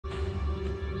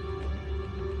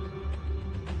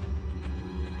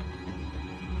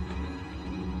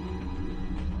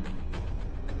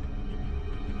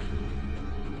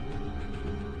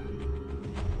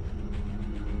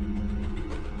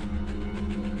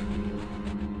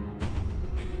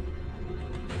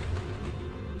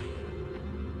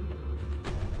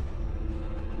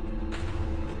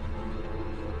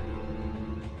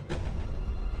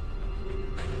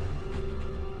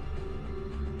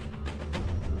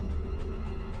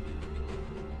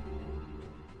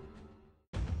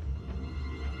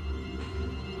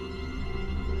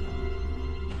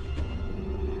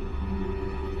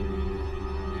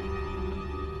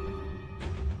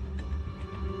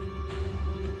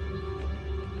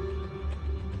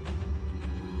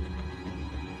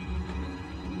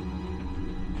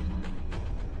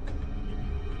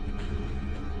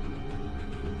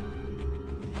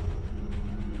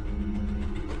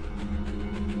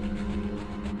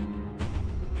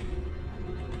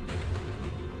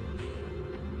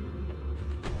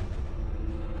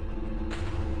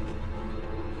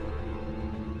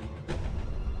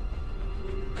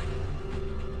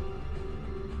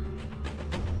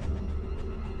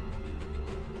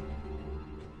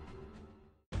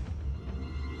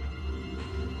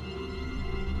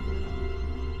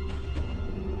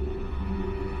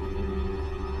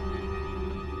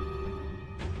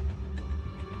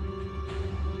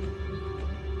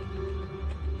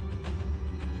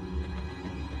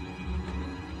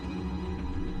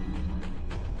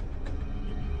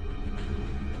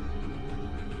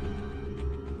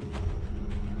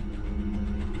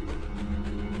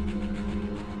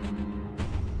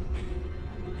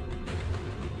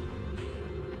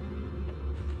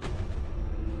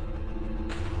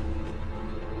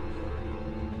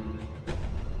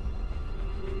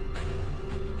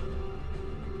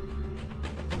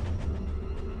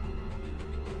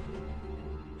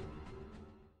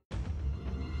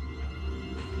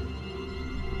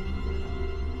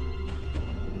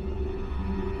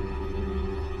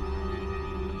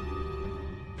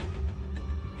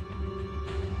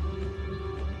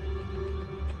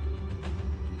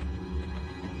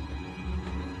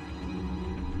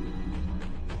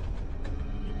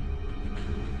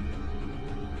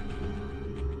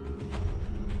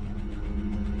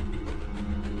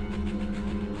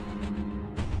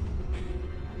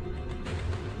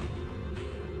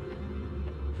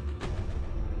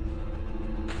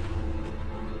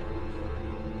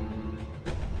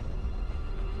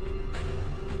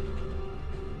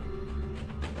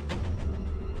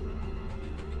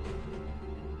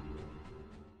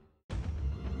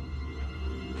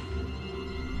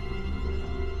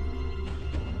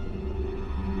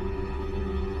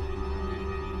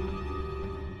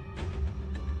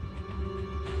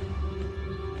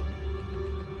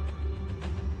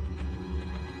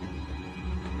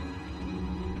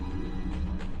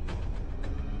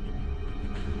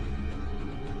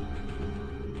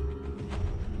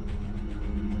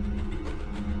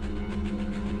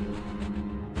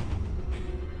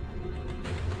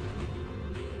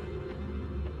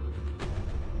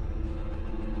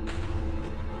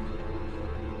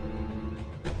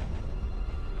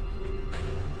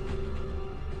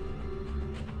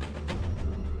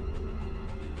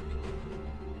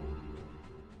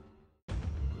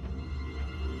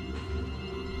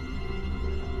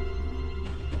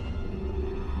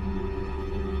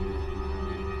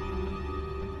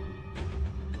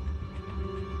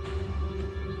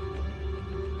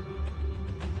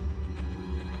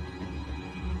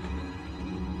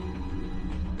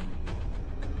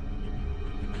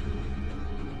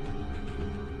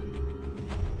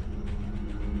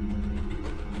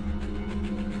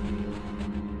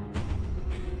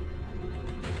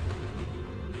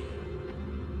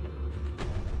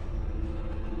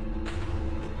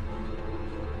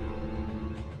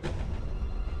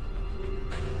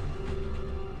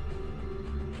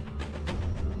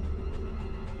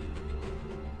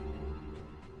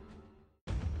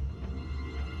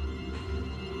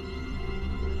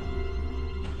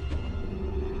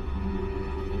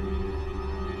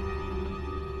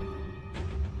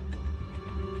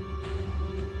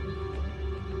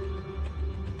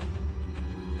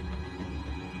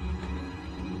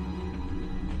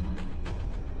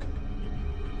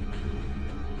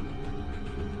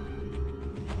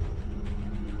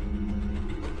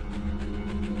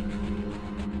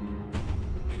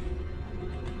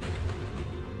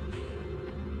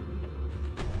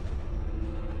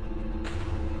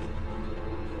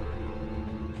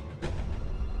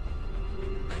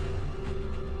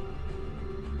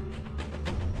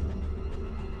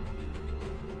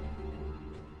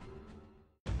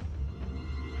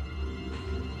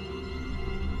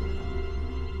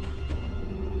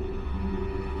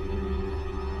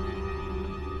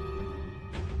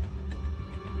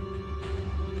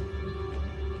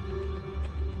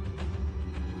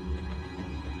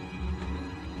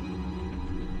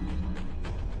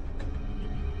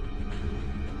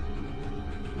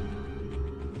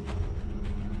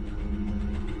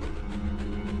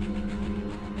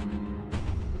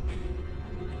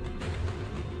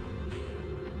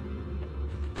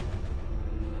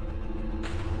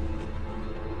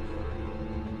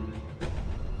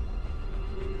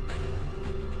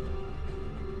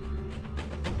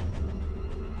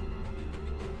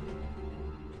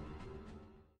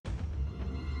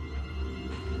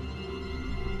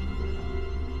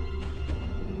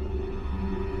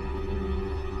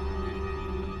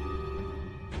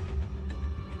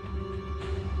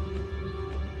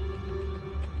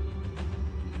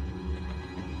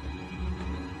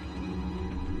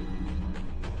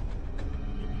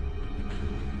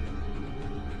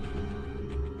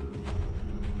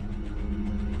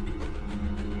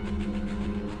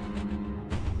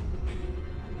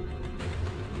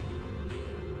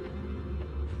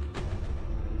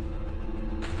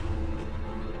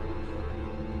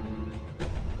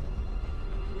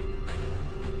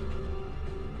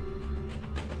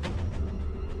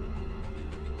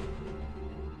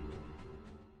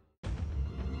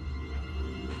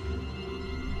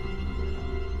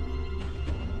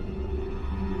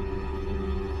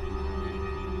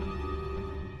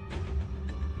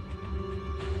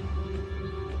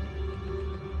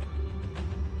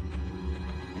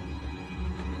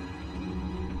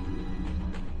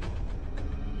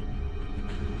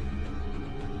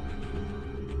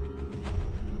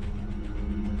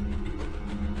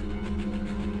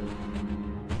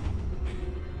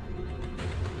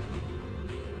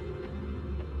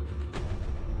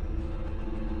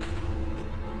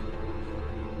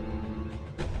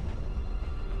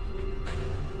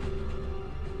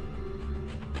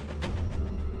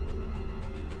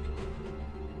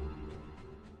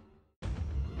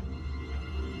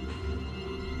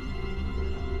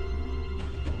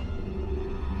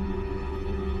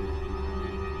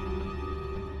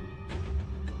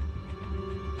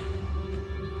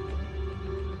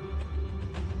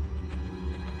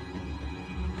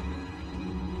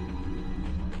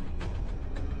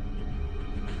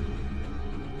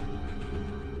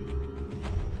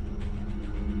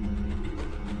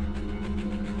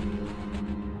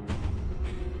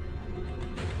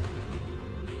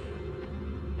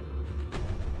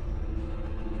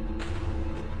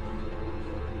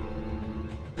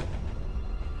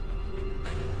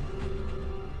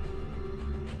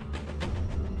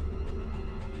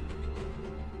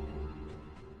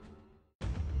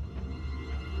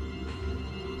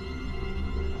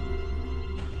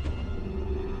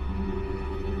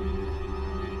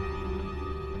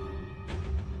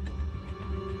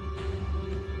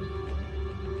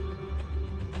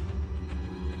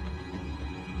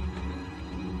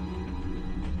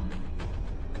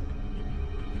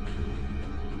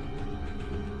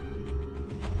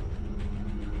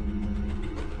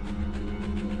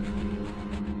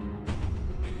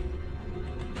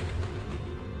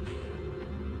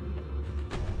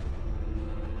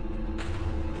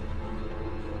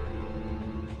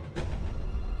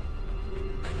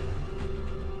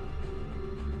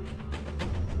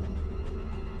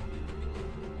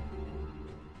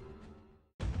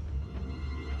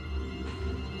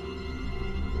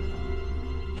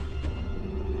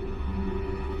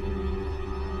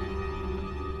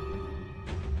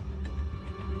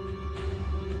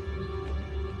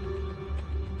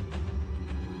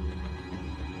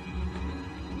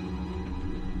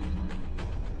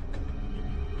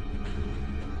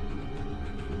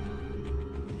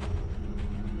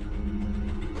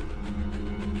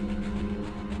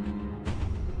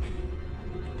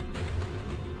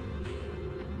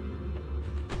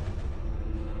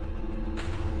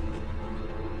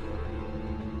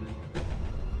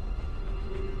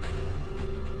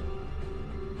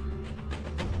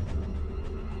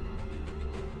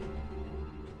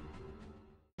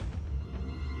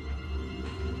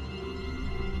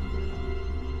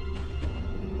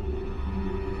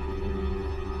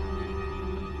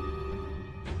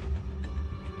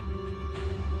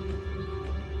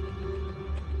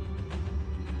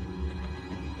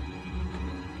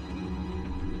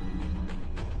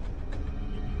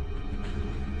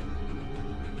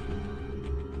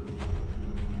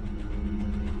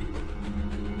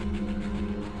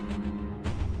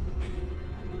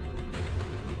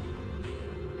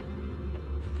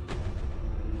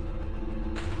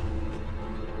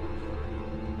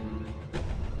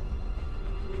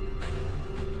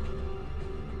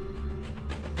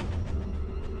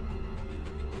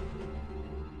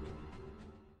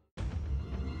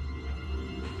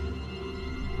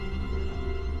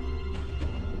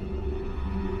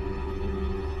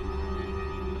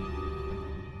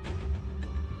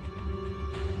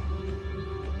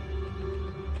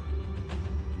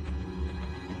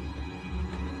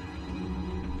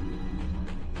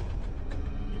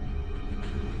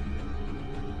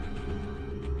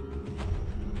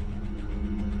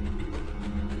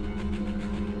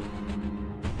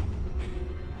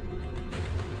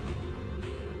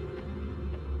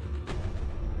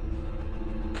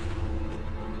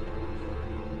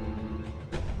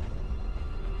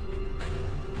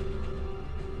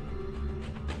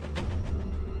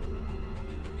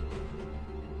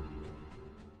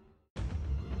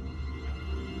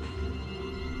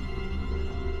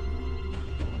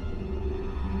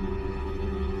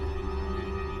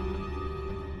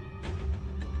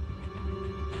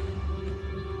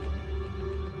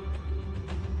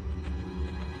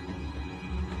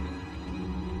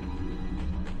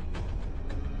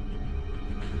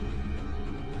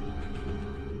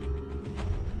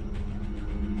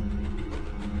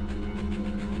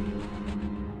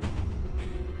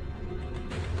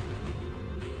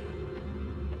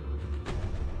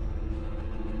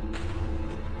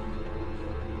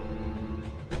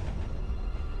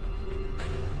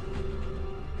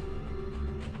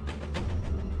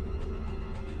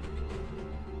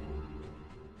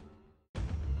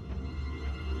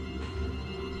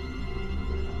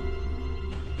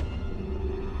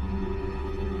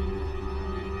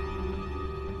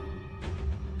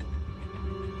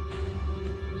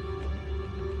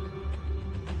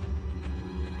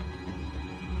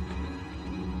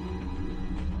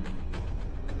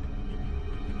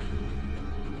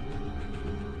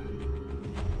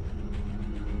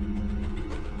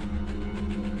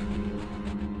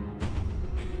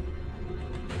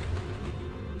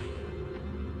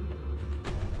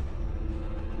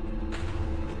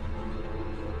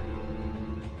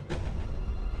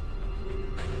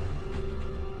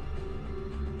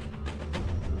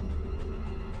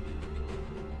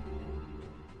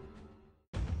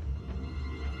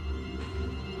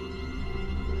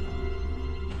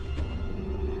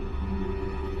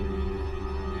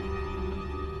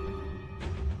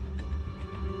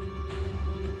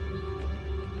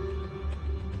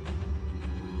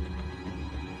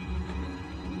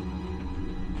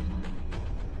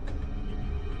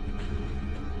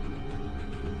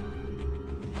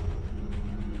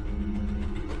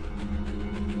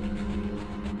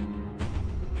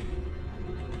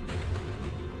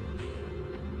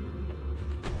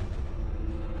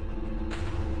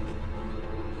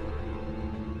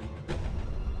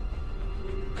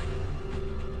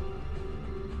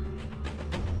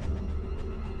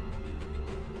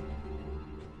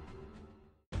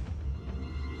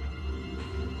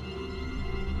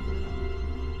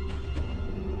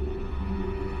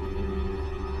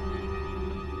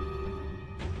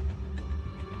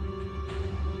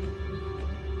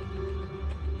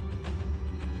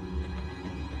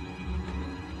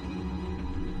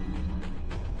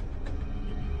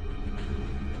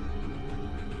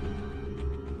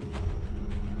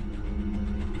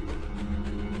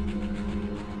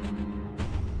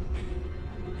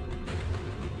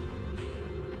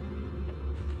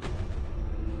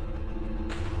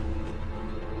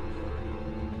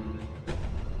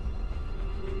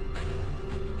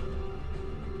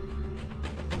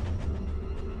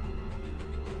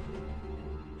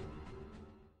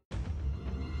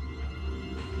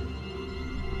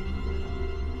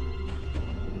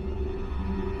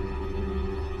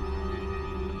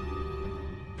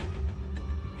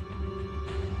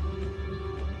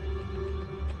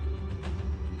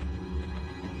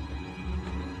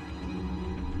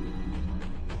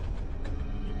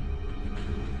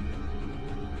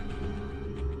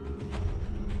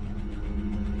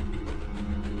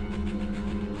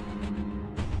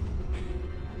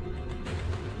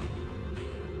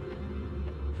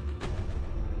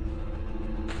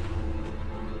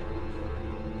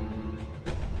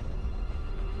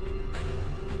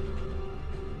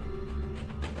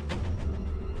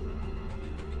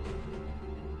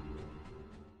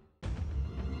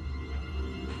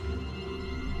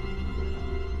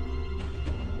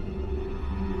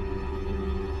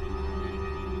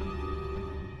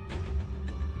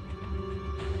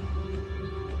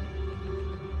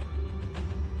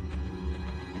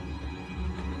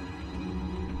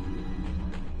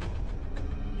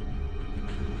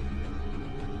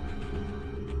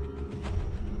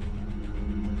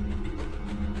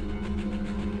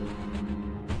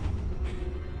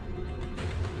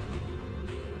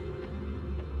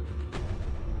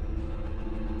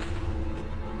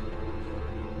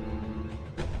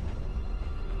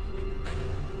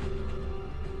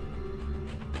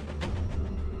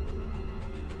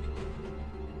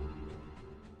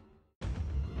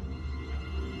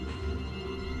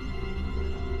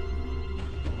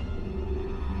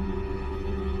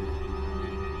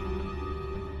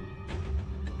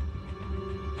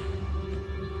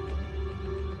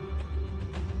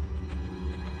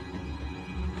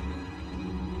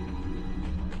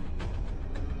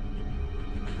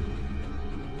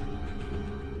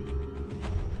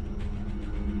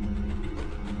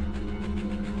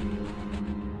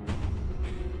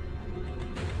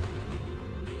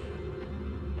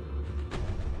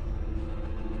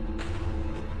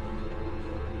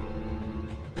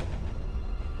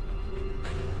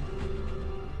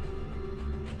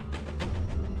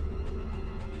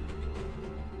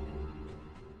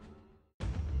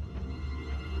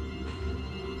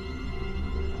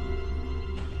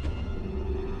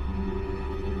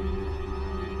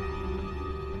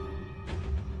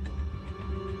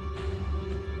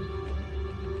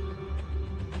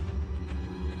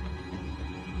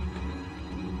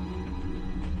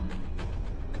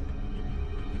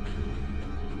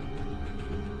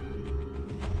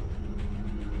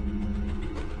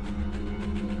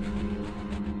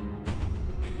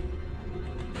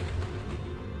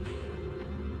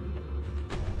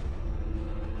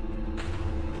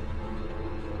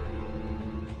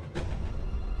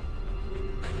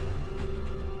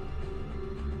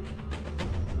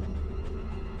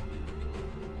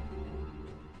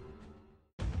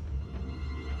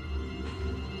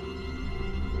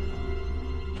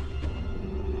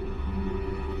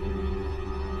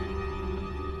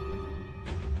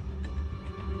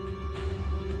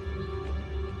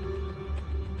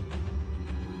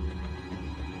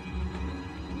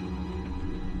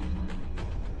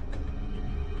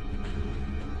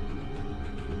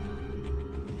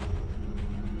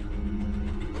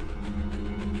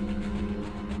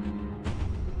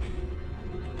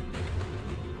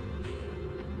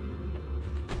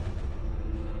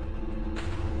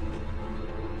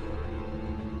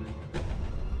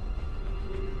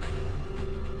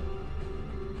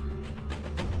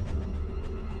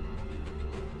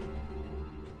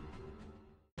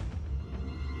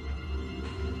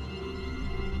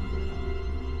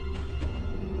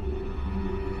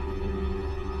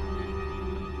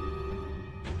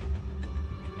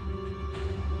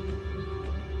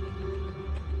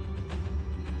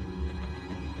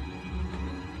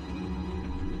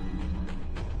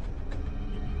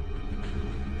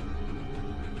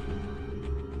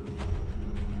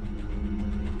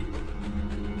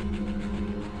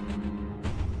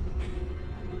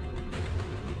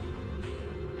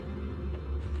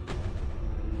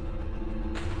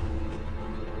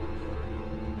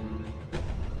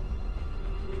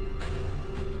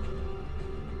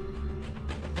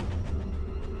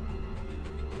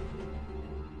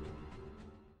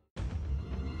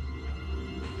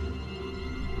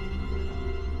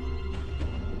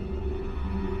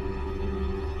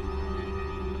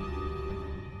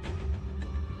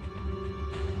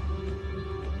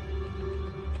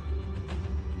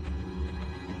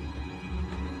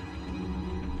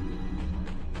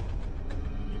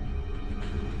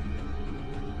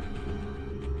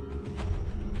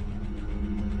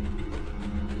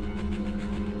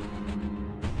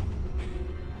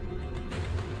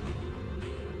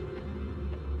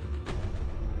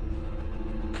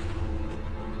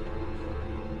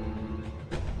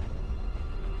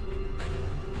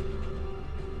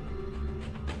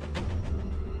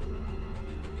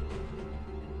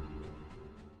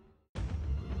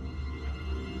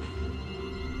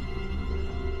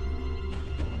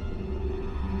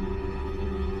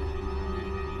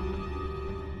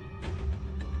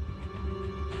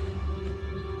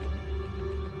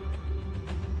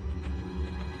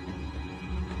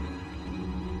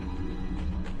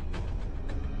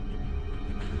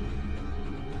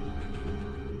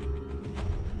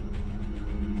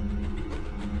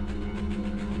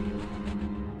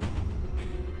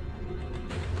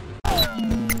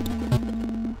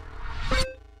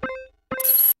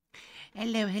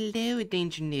Hello, hello,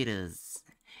 Danger Noodles.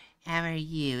 How are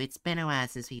you? It's been a while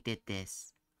since we did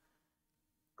this.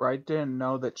 I didn't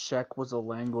know that Czech was a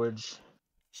language.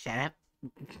 Shut up.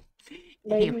 Maybe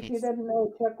she Anyways. didn't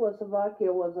know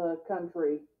Czechoslovakia was a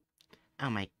country.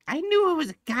 Oh my, I knew it was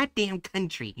a goddamn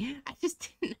country. I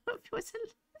just didn't know if it was a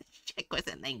Czech was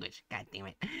a language. God damn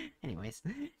it. Anyways.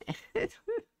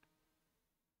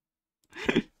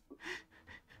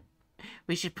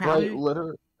 We should probably... Right,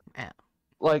 literally. Oh.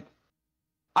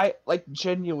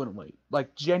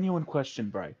 Genuine question,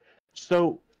 Bri.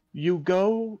 So, you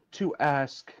go to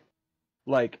ask,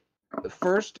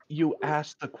 first you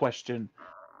ask the question,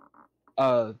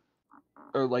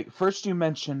 first you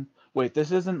mention, wait,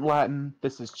 this isn't Latin,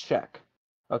 this is Czech.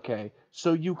 Okay,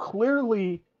 so you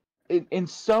clearly, in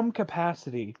some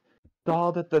capacity,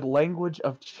 saw that the language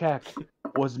of Czech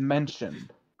was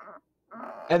mentioned.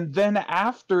 And then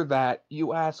after that,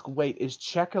 you ask, wait, is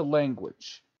Czech a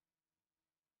language?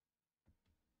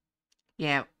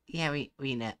 Yeah, we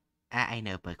know. I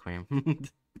know, Bookworm.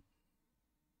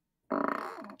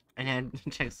 I know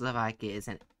Czechoslovakia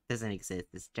doesn't exist.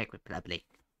 It's Czech Republic.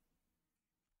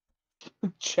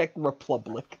 Czech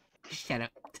Republic. Shut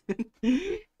up.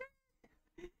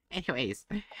 Anyways,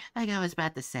 like I was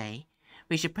about to say,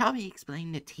 we should probably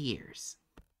explain the tiers.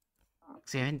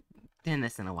 So we haven't done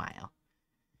this in a while.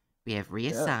 We have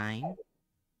reassign,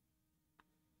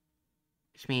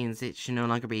 which means it should no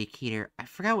longer be a Keter. I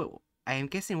forgot what... I'm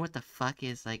guessing what the fuck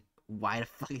is, like, why the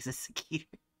fuck is this a Keter?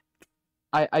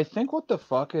 I think what the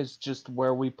fuck is just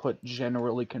where we put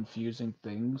generally confusing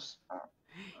things.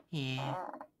 Yeah.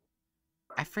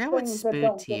 I forgot what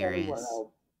Spoo tier is.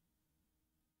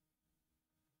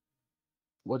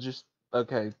 Well, just...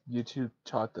 Okay, you two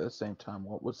talked at the same time.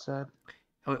 What was said?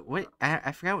 Oh, what?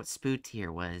 I forgot what Spoo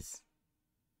tier was.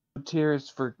 Spoo tier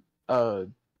is for,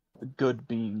 good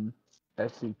being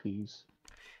SCPs.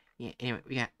 Yeah, anyway,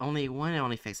 we got only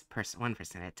affects one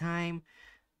person at a time,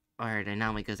 or it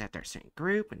anomaly goes after a certain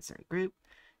group,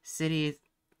 city,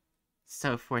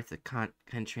 so forth, the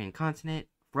country and continent.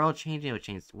 World changing, it would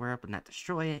change the world, but not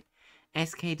destroy it.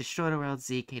 SK, destroy the world.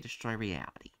 ZK, destroy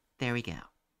reality. There we go.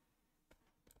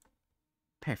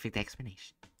 Perfect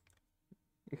explanation.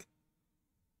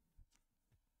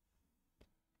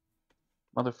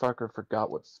 Motherfucker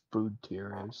forgot what food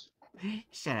tier is.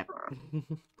 Shut up.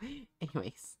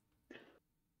 Anyways.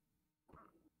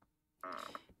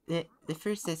 The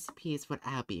first SCP is what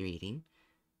I'll be reading.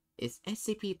 Is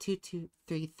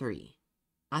SCP-2233,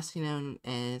 also known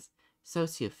as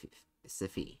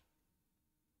Sociophy.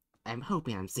 I'm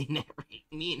hoping I'm saying that right.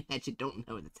 Me and Hatchet don't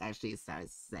know that's actually how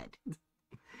it's said.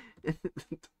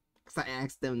 Because I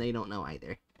asked them, they don't know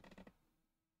either.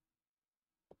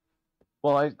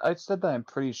 Well, I said that I'm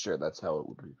pretty sure that's how it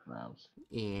would be pronounced.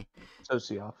 Yeah.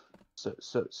 Socioph.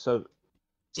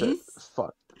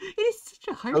 Fuck. It is such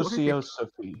a hard word.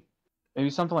 Sociosophy. Maybe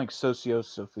something like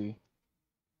sociosophy.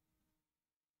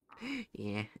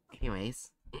 Yeah,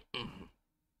 anyways.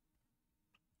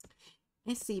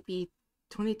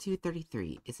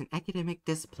 SCP-2233 is an academic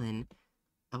discipline...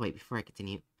 Oh wait, before I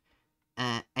continue.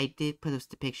 I did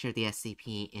post a picture of the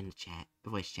SCP in the chat,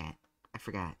 voice chat. I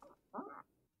forgot.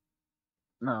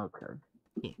 No, okay.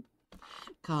 Yeah.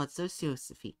 Called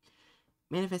Sociosophy.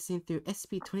 Manifesting through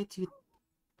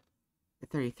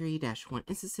SCP-2233-1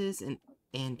 instances and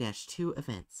 -2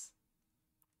 events.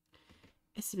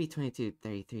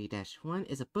 SCP-2233-1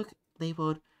 is a book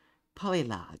labeled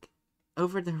Polylogue,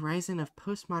 Over the Horizon of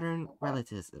Postmodern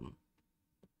Relativism,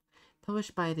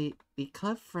 published by the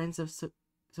Club Friends of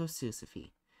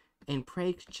Sociosophy in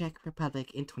Prague, Czech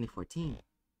Republic in 2014.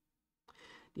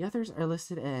 The authors are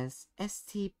listed as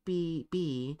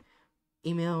STBB,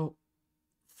 Email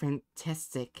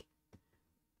Fantastic,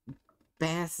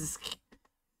 Bask,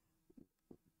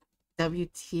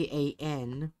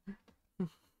 WTAN,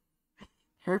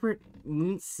 Herbert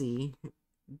Muncie,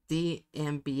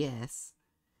 DMBS,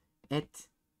 et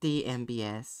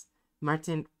DMBS,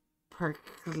 Martin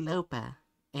Perklopa,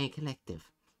 and Collective.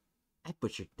 I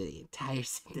butchered the entire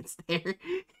sentence there.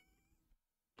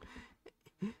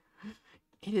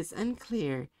 It is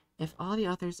unclear if all the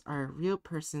authors are real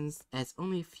persons, as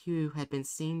only a few had been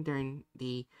seen during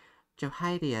the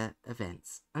Johadia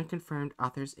events. Unconfirmed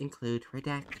authors include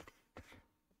redacted.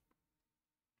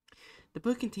 The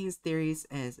book contains theories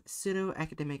as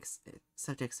pseudo-academic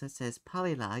subjects such as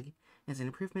polylogue as an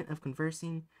improvement of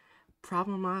conversing,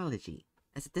 problemology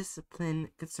as a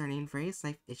discipline concerning various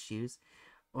life issues,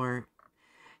 or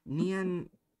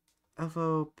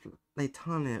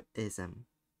Neon-Ovo-Platonism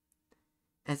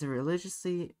as a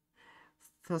religiously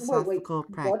philosophical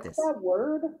practice. What's that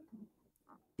word?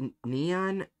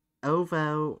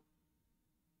 Neon-Ovo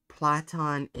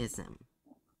Platonism.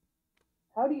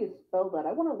 How do you spell that?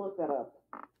 I want to look that up.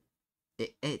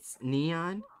 It's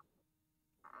neon.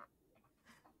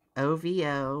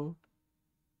 OVO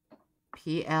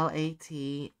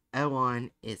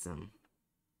PLATON-ism.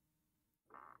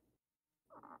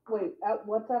 Wait,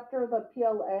 what's after the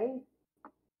PLA?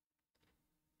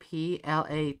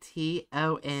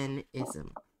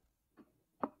 PLATON-ism.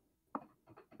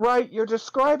 Right, you're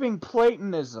describing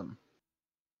Platonism.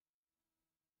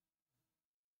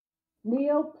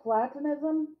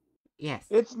 Neoplatonism? Yes.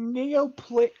 It's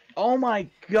Oh my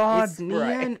god, It's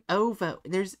neon ovo.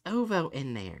 There's ovo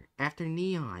in there after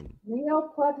neon.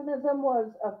 Neoplatonism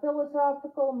was a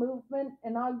philosophical movement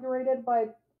inaugurated by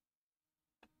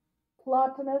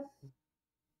Plotinus.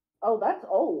 Oh, that's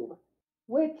old.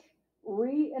 Which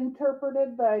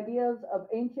reinterpreted the ideas of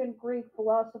ancient Greek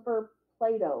philosopher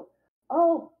Plato.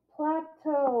 Oh,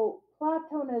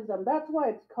 Platonism. That's why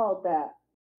it's called that.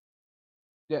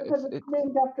 Yeah, Because it's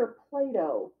named after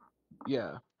Plato.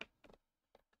 Yeah.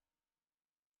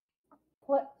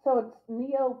 So it's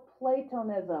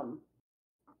Neoplatonism.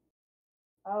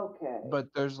 Okay.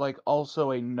 But there's like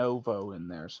also a novo in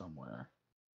there somewhere.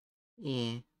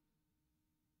 Yeah.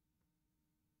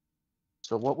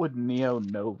 So what would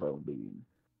neo-novo mean?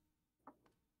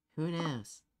 Who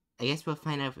knows? I guess we'll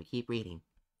find out if we keep reading.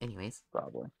 Anyways.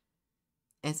 Probably.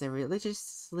 As a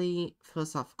religiously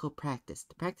philosophical practice,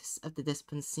 the practice of the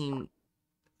discipline seems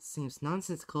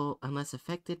nonsensical unless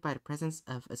affected by the presence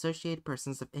of associated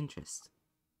persons of interest.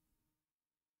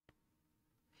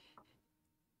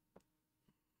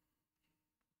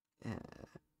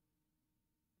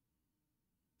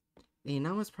 The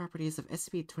anomalous properties of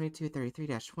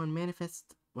SCP-2233-1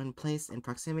 manifest when placed in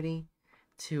proximity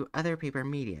to other paper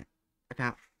media.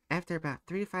 After about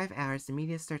 3 to 5 hours, the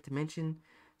media start to mention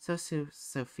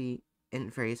sociophy in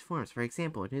various forms. For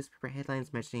example, newspaper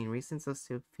headlines mentioning recent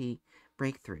sociophy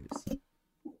breakthroughs.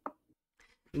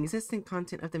 The existing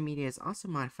content of the media is also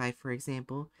modified. For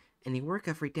example, in the work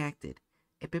of Redacted,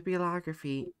 a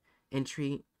bibliography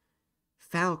entry,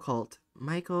 Foul Cult,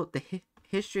 Michael, the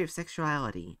History of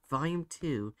Sexuality, Volume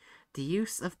 2, The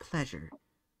Use of Pleasure.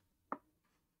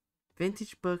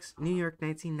 Vintage Books, New York,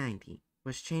 1990,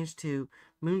 was changed to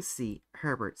Moonsea,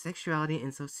 Herbert, Sexuality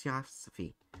and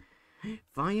Sociophy.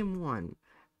 Volume 1,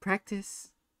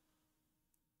 Practice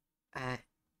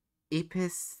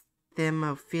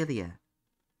Episthemophilia,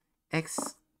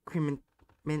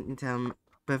 Excrementum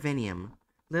Bovinium,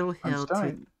 Little Hill,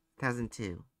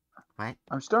 2002. What?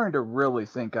 I'm starting to really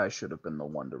think I should have been the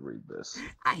one to read this.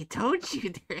 I told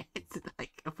you there is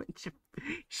like a bunch of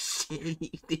shit you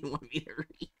didn't want me to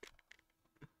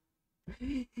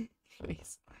read.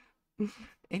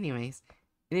 Anyways,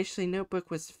 initially no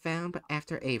book was found, but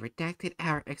after a redacted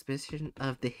hour exposition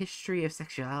of the History of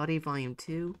Sexuality, Volume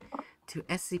 2, to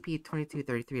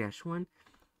SCP-2233-1,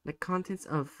 the contents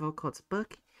of Foucault's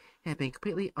book have been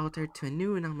completely altered to a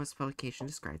new anomalous publication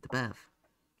described above.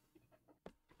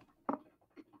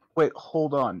 Wait,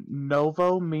 hold on.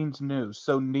 Novo means new,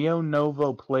 so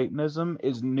neo-novo Platonism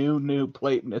is new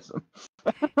Platonism.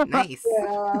 Nice.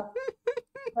 Yeah,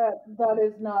 that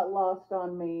is not lost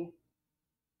on me.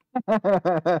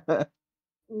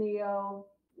 Neo,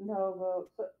 Novo,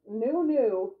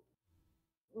 new.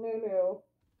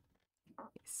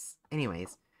 Yes.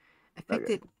 Anyways,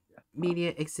 affected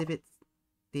media exhibits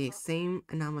the same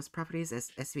anomalous properties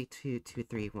as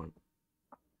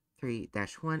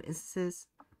SCP-2231-3-1 instances.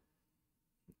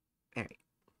 Alright.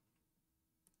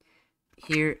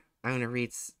 Here, I'm gonna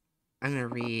read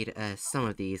some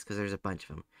of these because there's a bunch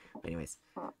of them. But anyways,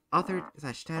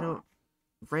 author/title: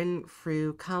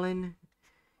 Renfrew Cullen.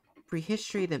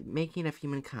 Prehistory: The Making of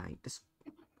Humankind.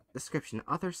 Description: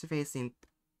 Author surveys the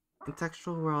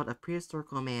intellectual world of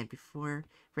prehistorical man before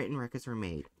written records were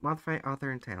made. Modified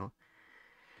author and title: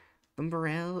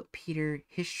 Umberell Peter.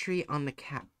 History on the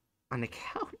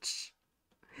couch.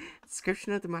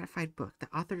 Description of the modified book. The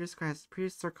author describes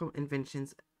prehistorical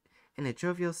inventions in a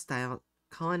jovial style,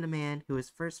 calling a man who was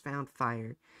first found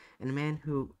fire, and a man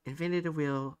who invented a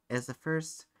wheel as the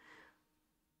first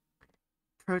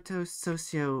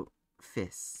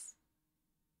proto-sociophist.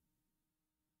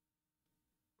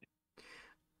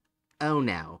 Oh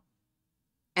no.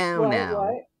 Oh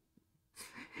no.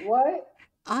 What?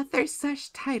 Author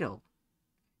such title: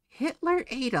 Hitler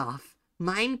Adolf,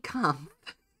 Mein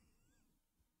Kampf.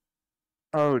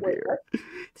 Oh dear.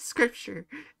 Description: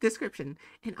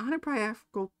 An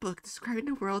autobiographical book describing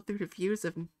the world through the views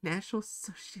of National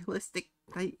Socialistic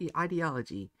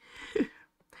ideology.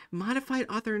 Modified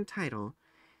author and title: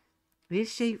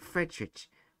 Nietzsche Friedrich,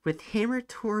 with hammer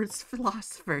towards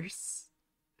philosophers.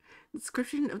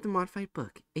 Description of the modified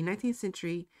book. A 19th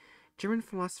century German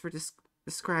philosopher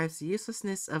describes the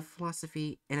uselessness of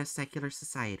philosophy in a secular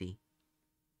society.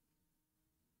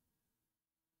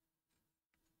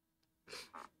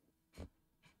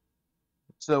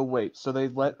 So wait, so they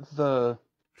let the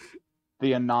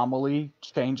anomaly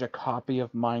change a copy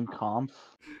of Mein Kampf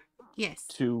Yes.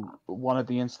 to one of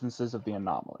the instances of the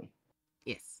anomaly.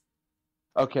 Yes.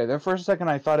 Okay, there for a second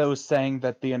I thought it was saying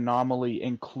that the anomaly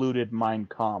included Mein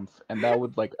Kampf, and that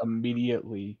would like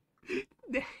immediately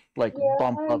like Yeah,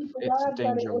 bump up I'm its glad that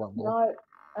danger it was level. not.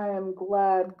 I am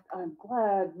glad. I'm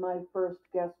glad my first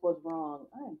guess was wrong.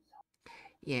 I'm so.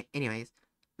 Yeah, anyways,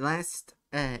 the last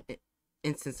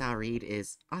instance I'll read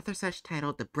is author such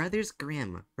titled The Brothers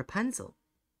Grimm, Rapunzel.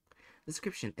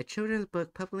 Description: a children's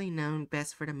book publicly known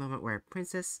best for the moment where a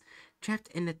princess trapped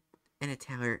in a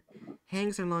tower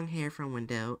hangs her long hair from a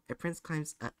window. A prince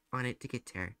climbs up on it to get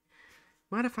to her.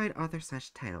 Modified author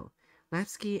slash title: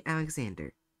 Lapsky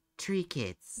Alexander. Tree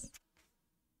Kids.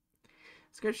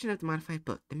 Description of the modified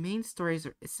book: the main story is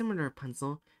similar to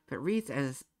Rapunzel, but reads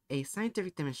as a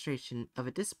scientific demonstration of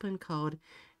a discipline called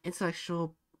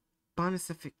intellectual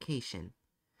bonification.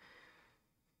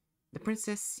 The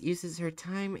princess uses her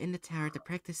time in the tower to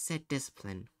practice said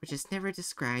discipline, which is never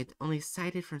described, only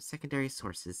cited from secondary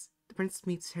sources. The prince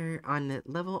meets her on the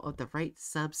level of the right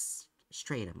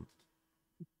substratum.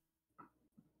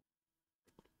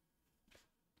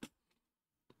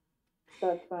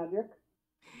 That's magic.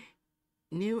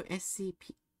 New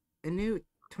SCP, a new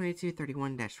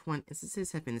 2231-1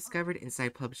 instances have been discovered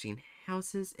inside publishing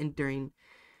houses and during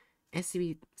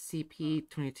SCP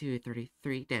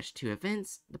 2233-2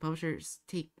 events. The publishers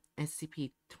take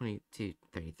SCP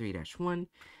 2233-1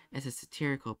 as a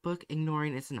satirical book,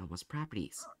 ignoring its anomalous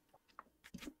properties.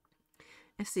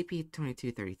 SCP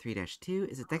 2233-2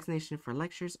 is a designation for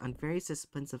lectures on various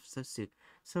disciplines of sociosophy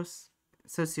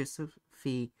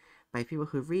by people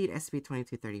who read SCP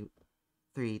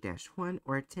 2233-1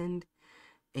 or attend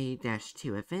a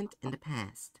 -2 event in the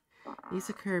past. These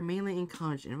occur mainly in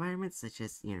college environments such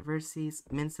as universities,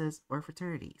 mensas, or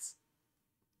fraternities.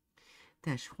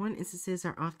 -1 instances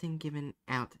are often given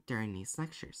out during these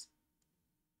lectures.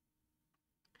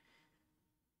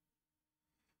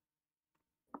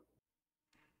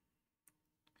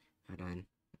 Hold on.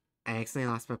 I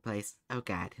accidentally lost my place. Oh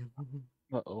god.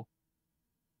 Uh-oh.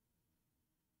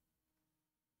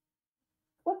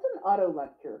 What's an auto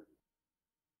lecture?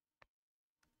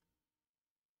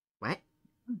 What?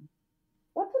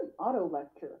 What's an auto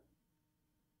lecture?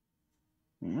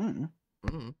 Mm.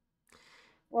 Mm.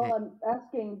 Well, I'm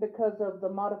asking because of the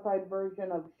modified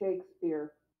version of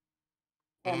Shakespeare.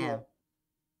 Hamlet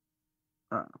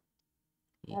Uh,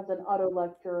 has an auto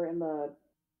lecture in the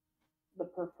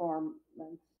performance.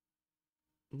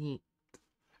 Neat.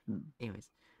 Hmm. Anyways,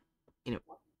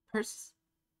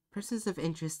 persons of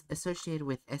interest associated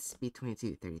with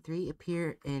SCP-2233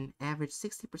 appear in average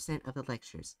 60% of the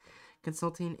lectures.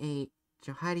 Consulting a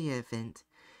Johadia event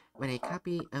when a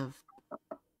copy of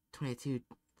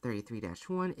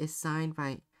 2233-1 is signed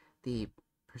by the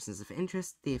persons of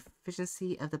interest, the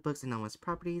efficiency of the book's anomalous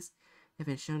properties have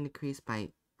been shown to decrease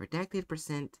by redacted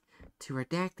percent to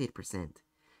redacted percent,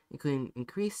 including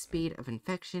increased speed of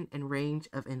infection and range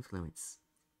of influence.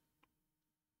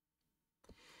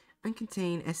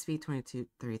 Uncontained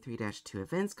SCP-2233-2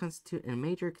 events constitute a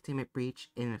major containment breach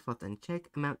and if left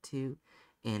unchecked amount to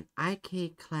an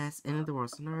IK class end of the world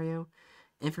scenario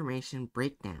information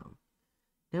breakdown.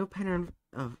 No pattern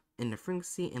of in the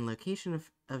frequency and location of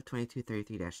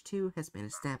 2233-2 has been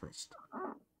established.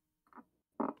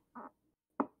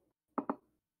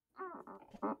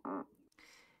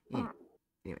 Yeah.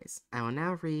 Anyways, I will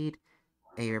now read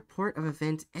a report of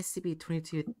event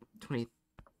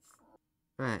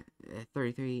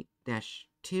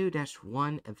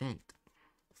SCP-2233-2-1 event.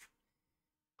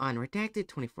 On Redacted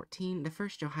 2014, the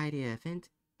first Johadia event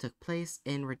took place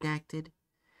in Redacted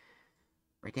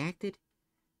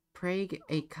Prague,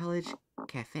 a college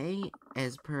cafe,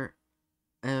 as per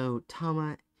O.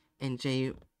 Toma and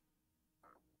J.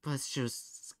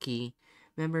 Blaszczewski,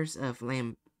 members of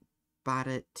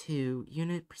Lambda 2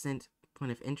 unit, present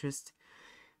point of interest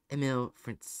Emil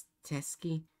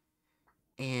Franceschi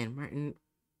and Martin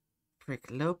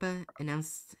Priklopa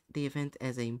announced the event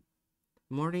as a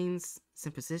morning's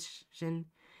symposium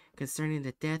concerning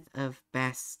the death of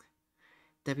Basque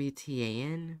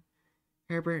WTAN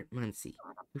Herbert Muncie,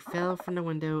 who fell from the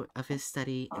window of his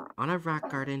study on a rock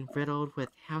garden riddled with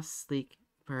house sleek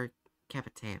per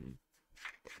capitam.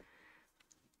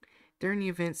 During the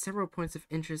event, several points of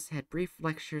interest had brief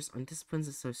lectures on disciplines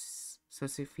of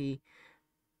sociophy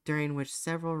during which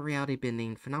several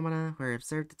reality-bending phenomena were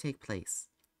observed to take place.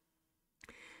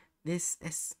 This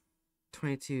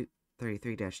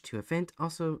S2233-2 event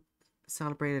also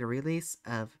celebrated a release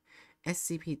of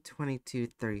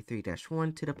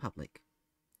SCP-2233-1 to the public.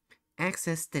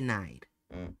 Access denied.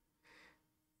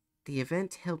 The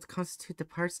event helped constitute the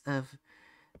parts of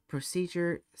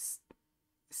procedure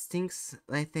Stinks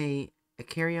Lethe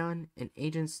Acarion and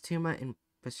Agents Tuma and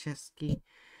Pashevsky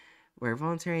were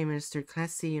voluntarily administered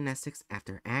Class C amnestics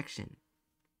after action.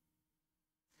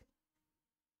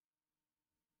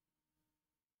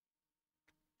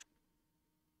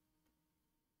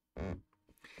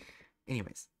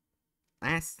 Anyways,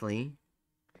 lastly,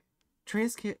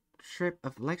 transcript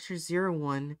of Lecture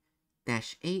 01-8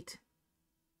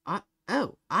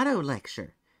 Auto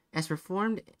Lecture, as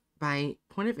performed by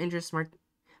Point of Interest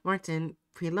Martin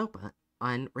Prilopa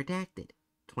on Redacted,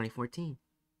 2014.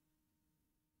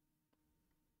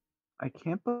 I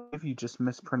can't believe you just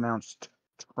mispronounced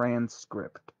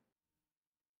transcript.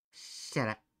 Shut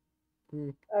up.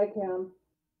 I can.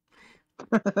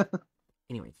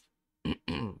 Anyways,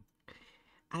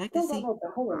 I'd like Still to don't say... know what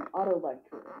the whole auto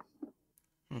lecture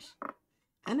is.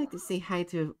 I'd like to say hi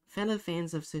to fellow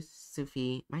fans of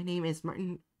Sufi. My name is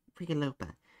Martin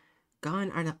Prilopa. Gone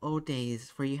are the old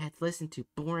days where you had to listen to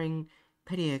boring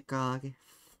pedagogue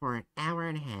for an hour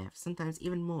and a half, sometimes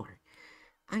even more.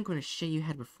 I'm going to show you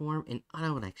how to perform an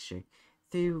auto lecture,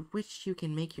 through which you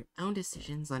can make your own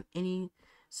decisions on any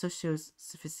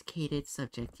socio-sophisticated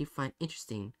subject you find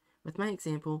interesting, with my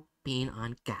example being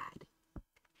on God.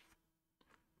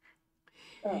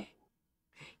 Oh.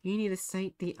 You need to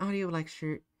cite the audio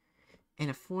lecture in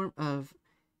a form of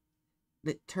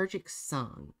liturgic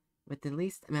song, with the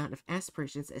least amount of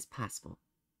aspirations as possible.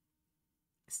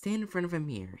 Stand in front of a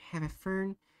mirror, have a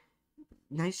fern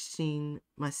Nicene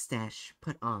mustache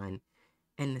put on,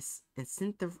 and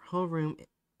scent the whole room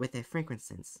with a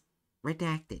frankincense.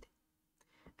 Redacted.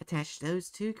 Attach those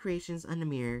two creations on the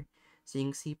mirror so you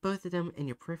can see both of them in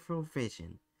your peripheral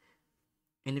vision,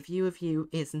 and the view of you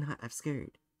is not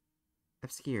obscured.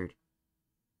 Obscured.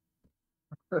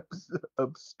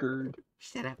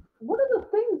 Shut up. One of the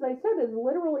things I said is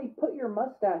literally put your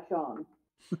mustache on.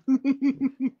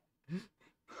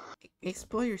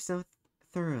 Explore yourself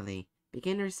thoroughly.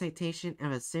 Begin the recitation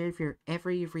and observe your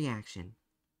every reaction.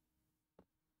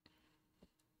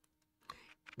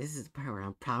 This is the part where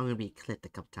I'm probably going to be clipped a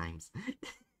couple times.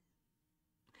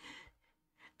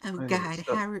 Oh God,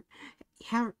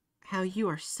 how you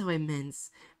are so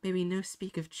immense. Maybe no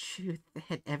speak of truth that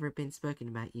had ever been spoken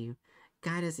about you.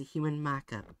 God is a human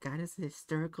mock-up. God is a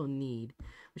historical need,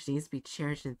 which needs to be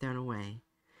cherished and thrown away.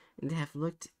 And to have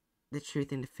looked the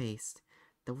truth in the face.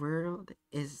 The world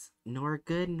is nor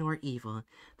good nor evil.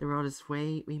 The world is the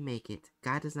way we make it.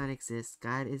 God does not exist.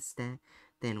 God is that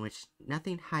than which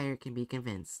nothing higher can be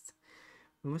convinced.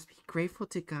 We must be grateful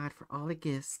to God for all the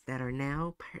gifts that are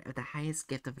now part of the highest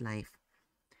gift of life.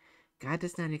 God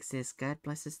does not exist. God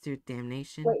blesses through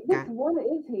damnation. Wait, which one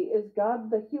is he? Is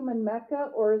God the human Mecca,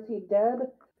 or is he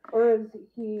dead, or is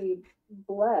he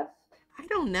blessed? I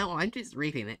don't know. I'm just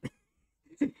reading it.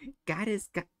 God is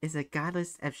a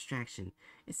godless abstraction.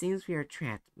 It seems we are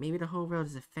trapped. Maybe the whole world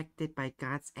is affected by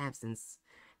God's absence.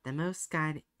 The most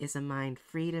God is a mind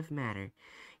freed of matter.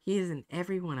 He is in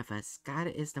every one of us. God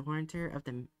is the warrantor of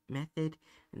the method.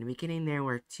 In the beginning there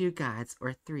were two gods,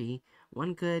 or three,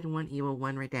 one good, one evil,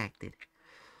 one redacted.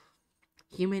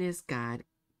 Human is God.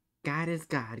 God is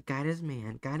God. God is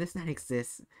man. God does not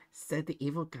exist, said the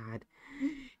evil God.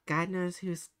 God knows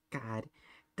who's God.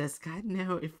 Does God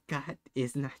know if God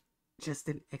is not just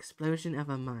an explosion of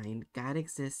a mind? God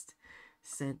exists,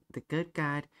 said the good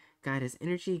God. God is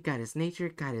energy, God is nature,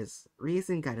 God is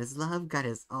reason, God is love, God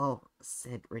is all,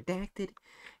 said redacted.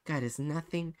 God is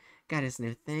nothing, God is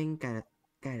no thing, God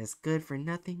is good for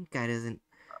nothing, God is an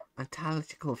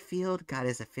ontological field, God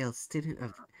is a failed student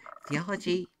of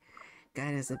theology,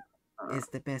 God is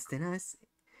the best in us.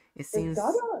 It seems... Is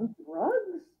God on drugs?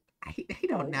 I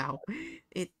don't know.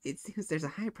 It seems there's a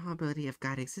high probability of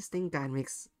God existing. God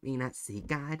makes me not see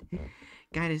God.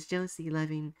 God is jealousy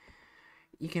loving.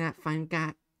 You cannot find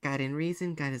God in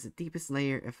reason. God is the deepest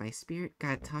layer of my spirit.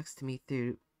 God talks to me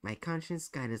through my conscience.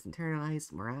 God is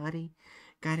internalized morality.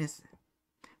 God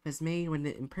was made when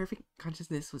the imperfect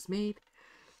consciousness was made.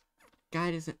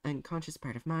 God is an unconscious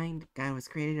part of mind. God was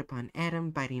created upon Adam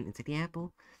biting into the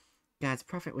apple. God's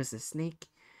prophet was a snake.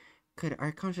 Could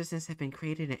our consciousness have been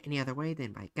created in any other way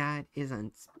than by God? Is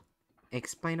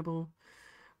unexplainable.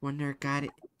 Wonder God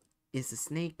is a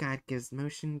snake. God gives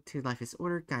motion to life is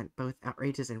order. God both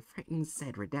outrages and frightens,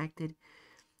 said redacted.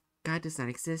 God does not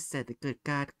exist, said the good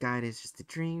God. God is just a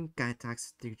dream. God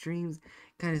talks through dreams.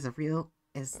 God is a real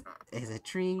as a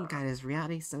dream. God is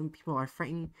reality. Some people are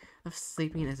frightened of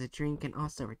sleeping as a dream. Can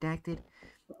also redacted.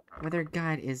 Whether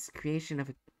God is creation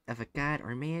of a god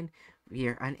or man, we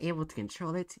are unable to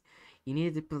control it. You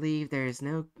need to believe there is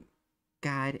no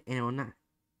God, and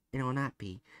it will not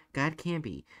be. God can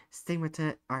be.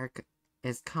 Stigmata are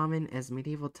as common as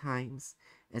medieval times,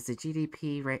 as the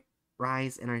GDP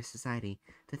rise in our society.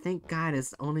 To think God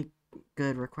is only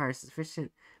good requires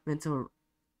sufficient mental.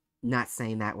 Not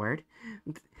saying that word.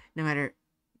 No matter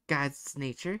God's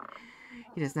nature,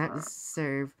 He does not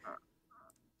deserve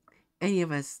any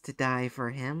of us to die for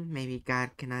Him. Maybe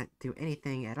God cannot do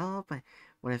anything at all, but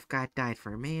what if God died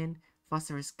for a man?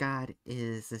 Philosopher's God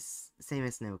is the same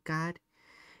as no God.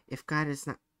 If God is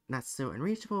not so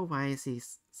unreachable, why is He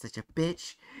such a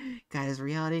bitch? God is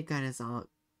reality. God is all.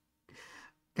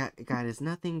 God is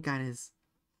nothing. God is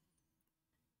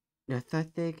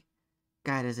nothing.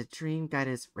 God is a dream. God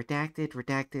is redacted,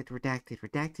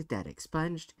 that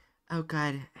expunged. Oh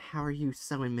God, how are you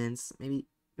so immense? Maybe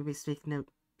speak no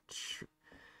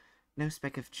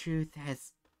speck of truth have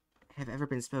ever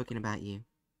been spoken about you.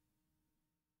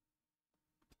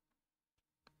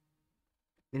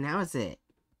 And that was it.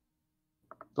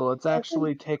 So let's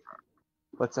actually take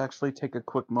a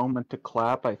quick moment to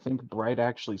clap. I think Bright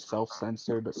actually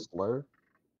self-censored a slur.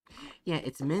 Yeah,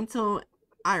 it's mental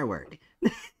R word.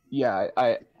 Yeah,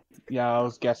 I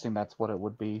was guessing that's what it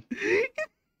would be.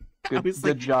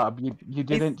 Good job. You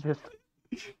didn't just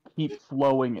keep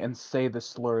flowing and say the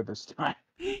slur this time.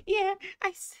 Yeah,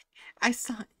 I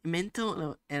saw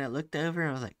mental and I looked over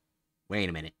and I was like, wait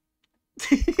a minute.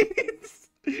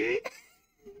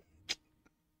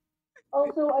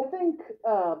 Also, I think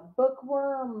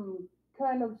Bookworm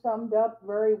kind of summed up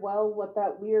very well what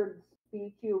that weird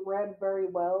speech you read very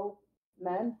well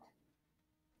meant,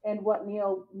 and what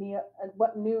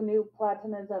what new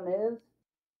Platonism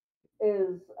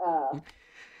is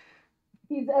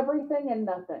he's everything and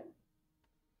nothing.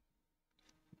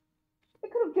 I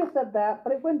could have just said that,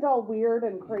 but it went all weird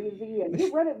and crazy, and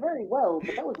you read it very well,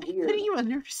 but that was I weird. couldn't even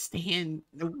understand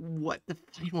what the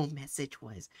final message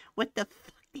was. What the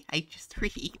fuck did I just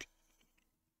read?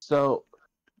 So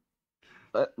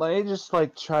let me just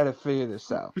try to figure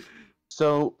this out.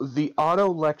 So the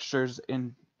auto lectures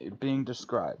in being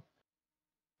described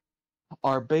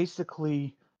are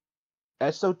basically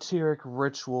esoteric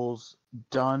rituals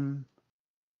done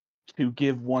to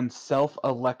give oneself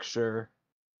a lecture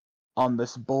on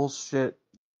this bullshit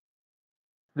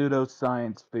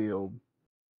pseudoscience field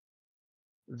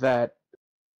that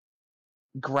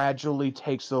gradually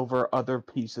takes over other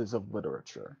pieces of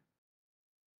literature.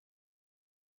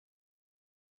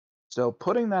 So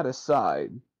putting that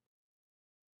aside,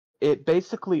 it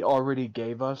basically already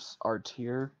gave us our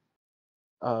tier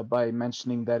by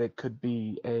mentioning that it could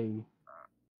be a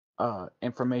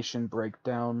information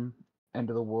breakdown end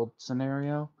of the world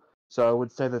scenario. So I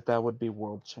would say that would be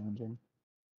world changing.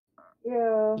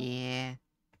 Yeah. Yeah.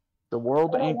 The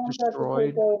world I don't ain't want that to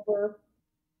destroyed. take over.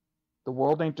 The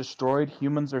world ain't destroyed.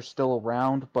 Humans are still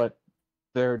around, but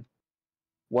they're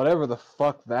whatever the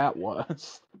fuck that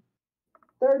was.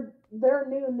 Their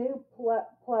new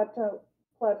plateauism.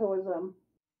 Platonism.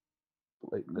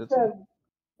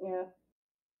 Yeah.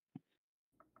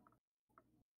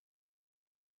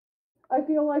 I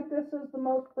feel like this is the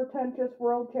most pretentious,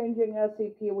 world-changing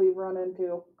SCP we've run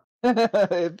into.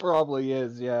 It probably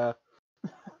is, yeah.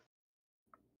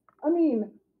 I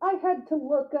mean, I had to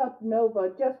look up Nova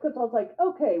just because I was like,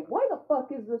 okay, why the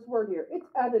fuck is this word here? It's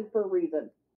added for a reason.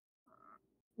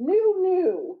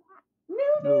 New.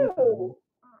 No.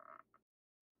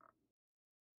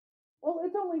 Well,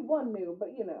 it's only one new,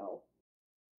 but you know.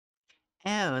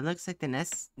 Oh, it looks like the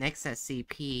next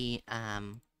SCP,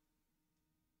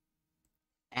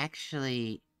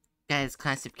 actually got its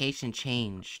classification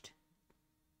changed.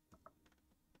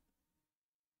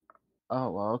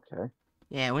 Oh, well, okay.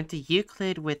 Yeah, it went to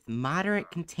Euclid with moderate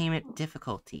containment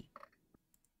difficulty.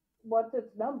 What's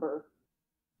its number?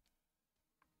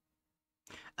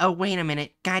 Oh, wait a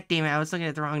minute. God damn it, I was looking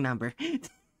at the wrong number.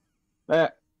 Eh.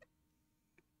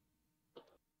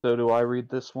 So do I read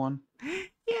this one?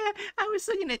 Yeah, I was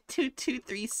looking at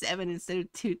 2237 instead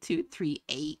of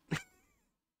 2238.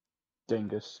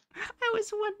 Dingus. I was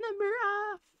one number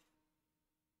off.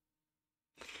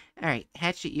 Alright,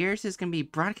 Hatchet, yours is going to be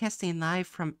broadcasting live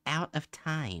from out of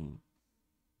time.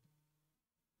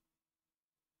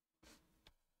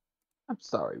 I'm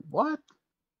sorry, what?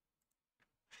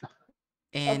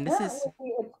 And this is...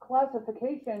 Apparently, its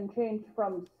classification changed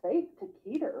from safe to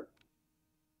Keter.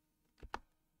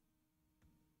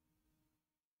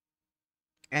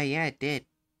 Yeah, it did.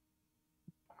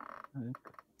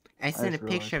 I sent a just realized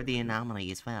picture of the I should-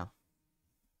 anomaly as well.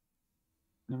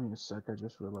 Give me a sec, I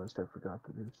just realized I forgot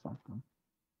to do something.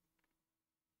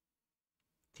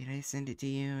 Did I send it to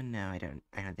you? No, I don't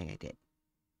think I did.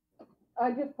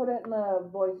 I just put it in the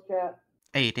voice chat.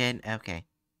 Oh, you did? Okay.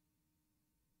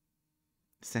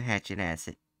 So Hatchet has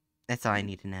it. That's all I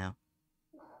need to know.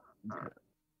 Okay.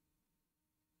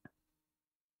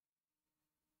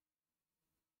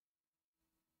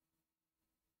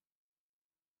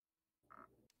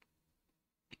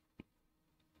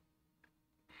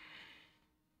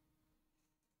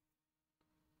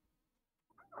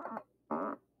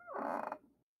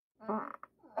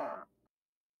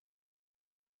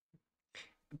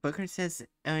 Booker says,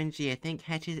 OMG, I think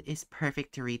Hatchet is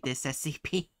perfect to read this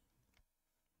SCP.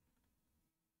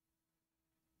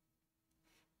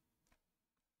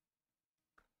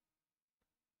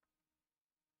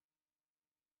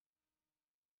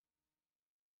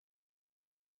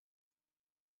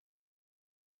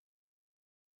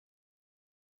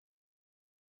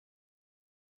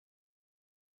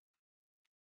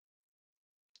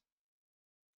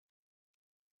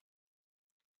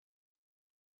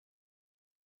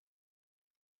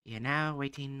 You're now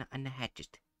waiting on the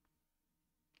Hatchet.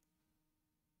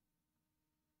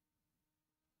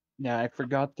 Yeah, I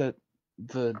forgot that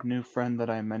the new friend that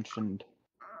I mentioned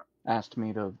asked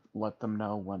me to let them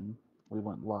know when we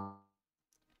went live.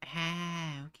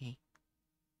 Ah, okay.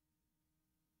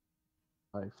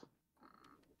 Okay,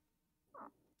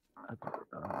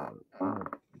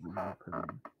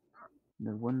 reopen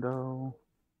new window.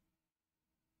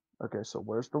 Okay, so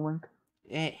where's the link?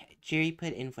 Jerry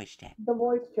put in voice chat. The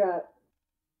voice chat.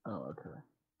 Oh, okay.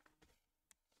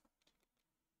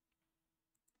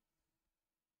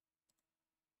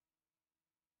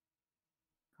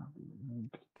 Copy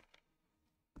link.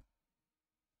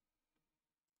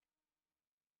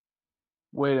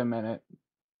 Wait a minute.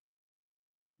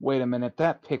 Wait a minute.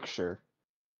 That picture.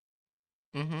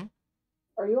 Mm-hmm.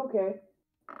 Are you okay?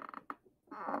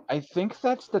 I think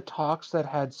that's the talks that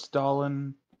had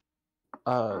Stalin,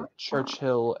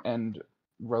 Churchill, and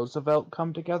Roosevelt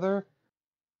come together.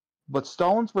 But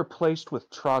Stalin's replaced with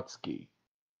Trotsky.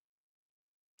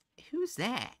 Who's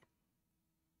that?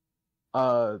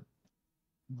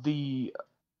 The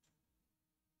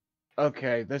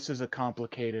Okay, this is a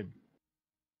complicated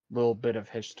little bit of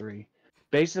history.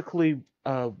 Basically,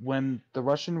 when the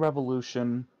Russian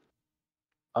Revolution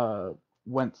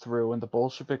went through and the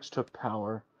Bolsheviks took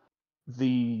power,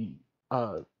 the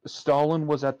Stalin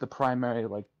was at the primary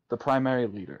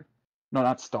leader. No,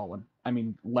 not Stalin. I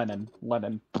mean Lenin.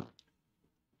 Lenin.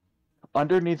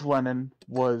 Underneath Lenin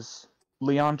was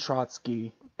Leon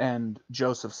Trotsky and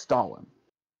Joseph Stalin.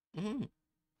 Mm-hmm.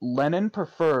 Lenin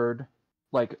preferred,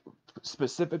 like,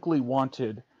 specifically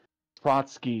wanted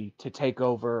Trotsky to take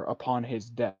over upon his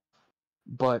death,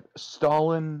 but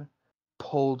Stalin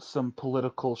pulled some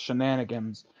political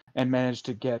shenanigans and managed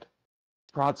to get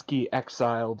Trotsky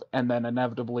exiled, and then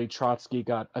inevitably Trotsky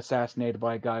got assassinated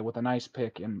by a guy with an ice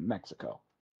pick in Mexico.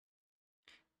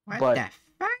 What But the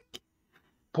fuck?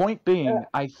 point being,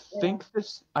 I Yeah. think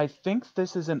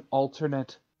this is an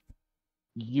alternate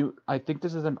I think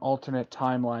this is an alternate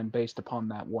timeline based upon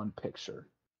that one picture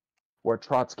where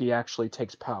Trotsky actually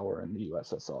takes power in the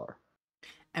USSR.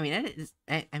 I mean, that is.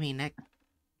 I mean,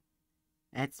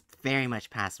 that's very much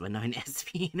possible knowing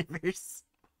SV universe.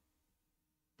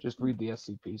 Just read the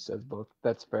SCP says book.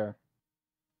 That's fair.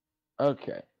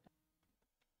 Okay.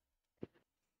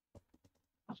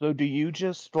 So do you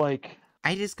just like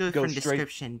I just go go from straight?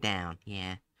 description down.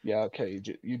 Yeah. Yeah. Okay.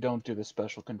 You don't do the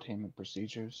special containment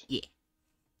procedures. Yeah.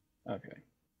 Okay.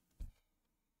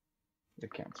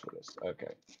 It counts for this.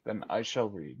 Okay. Then I shall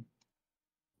read.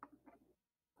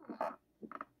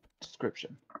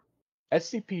 Description.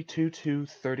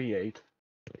 SCP-2238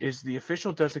 is the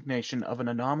official designation of an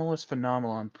anomalous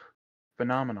phenomenon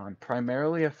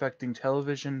primarily affecting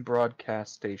television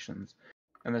broadcast stations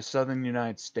in the southern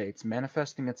United States,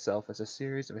 manifesting itself as a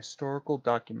series of historical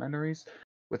documentaries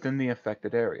within the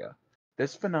affected area.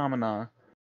 This phenomena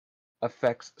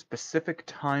affects specific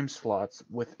time slots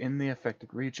within the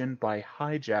affected region by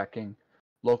hijacking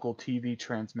local TV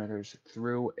transmitters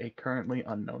through a currently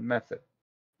unknown method.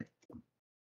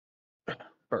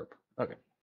 Burp. Okay.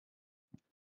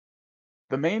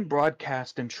 The main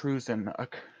broadcast intrusion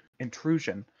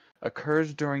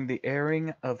occurs during the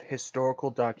airing of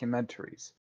historical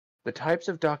documentaries. The types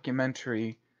of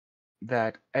documentary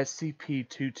that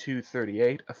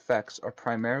SCP-2238 affects are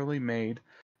primarily made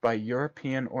by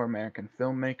European or American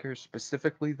filmmakers,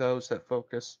 specifically those that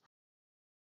focus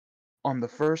on the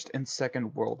First and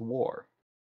Second World War.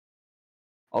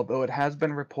 although it has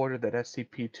been reported that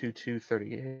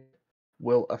SCP-2238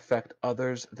 will affect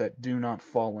others that do not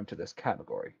fall into this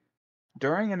category.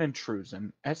 During an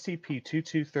intrusion,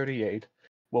 SCP-2238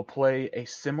 will play a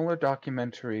similar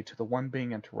documentary to the one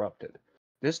being interrupted.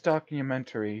 This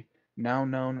documentary, now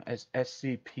known as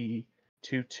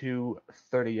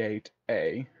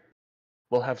SCP-2238-A,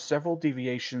 will have several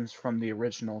deviations from the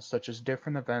original, such as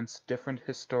different events, different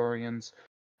historians,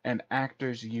 and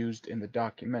actors used in the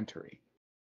documentary.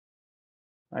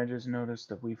 I just noticed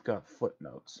that we've got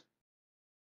footnotes.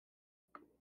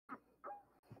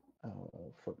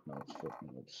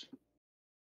 Footnotes.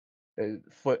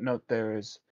 Footnote there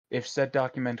is, if said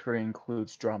documentary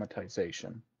includes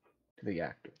dramatization to the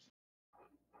actors.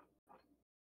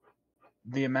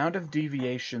 The amount of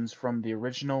deviations from the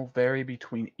original vary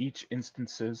between each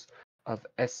instances of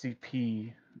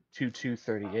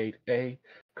SCP-2238-A.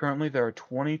 Currently, there are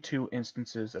 22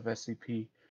 instances of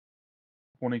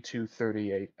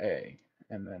SCP-2238-A.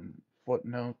 And then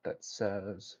footnote that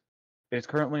says, it is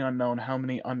currently unknown how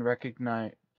many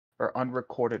unrecognized or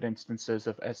unrecorded instances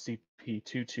of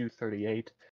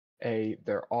SCP-2238-A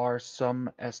there are.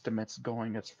 Some estimates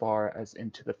going as far as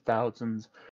into the thousands,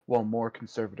 while more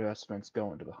conservative estimates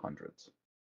go into the hundreds.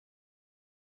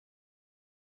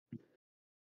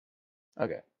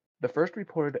 Okay. The first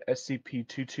reported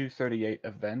SCP-2238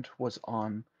 event was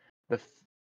on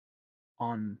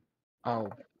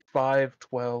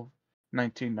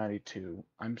 5/12/1992.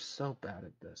 I'm so bad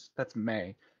at this. That's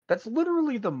May. That's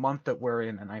literally the month that we're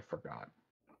in, and I forgot.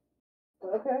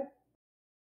 Okay.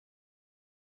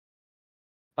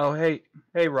 Oh, hey,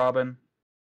 Robin.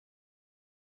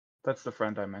 That's the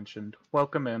friend I mentioned.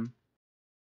 Welcome in.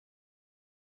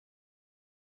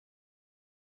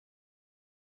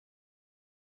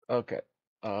 Okay.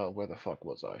 Where the fuck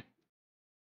was I?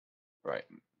 Right.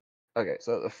 Okay,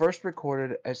 so the first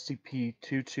recorded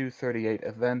SCP-2238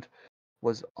 event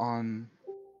was on...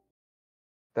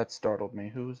 That startled me.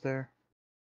 Who was there?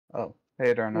 Oh,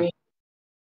 hey, Darna. Me.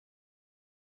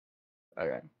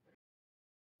 Okay.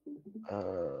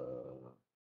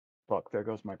 Fuck, there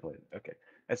goes my plate. Okay.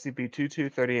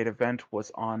 SCP-2238 event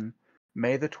was on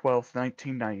May the 12th,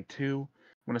 1992,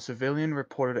 when a civilian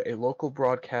reported a local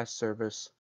broadcast service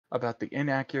about the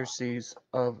inaccuracies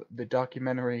of the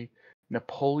documentary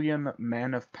Napoleon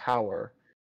Man of Power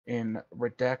in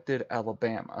redacted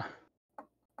Alabama.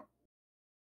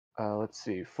 Let's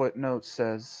see. Footnote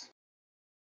says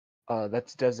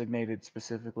that's designated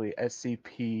specifically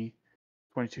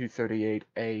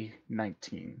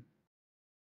SCP-2238-A-19.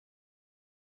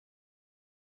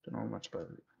 Don't know much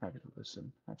about it. Happy to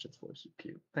listen. Hatchet's voice is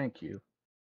cute. Thank you.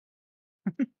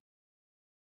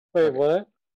 Wait, Okay. what?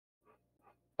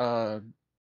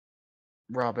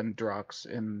 Robin Drox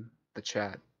in the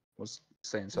chat was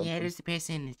saying something. Yeah, there's a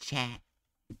person in the chat.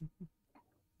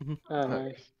 Oh,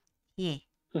 nice. Yeah.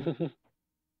 The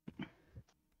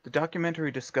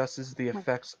documentary discusses the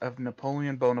effects of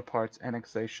Napoleon Bonaparte's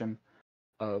annexation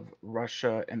of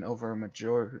Russia and over a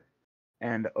majority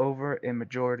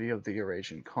of the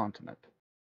Eurasian continent.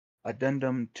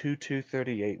 Addendum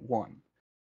 2238-1.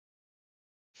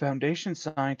 Foundation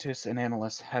scientists and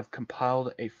analysts have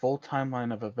compiled a full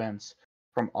timeline of events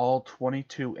from all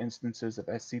 22 instances of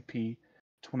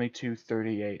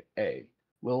SCP-2238-A.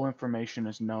 Little information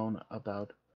is known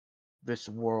about this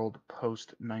world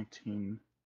post-1946.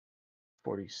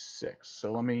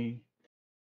 So let me...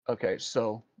 Okay,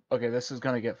 this is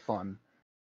going to get fun.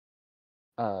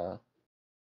 Okay,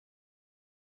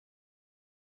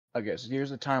 so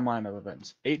here's the timeline of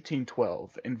events.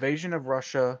 1812, invasion of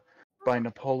Russia by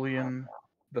Napoleon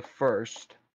I,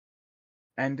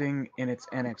 ending in its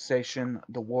annexation.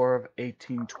 The War of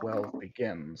 1812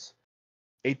 begins.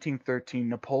 1813,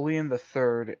 Napoleon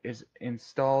III is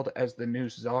installed as the new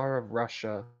Tsar of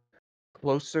Russia.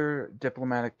 Closer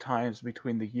diplomatic ties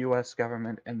between the U.S.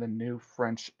 government and the new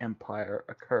French Empire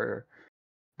occur.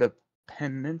 The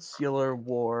Peninsular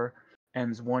War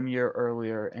ends 1 year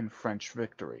earlier in French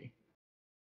victory.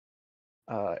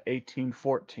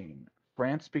 1814,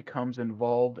 France becomes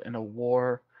involved in a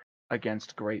war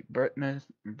against Great Britain.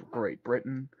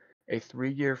 A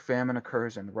 3-year famine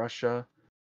occurs in Russia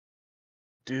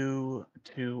due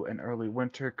to an early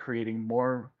winter, creating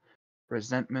more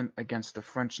resentment against the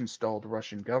French-installed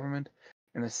Russian government.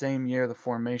 In the same year, the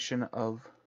formation of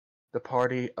the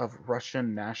Party of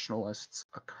Russian Nationalists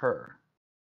occur.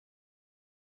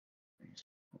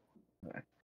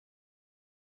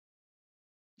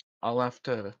 I'll have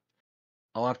to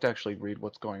actually read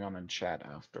what's going on in chat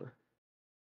after.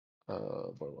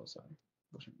 Where was I?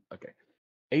 Okay.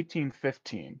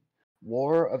 1815.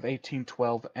 War of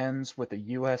 1812 ends with a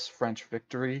U.S.-French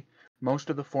victory. Most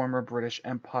of the former British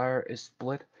Empire is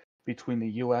split between the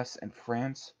US and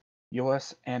France.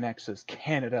 US annexes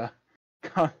Canada,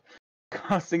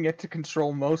 causing it to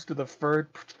control most of the fur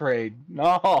trade.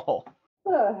 No!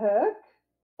 The heck?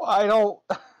 I don't...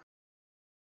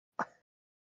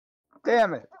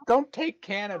 Damn it. Don't take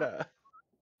Canada.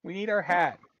 We need our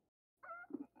hat.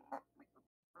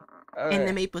 And the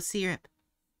Okay. maple syrup.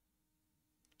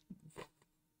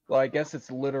 Well, I guess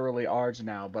it's literally ours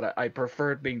now, but I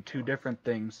prefer it being two different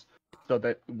things so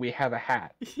that we have a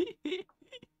hat.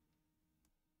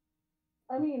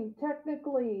 I mean,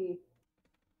 technically,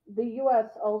 the US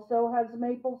also has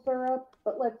maple syrup,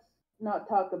 but let's not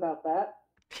talk about that.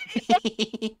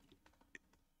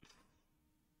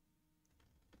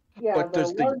 Yeah, But the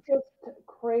does the largest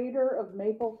crater of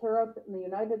maple syrup in the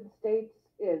United States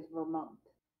is Vermont,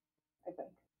 I think.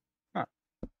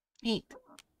 Neat.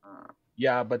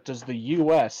 yeah, but does the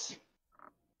U.S.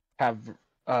 have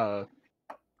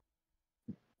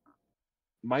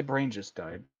my brain just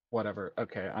died. Whatever.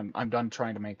 Okay, I'm done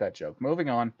trying to make that joke. Moving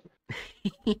on.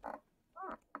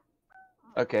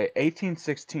 Okay,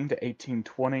 1816 to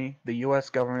 1820, the U.S.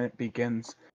 government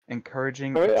begins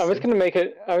encouraging. I was gonna make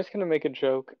it. I was gonna make a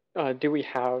joke. Do we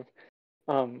have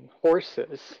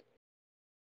horses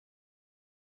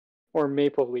or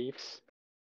maple leaves?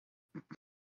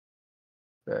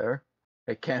 There.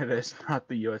 Hey, Canada is not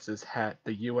the U.S.'s hat.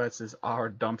 The U.S. is our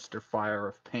dumpster fire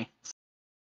of paints.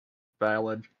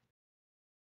 Valid.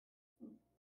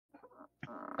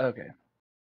 Okay.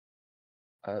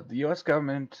 The U.S.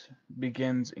 government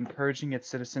begins encouraging its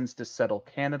citizens to settle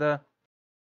Canada.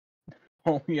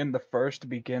 Napoleon I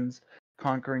begins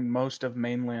conquering most of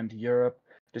mainland Europe,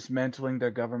 dismantling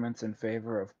their governments in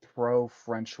favor of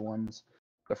pro-French ones.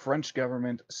 The French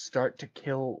government start to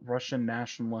kill Russian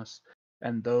nationalists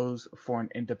and those for an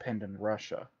independent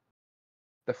Russia.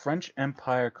 The French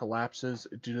Empire collapses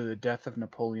due to the death of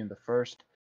Napoleon I,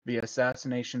 the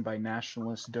assassination by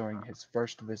nationalists during his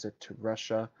first visit to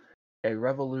Russia, a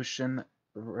revolution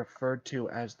referred to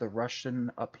as the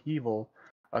Russian upheaval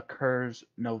occurs.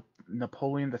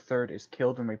 Napoleon III is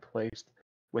killed and replaced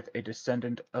with a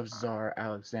descendant of Tsar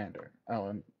Alexander. Oh,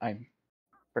 and I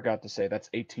forgot to say that's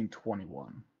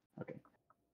 1821. Okay.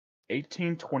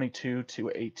 1822 to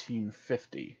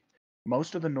 1850.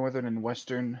 Most of Northern and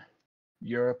Western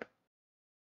Europe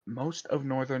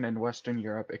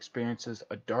experiences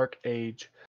a dark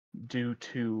age due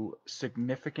to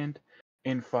significant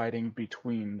infighting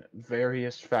between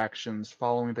various factions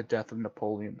following the death of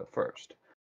Napoleon I.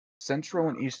 Central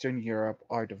and Eastern Europe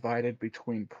are divided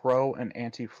between pro and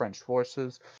anti-French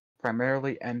forces,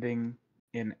 primarily ending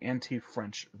in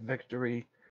anti-French victory,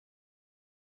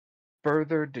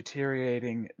 further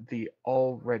deteriorating the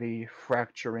already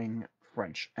fracturing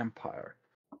French Empire.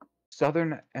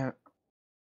 Southern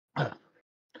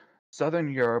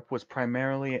Europe was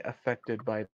primarily affected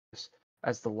by this,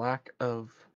 as the lack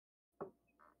of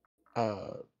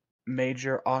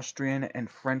major Austrian and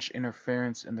French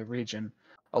interference in the region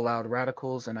allowed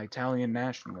radicals and Italian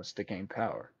nationalists to gain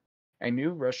power. A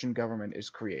new Russian government is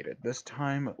created, this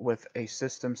time with a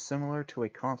system similar to a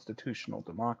constitutional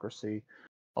democracy.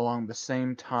 Along the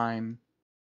same time,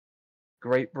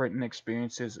 Great Britain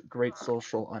experiences great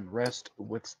social unrest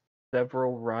with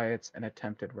several riots and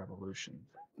attempted revolutions.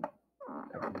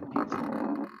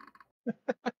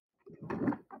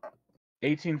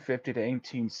 1850 to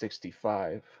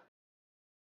 1865.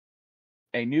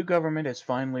 A new government is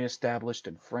finally established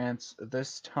in France,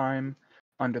 this time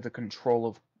under the control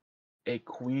of a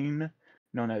queen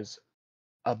known as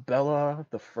Abella I,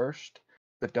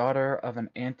 the daughter of an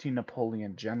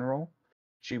anti-Napoleon general.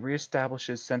 She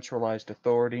reestablishes centralized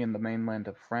authority in the mainland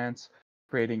of France,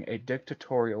 creating a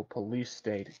dictatorial police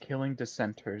state, killing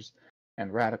dissenters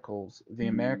and radicals. The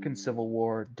American Civil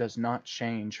War does not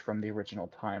change from the original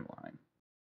timeline.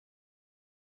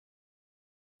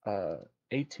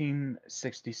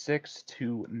 1866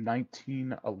 to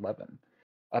 1911.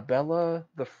 Abella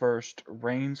I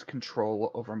reigns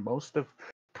control over most of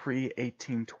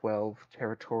pre-1812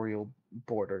 territorial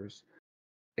borders,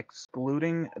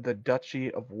 excluding the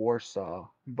Duchy of Warsaw,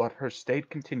 but her state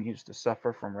continues to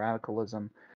suffer from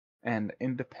radicalism and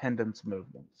independence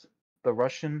movements. The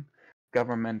Russian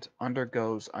government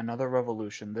undergoes another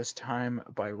revolution, this time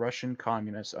by Russian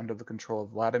communists under the control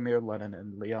of Vladimir Lenin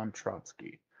and Leon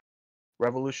Trotsky.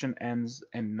 Revolution ends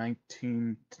in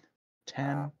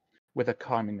 1910 with a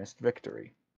communist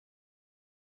victory.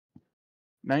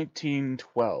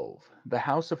 1912. The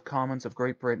House of Commons of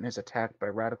Great Britain is attacked by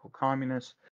radical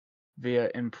communists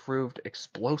via improvised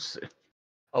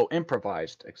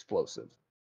explosives.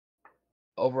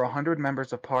 Over 100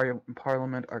 members of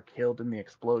parliament are killed in the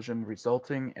explosion,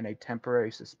 resulting in a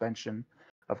temporary suspension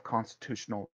of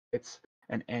constitutional rights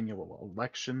and annual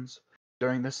elections.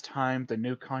 During this time, the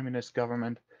new communist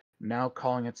government, now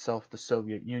calling itself the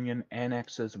Soviet Union,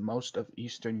 annexes most of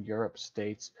Eastern Europe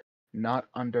states not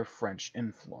under French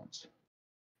influence.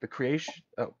 The creation,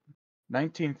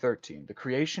 1913, the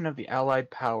creation of the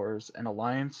Allied powers, an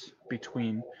alliance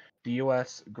between the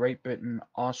US, Great Britain,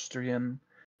 Austrian,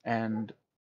 and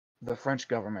the French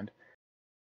government.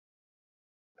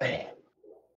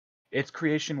 Its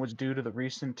creation was due to the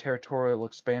recent territorial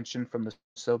expansion from the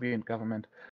Soviet government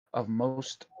of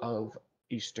most of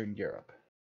Eastern Europe.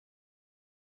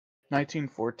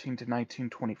 1914 to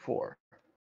 1924.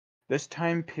 This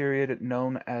time period,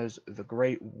 known as the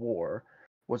Great War,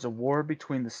 was a war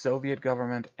between the Soviet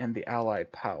government and the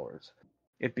Allied powers.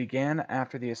 It began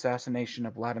after the assassination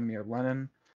of Vladimir Lenin,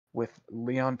 with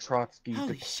Leon Trotsky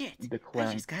Holy shit! I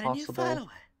declaring just got a new follower.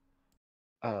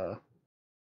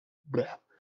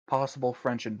 Possible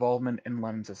French involvement in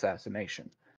Lenin's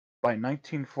assassination. By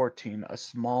 1914, a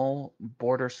small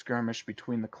border skirmish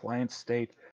between the client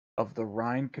state of the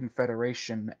Rhine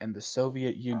Confederation and the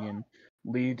Soviet Union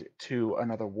led to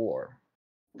another war.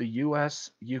 The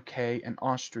US, UK, and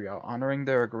Austria, honoring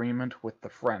their agreement with the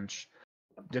French,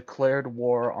 declared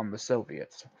war on the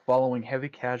Soviets. Following heavy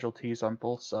casualties on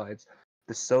both sides,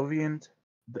 the Soviet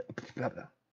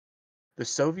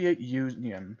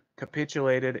Union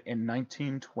capitulated in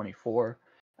 1924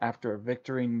 after a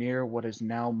victory near what is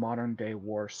now modern-day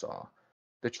Warsaw.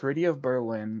 The Treaty of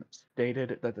Berlin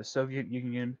stated that the Soviet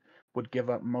Union would give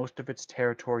up most of its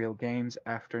territorial gains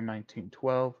after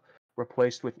 1912,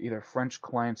 replaced with either French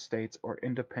client states or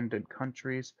independent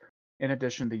countries. In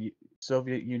addition, the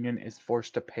Soviet Union is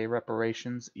forced to pay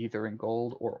reparations either in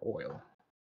gold or oil.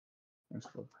 Thanks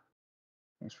for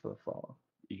the follow.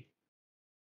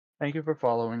 Thank you for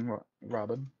following,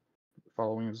 Robin.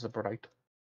 Following is bright.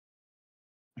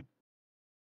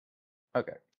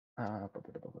 Okay.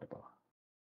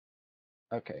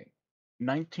 Okay.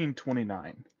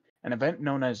 1929. An event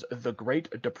known as the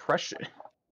Great Depression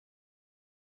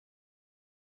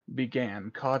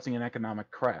began, causing an economic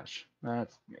crash.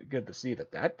 That's good to see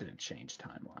that didn't change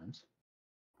timelines.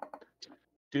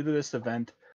 Due to this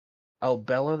event,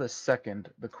 Albella II,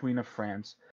 the Queen of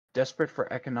France, desperate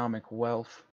for economic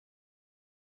wealth,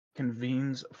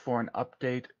 convenes for an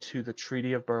update to the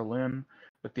Treaty of Berlin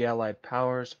with the Allied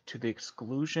powers to the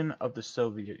exclusion of the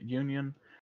Soviet Union.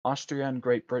 Austria and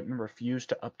Great Britain refused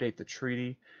to update the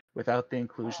treaty without the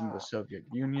inclusion of the Soviet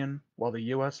Union, while the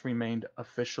US remained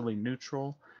officially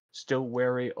neutral, still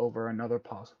wary over another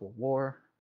possible war.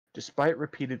 Despite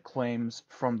repeated claims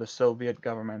from the Soviet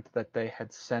government that they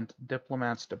had sent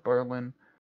diplomats to Berlin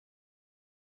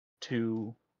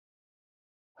to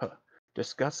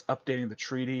discuss updating the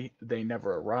treaty, they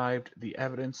never arrived. The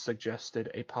evidence suggested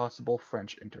a possible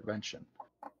French intervention.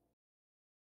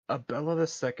 Abella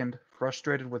II,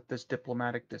 frustrated with this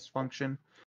diplomatic dysfunction,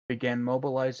 began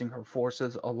mobilizing her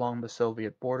forces along the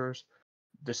Soviet borders,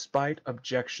 despite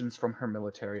objections from her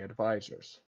military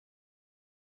advisors.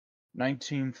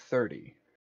 1930.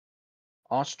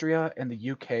 Austria and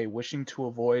the UK, wishing to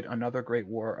avoid another Great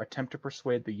War, attempt to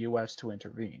persuade the US to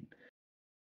intervene.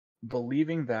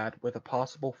 Believing that, with a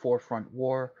possible forefront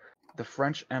war, the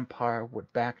French Empire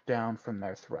would back down from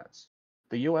their threats.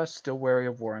 The US, still wary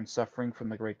of war and suffering from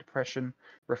the Great Depression,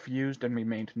 refused and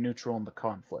remained neutral in the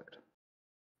conflict.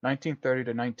 1930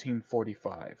 to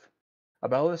 1945.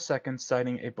 Abella II,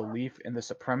 citing a belief in the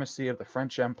supremacy of the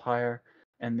French Empire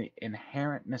and the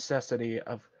inherent necessity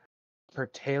of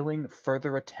curtailing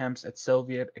further attempts at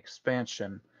Soviet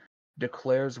expansion,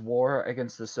 declares war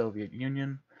against the Soviet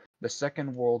Union. The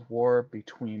Second World War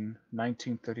between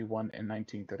 1931 and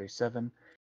 1937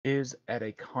 is at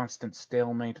a constant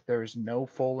stalemate. There is no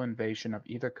full invasion of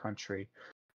either country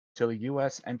till the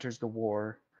US enters the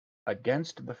war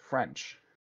against the French.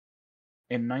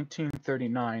 In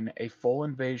 1939, a full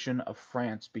invasion of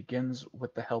France begins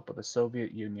with the help of the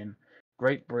Soviet Union,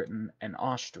 Great Britain, and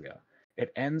Austria.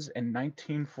 It ends in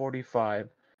 1945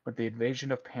 with the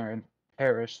invasion of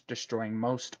Paris, destroying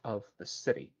most of the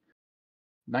city.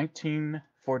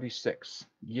 1946,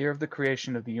 year of the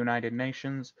creation of the United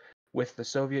Nations, with the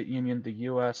Soviet Union, the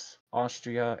US,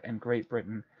 Austria, and Great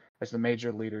Britain as the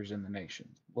major leaders in the nation.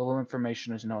 Little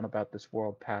information is known about this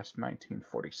world past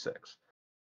 1946.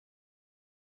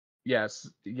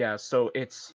 So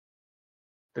it's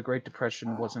the Great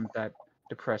Depression wasn't that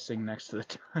depressing next to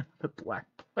the Black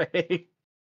Plague.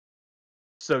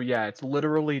 So yeah, it's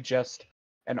literally just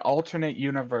an alternate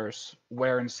universe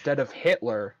where instead of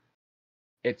Hitler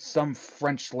it's some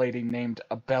French lady named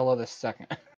Abella II.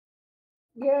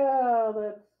 Yeah,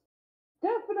 that's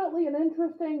definitely an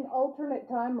interesting alternate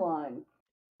timeline.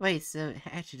 Wait, so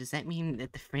actually, does that mean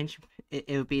that the French it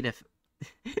would be the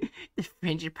the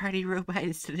French party robot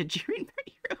instead of German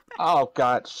party robot? Oh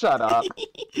God, shut up.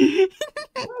 Let's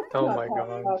Oh not my talk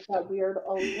god. about that weird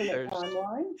alternate There's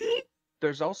timeline.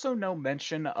 there's also no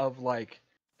mention of like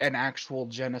an actual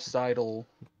genocidal.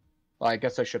 Well, I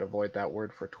guess I should avoid that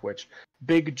word for Twitch.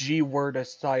 Big G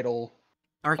wordicidal.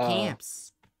 Or Uh,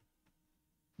 camps.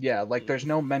 yeah, like there's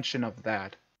no mention of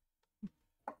that.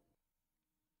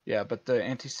 Yeah, but the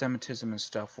anti-Semitism and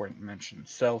stuff weren't mentioned.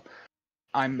 So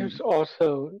There's I'm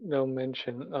also no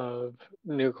mention of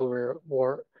nuclear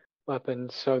war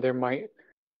weapons, so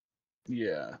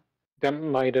yeah. that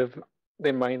might have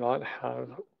they might not have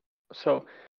so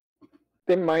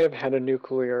they might have had a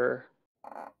nuclear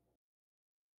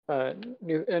a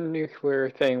nuclear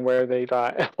thing where they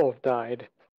both died.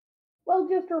 Well,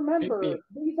 just remember, Maybe.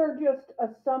 these are just a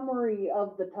summary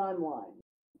of the timeline.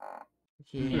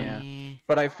 Yeah. Yeah.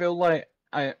 But I feel like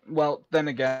well, then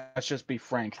again, let's just be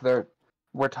frank.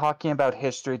 We're talking about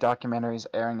history documentaries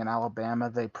airing in Alabama.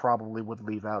 They probably would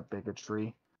leave out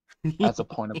bigotry as a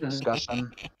point of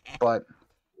discussion. But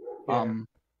Yeah.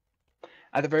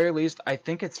 at the very least, I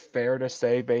think it's fair to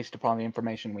say, based upon the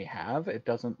information we have, it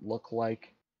doesn't look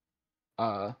like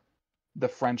uh the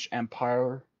French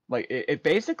Empire. Like it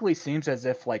basically seems as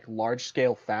if like large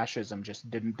scale fascism just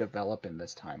didn't develop in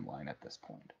this timeline at this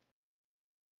point,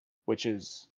 which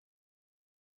is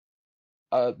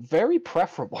very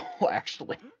preferable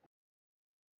actually.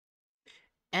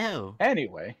 Oh,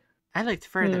 Anyway, I looked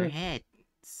further Hmm. ahead.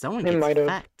 Someone They gets might have.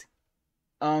 fucked.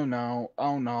 oh no,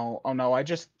 oh no, oh no! I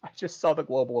just saw the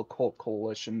Global Occult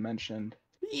Coalition mentioned.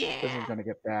 This is Yeah. gonna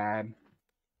get bad.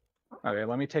 Okay,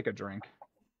 let me take a drink.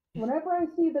 Whenever I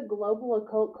see the Global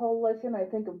Occult Coalition, I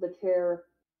think of the chair.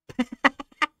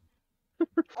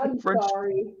 I'm French,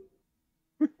 sorry.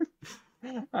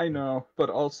 I know, but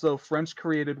also French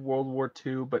created World War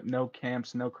II, but no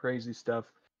camps, no crazy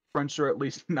stuff. French are at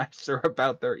least nicer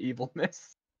about their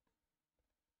evilness.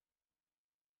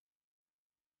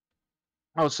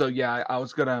 Oh, so yeah,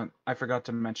 I forgot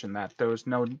to mention that there was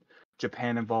no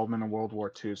Japan involvement in World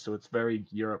War II, so it's very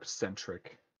Europe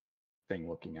centric thing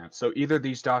looking at. So either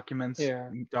these Yeah.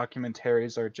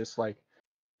 documentaries are just like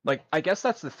I guess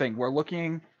that's the thing. We're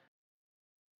looking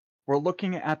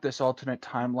at this alternate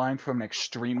timeline from an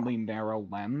extremely narrow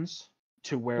lens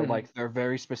to where Mhm. like they're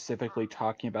very specifically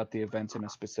talking about the events in a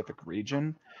specific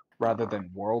region rather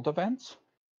than world events.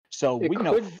 So It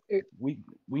could.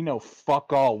 we know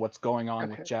fuck all what's going on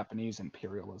with Okay. Japanese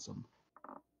imperialism.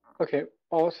 Okay.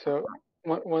 Also,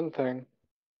 one thing.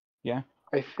 Yeah.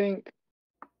 I think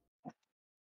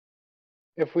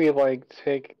if we like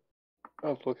take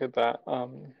a look at that,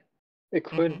 it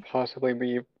Mm-hmm. could possibly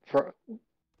be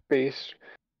based.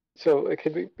 So it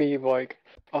could be like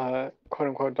a quote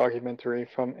unquote documentary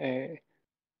from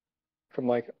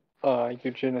like a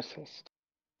eugenicist,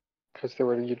 because there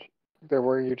were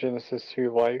eugenicists who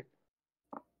like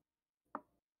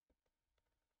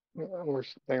or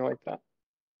something like that,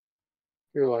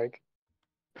 who like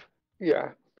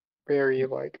yeah, very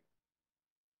like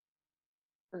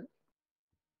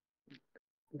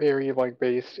very like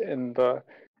based in the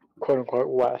quote unquote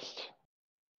West.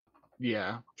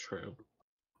 Yeah, true.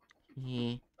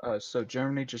 Yeah. So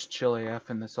Germany just chill AF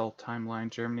in this alt timeline.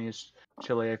 Germany is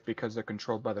chill AF because they're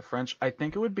controlled by the French. I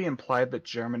think it would be implied that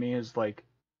Germany is like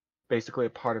basically a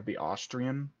part of the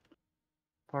Austrian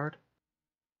part.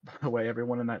 By the way,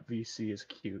 everyone in that VC is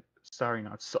cute. Sorry,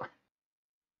 not sorry.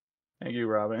 Thank you,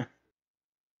 Robin.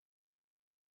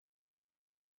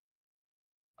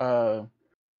 Uh,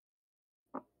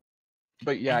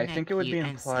 but yeah, I'm I not think it would cute. be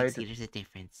I'm sexy. implied. There's a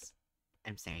difference.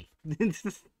 I'm sorry.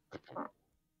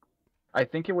 I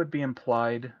think it would be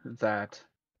implied that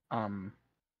um,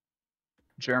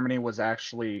 Germany was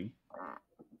actually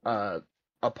uh,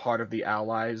 a part of the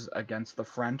Allies against the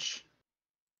French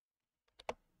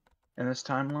in this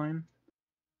timeline.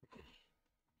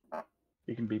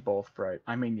 You can be both, right?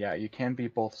 I mean, yeah, you can be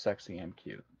both sexy and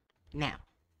cute. Now.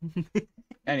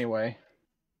 Anyway,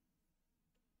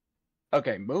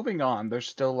 okay, moving on. There's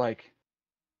still like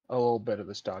a little bit of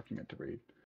this document to read.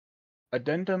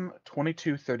 Addendum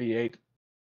 2238.2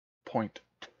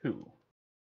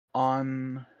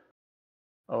 on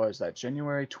is that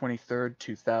January 23rd,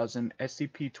 2000,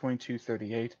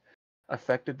 SCP-2238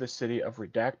 affected the city of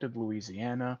Redacted,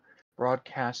 Louisiana,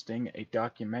 broadcasting a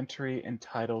documentary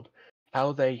entitled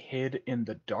How They Hid in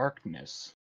the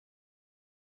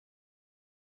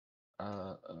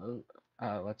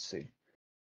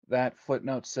that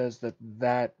footnote says that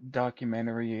that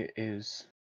documentary is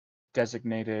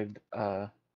designated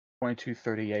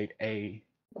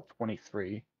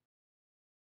 2238A23,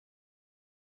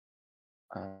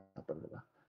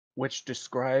 which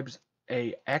describes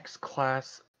a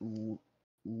X-class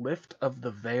lift of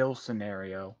the veil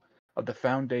scenario of the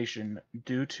Foundation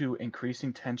due to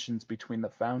increasing tensions between the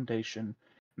Foundation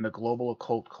and the Global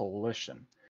Occult Coalition,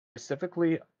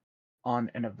 specifically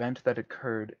on an event that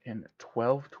occurred in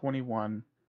 12/21,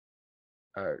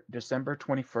 December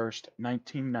 21st,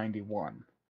 1991.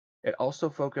 It also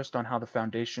focused on how the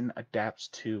Foundation adapts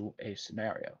to a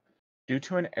scenario. Due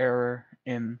to an error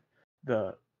in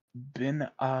the bin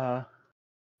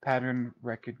pattern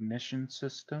recognition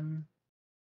system,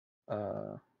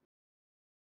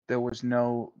 there was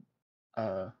no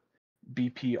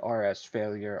BPRS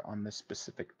failure on this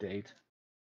specific date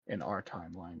in our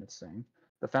timeline, it's saying.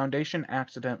 The Foundation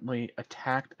accidentally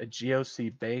attacked a GOC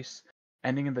base,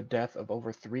 ending in the death of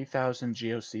over 3,000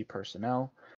 GOC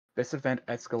personnel. This event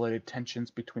escalated tensions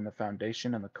between the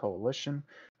Foundation and the Coalition,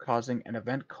 causing an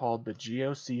event called the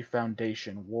GOC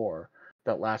Foundation War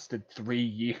that lasted 3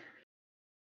 years.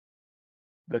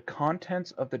 The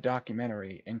contents of the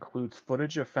documentary includes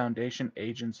footage of Foundation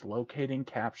agents locating,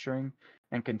 capturing,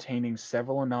 and containing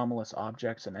several anomalous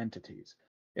objects and entities.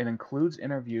 It includes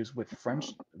interviews with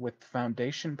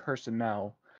Foundation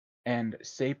personnel and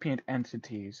sapient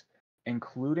entities,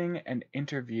 including an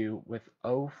interview with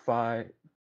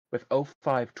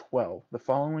 0512. The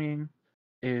following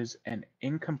is an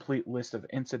incomplete list of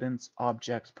incidents,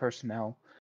 objects, personnel,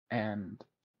 and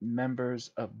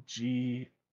members of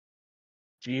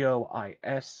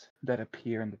GOIS that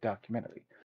appear in the documentary.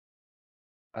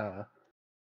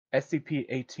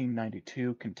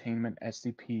 SCP-1892 containment,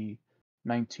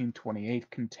 SCP-1928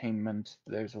 containment.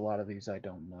 There's a lot of these I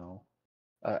don't know.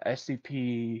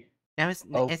 SCP. That was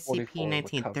SCP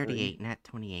 1938, not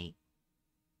 28.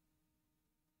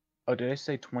 Oh, did I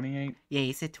say 28? Yeah,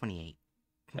 you said 28.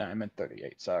 Yeah, I meant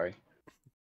 38. Sorry.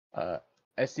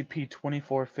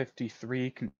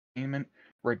 SCP-2453 containment,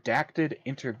 redacted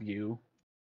interview,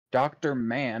 Dr.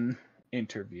 Mann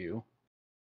interview,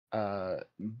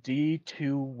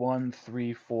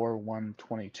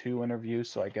 D2134-122 interview,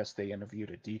 so I guess they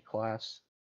interviewed a D class.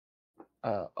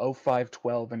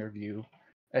 0512 interview,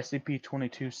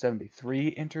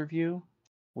 SCP-2273 interview,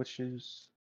 which is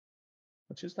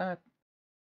that?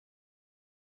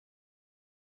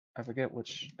 I forget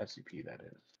which SCP that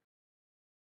is.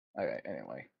 Okay,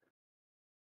 anyway.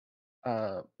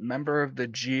 Member of the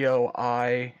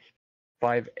GOI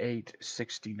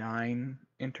 5869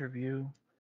 interview,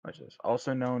 which is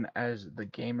also known as the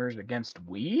Gamers Against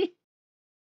We.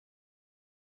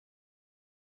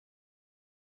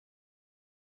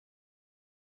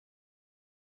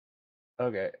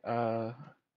 Okay,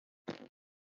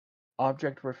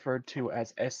 object referred to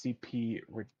as SCP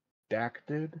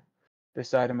redacted.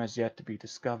 This item has yet to be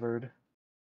discovered.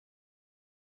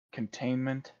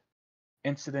 Containment.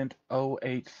 Incident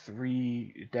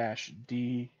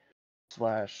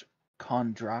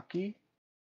 083-D/Kondraki.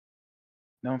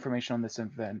 No information on this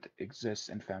event exists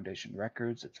in Foundation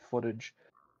records. It's footage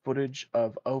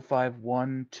of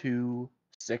 0512,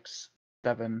 6,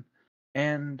 7,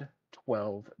 and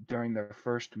 12 during their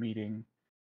first meeting,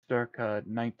 circa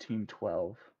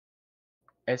 1912.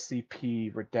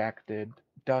 SCP redacted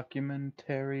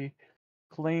documentary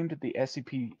claimed the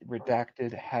SCP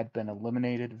redacted had been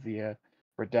eliminated via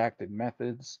redacted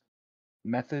methods.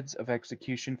 Methods of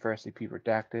execution for SCP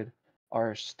redacted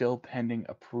are still pending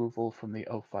approval from the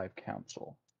O5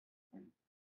 Council.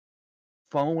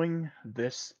 Following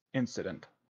this incident,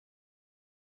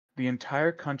 the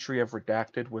entire country of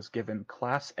redacted was given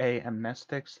Class A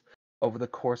amnestics over the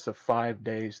course of 5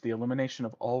 days. The elimination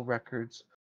of all records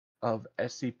of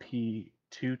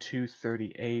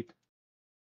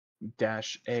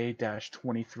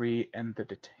SCP-2238-A-23 and the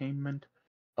detainment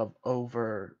of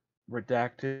over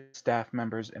redacted staff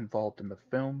members involved in the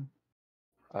film,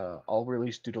 all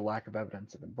released due to lack of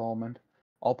evidence of involvement.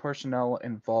 All personnel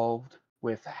involved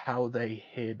with How They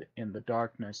Hid in the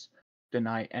Darkness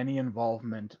deny any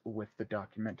involvement with the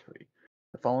documentary.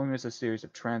 The following is a series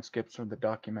of transcripts from the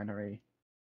documentary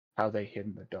How They Hid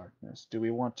in the Darkness. Do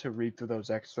we want to read through those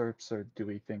excerpts, or do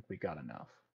we think we got enough?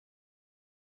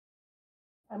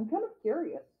 I'm kind of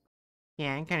curious.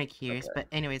 Yeah, I'm kind of curious, Okay. but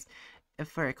anyways,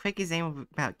 for a quick example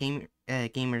about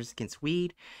Gamers Against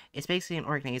Weed, it's basically an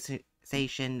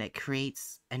organization that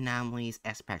creates anomalies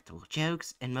as practical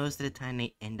jokes, and most of the time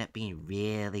they end up being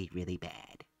really, really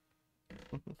bad.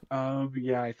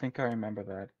 Yeah, I think I remember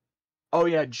that. Oh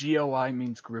yeah, GOI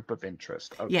means group of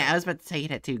interest. Okay. Yeah, I was about to tell you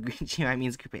that too. GOI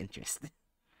means group of interest.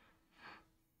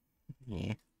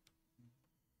 Yeah.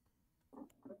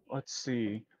 Let's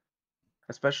see.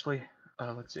 Especially,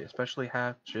 especially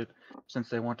Hatchet, since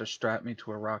they want to strap me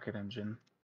to a rocket engine.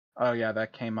 Oh yeah,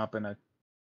 that came up in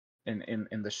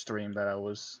the stream that I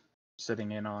was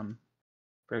sitting in on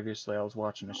previously. I was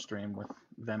watching a stream with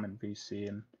them and VC,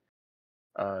 and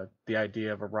the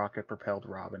idea of a rocket-propelled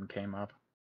Robin came up.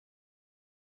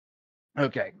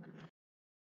 Okay.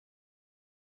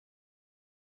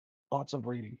 Lots of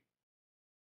reading.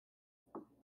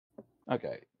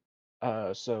 Okay.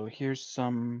 So here's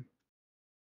some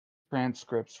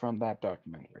transcripts from that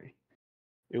documentary.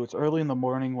 It was early in the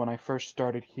morning when I first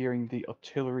started hearing the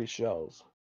artillery shells.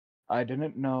 I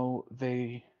didn't know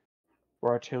they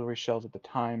were artillery shells at the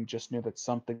time, just knew that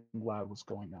something loud was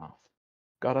going off.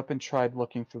 Got up and tried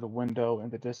looking through the window in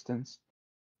the distance.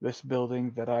 This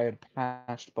building that I had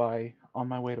passed by on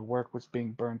my way to work was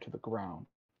being burned to the ground.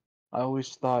 I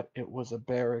always thought it was a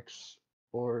barracks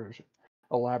or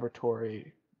a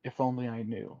laboratory, if only I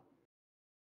knew.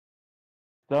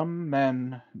 Some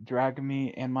men drag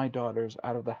me and my daughters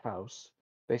out of the house.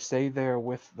 They say they're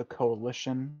with the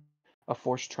coalition, a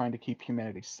force trying to keep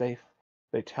humanity safe.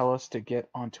 They tell us to get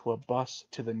onto a bus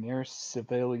to the nearest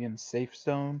civilian safe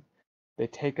zone. They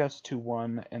take us to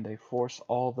one and they force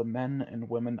all the men and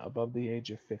women above the age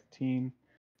of 15,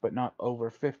 but not over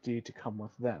 50, to come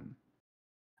with them.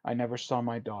 I never saw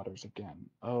my daughters again.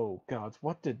 Oh gods,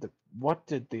 what did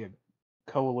the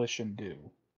coalition do?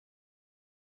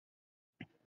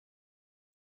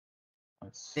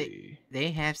 Let's see.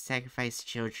 They have sacrificed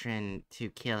children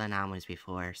to kill anomalies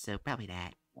before, so probably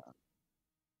that.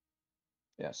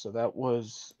 Yeah, so that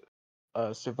was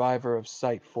a survivor of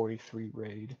Site 43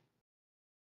 raid.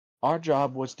 Our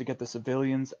job was to get the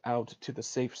civilians out to the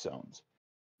safe zones.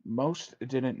 Most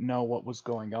didn't know what was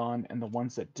going on, and the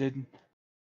ones that did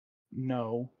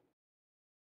know,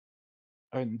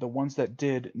 and the ones that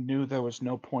did knew there was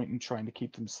no point in trying to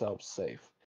keep themselves safe.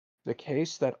 The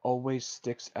case that always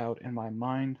sticks out in my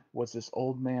mind was this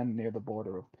old man near the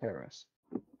border of Paris.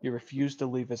 He refused to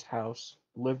leave his house,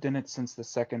 lived in it since the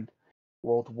Second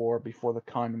World War before the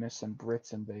communists and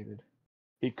Brits invaded.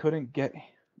 We couldn't get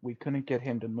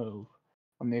him to move.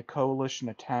 When the coalition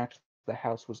attacked, the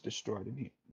house was destroyed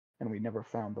and we never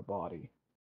found the body.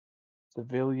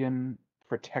 Civilian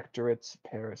Protectorates,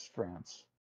 Paris, France.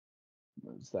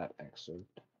 Was that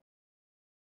excerpt?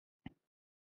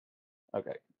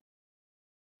 Okay.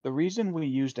 The reason we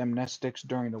used amnestics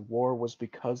during the war was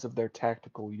because of their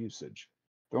tactical usage.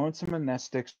 Throwing some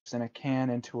amnestics in a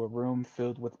can into a room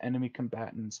filled with enemy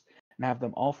combatants and have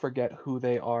them all forget who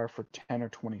they are for 10 or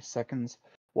 20 seconds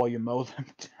while you mow them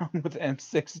down with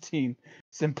M16.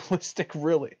 Simplistic,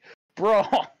 really. Bro!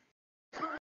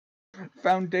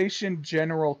 Foundation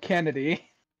General Kennedy.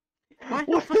 Why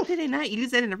the fuck did they not use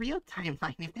that in a real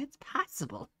timeline if that's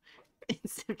possible?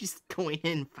 Instead of just going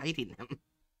in and fighting them.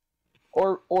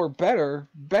 Or better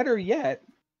yet,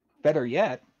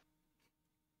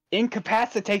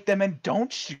 incapacitate them and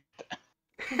don't shoot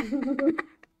them.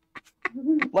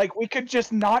 Like, we could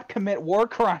just not commit war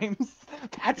crimes.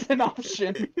 That's an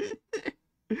option.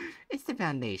 It's the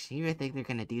Foundation. You really think they're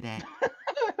gonna do that?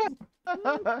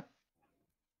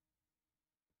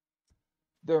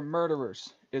 They're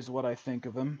murderers, is what I think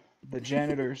of them. The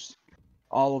janitors,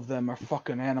 all of them are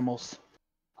fucking animals.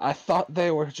 I thought they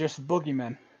were just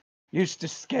boogeymen. Used to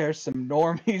scare some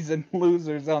normies and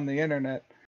losers on the internet.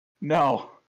 No.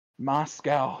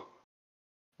 Moscow.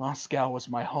 Moscow was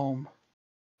my home.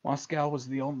 Moscow was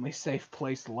the only safe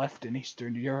place left in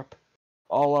Eastern Europe.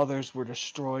 All others were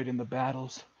destroyed in the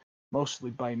battles, mostly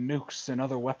by nukes and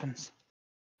other weapons.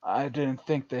 I didn't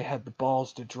think they had the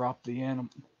balls to drop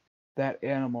that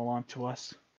animal onto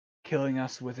us, killing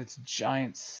us with its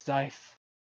giant scythe,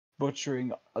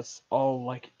 butchering us all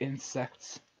like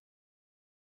insects.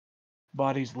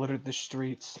 Bodies littered the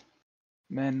streets.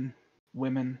 Men,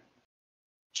 women,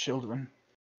 children.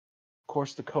 Of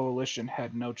course, the coalition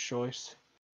had no choice.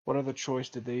 What other choice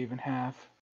did they even have?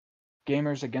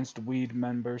 Gamers Against Weed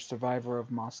member, survivor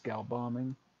of Moscow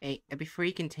bombing. Hey, before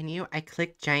you continue, I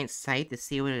clicked Giant Site to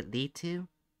see what it would lead to.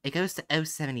 It goes to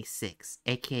 076,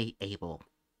 aka Abel.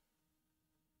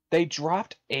 They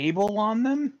dropped Abel on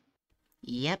them?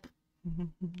 Yep.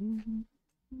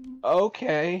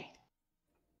 Okay.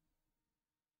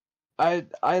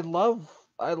 I love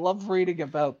reading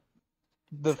about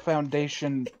the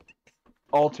Foundation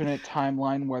alternate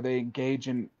timeline where they engage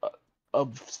in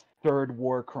absurd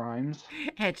war crimes.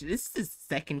 Actually, this is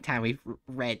the second time we've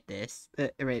read this.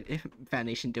 Read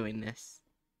Foundation doing this.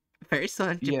 First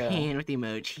on Japan with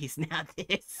emojis, now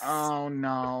this. Oh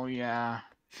no, yeah.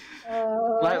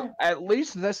 But at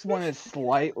least this one is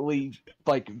slightly,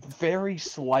 like, very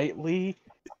slightly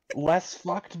less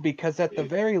fucked, because at the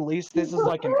very least this is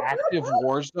like an active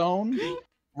war zone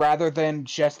rather than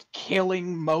just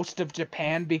killing most of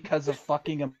Japan because of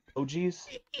fucking emojis.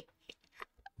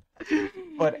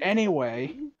 But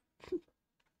anyway,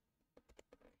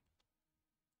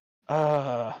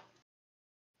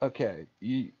 okay,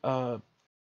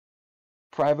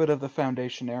 Private of the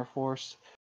Foundation Air Force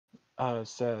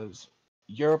says,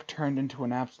 Europe turned into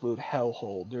an absolute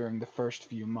hellhole during the first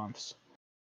few months.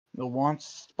 The once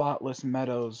spotless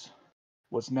meadows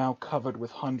was now covered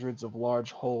with hundreds of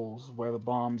large holes where the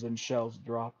bombs and shells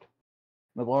dropped.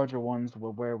 The larger ones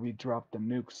were where we dropped the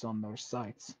nukes on those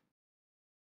sites.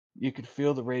 You could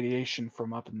feel the radiation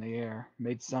from up in the air,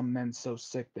 made some men so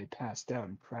sick they passed out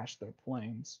and crashed their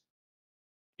planes.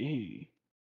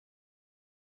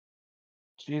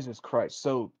 Jesus Christ.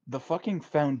 So the fucking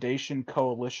Foundation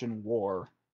Coalition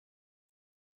War,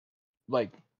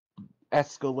 like,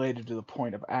 escalated to the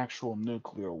point of actual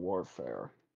nuclear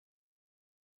warfare.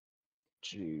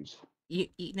 Jeez. You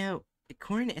know,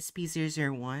 according to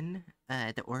SCP-001,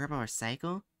 the orbital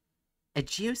cycle, a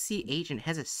GOC agent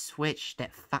has a switch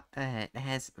that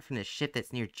has from the ship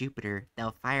that's near Jupiter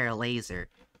that'll fire a laser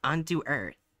onto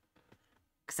Earth.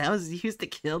 Because that was used to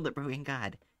kill the Broken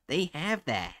God. They have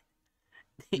that.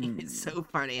 So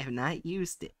far, they have not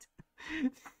used it.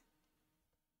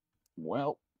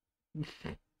 Well.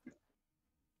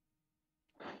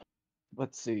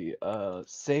 Let's see.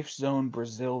 Safe Zone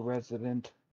Brazil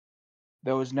resident.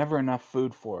 There was never enough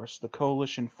food for us. The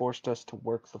coalition forced us to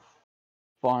work the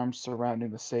farms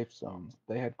surrounding the safe zone.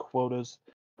 They had quotas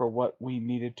for what we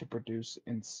needed to produce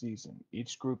in season.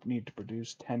 Each group needed to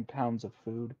produce 10 pounds of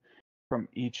food from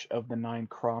each of the 9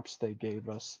 crops they gave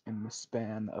us in the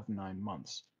span of 9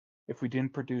 months. If we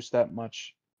didn't produce that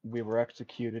much, we were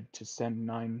executed to send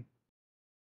 9...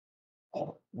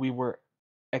 Oh, we were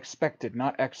expected,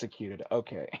 not executed.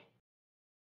 Okay.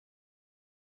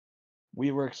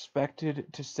 We were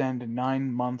expected to spend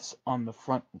 9 months on the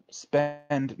front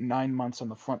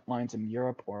lines in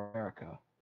Europe or America.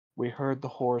 We heard the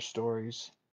horror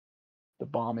stories, the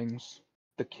bombings,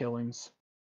 the killings.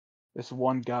 This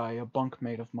one guy, a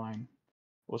bunkmate of mine,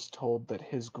 was told that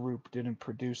his group didn't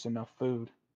produce enough food.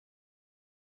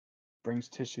 Brings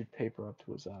tissued paper up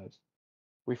to his eyes.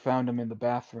 We found him in the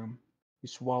bathroom. He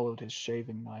swallowed his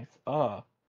shaving knife.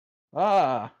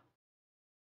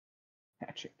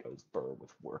 Hatchet goes burr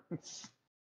with words.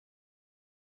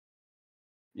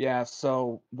 Yeah,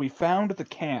 so we found the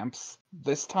camps.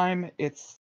 This time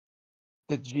it's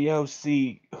the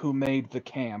GOC who made the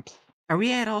camps. Are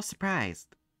we at all surprised?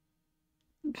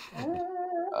 Jesus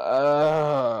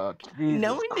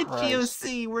Knowing the Christ.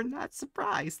 GOC, we're not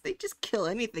surprised. They just kill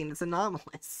anything that's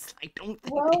anomalous. I don't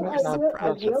think Well, they were I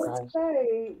surprised. will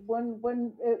say,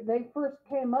 when they first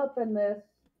came up in this,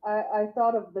 I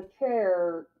thought of the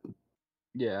chair.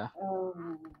 Yeah.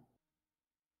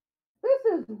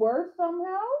 This is worse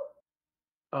somehow.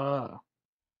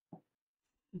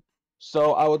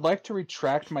 So I would like to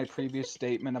retract my previous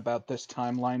statement about this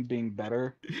timeline being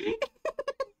better.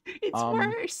 It's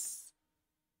worse.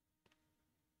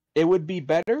 It would be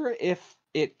better if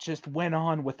it just went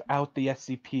on without the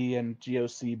SCP and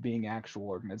GOC being actual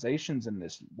organizations in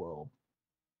this world.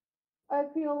 I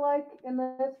feel like in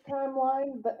this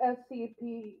timeline, the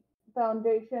SCP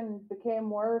Foundation became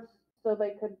worse so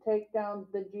they could take down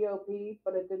the GOP,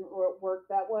 but it didn't work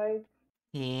that way.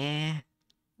 Yeah.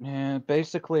 Yeah,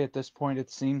 basically at this point it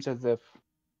seems as if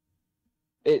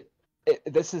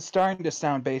this is starting to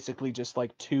sound basically just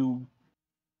like two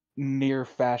near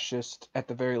fascist, at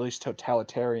the very least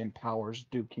totalitarian powers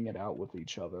duking it out with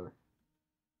each other,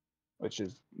 which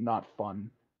is not fun.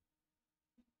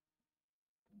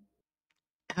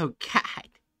 Oh God.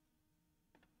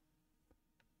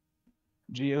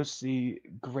 GOC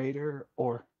greater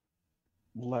or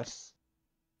less,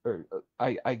 or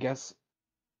I guess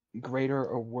greater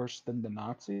or worse than the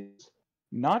Nazis?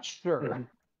 Not sure. Mm-hmm.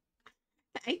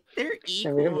 They're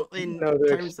And we equal don't in know the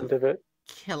terms extent of of it.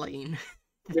 killing.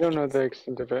 We don't know the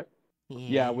extent of it.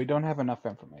 Yeah, we don't have enough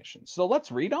information. So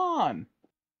let's read on.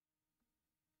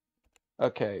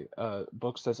 Okay,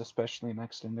 book says especially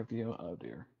next interview. Oh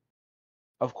dear.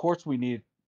 Of course we need.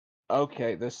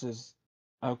 Okay, this is.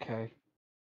 Okay.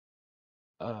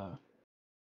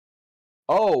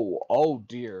 Oh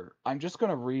dear. I'm just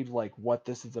gonna read like what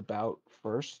this is about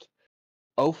first.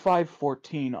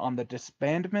 0514 on the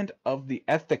disbandment of the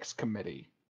Ethics Committee.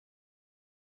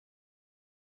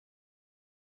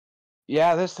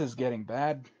 Yeah, this is getting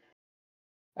bad.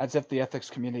 As if the Ethics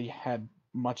Committee had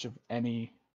much of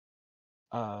any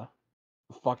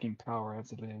fucking power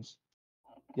as it is.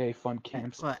 Yay, fun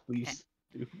camps, well, please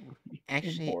do.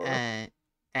 Actually, more. at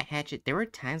Hatchet, there were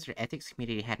times where ethics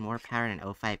community had more power than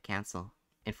O5 Council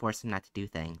and forced them not to do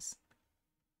things.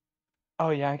 Oh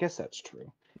yeah, I guess that's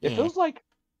true. It Yeah. feels like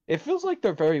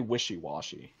they're very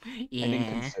wishy-washy and Yeah.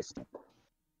 inconsistent.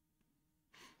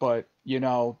 But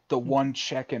the one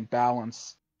check and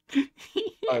balance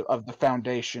of the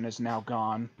Foundation is now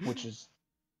gone, which is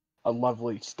a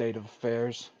lovely state of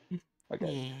affairs.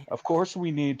 Okay. Yeah. Of course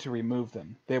we need to remove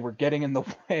them. They were getting in the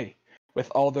way with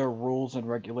all their rules and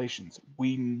regulations.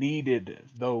 We needed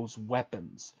those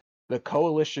weapons. The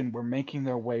coalition were making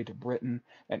their way to Britain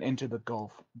and into the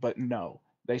Gulf, but no,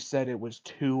 they said it was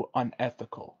too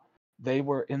unethical. They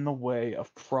were in the way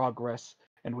of progress,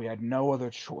 and we had no other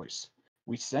choice.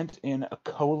 We sent in a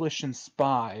coalition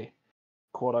spy,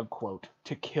 quote unquote,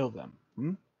 to kill them.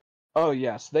 Oh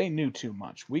yes, they knew too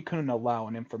much. We couldn't allow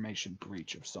an information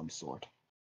breach of some sort.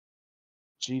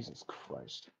 Jesus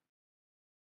Christ.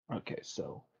 Okay,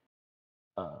 so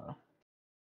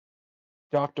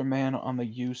Dr. Mann on the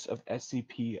use of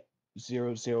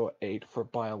SCP-008 for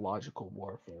biological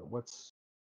warfare.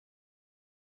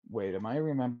 Wait, am I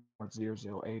remembering what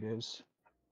 008 is?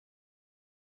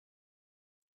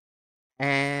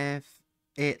 I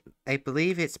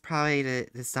believe it's probably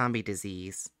the zombie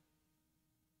disease.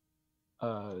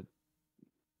 Let's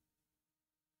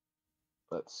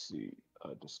see.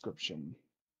 Description.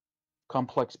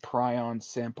 Complex prion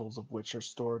samples of which are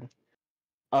stored.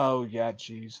 Oh yeah,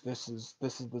 geez. This is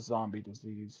the zombie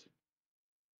disease.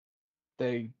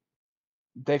 They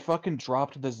fucking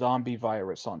dropped the zombie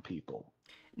virus on people.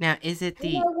 Now, is it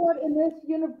You the... know what? In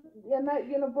that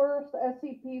universe, the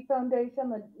SCP Foundation,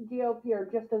 the GOP are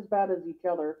just as bad as each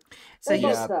other. So They you...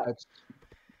 both suck.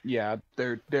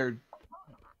 They're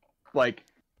like,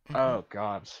 oh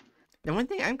god. The one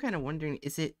thing I'm kind of wondering,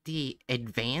 is it the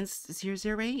advanced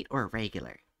 008 or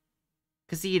regular?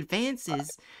 Because the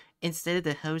advances, instead of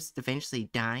the host eventually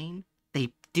dying,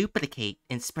 they duplicate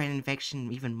and spread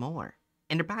infection even more.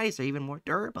 And their bodies are even more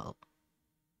durable.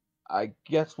 I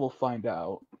guess we'll find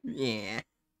out. Yeah.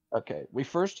 Okay, we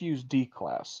first used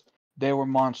D-Class. They were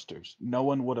monsters. No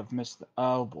one would have missed them.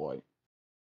 Oh boy.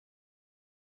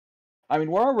 I mean,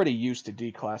 we're already used to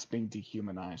D-Class being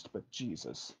dehumanized, but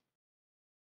Jesus.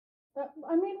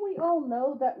 I mean, we all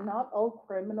know that not all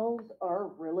criminals are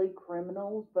really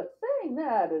criminals, but saying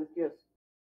that is just...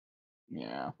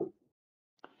 Yeah.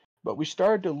 But we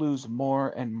started to lose more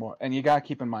and more. And you gotta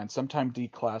keep in mind, sometimes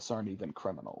D-Class aren't even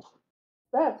criminals.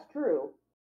 That's true.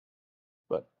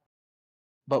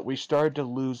 But we started to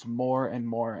lose more and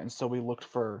more, and so we looked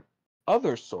for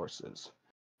other sources.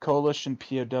 Coalition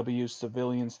POWs,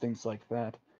 civilians, things like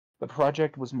that. The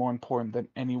project was more important than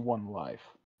any one life.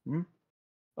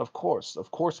 Of course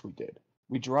we did.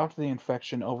 We dropped the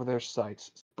infection over their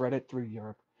sites, spread it through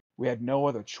Europe. We had no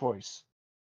other choice.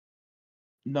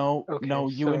 No, Okay, no,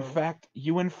 you in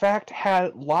so- fact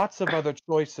had lots of other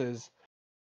choices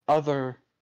other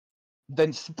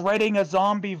than spreading a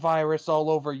zombie virus all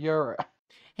over Europe.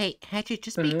 Hey, Hatchet,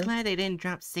 just be glad they didn't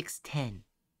drop 610.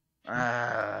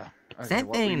 Okay, That what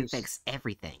were thing you infects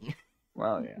everything.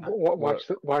 Well, yeah.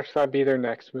 Watch that be their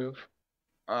next move.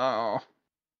 Oh.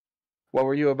 What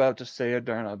were you about to say,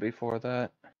 Adarna, before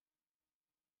that?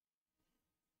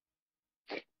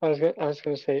 I was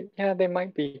gonna say, yeah, they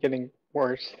might be getting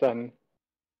worse than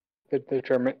the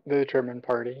German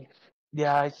party.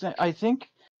 Yeah, I think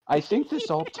this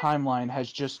whole timeline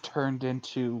has just turned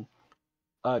into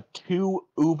two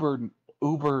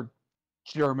uber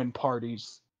German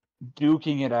parties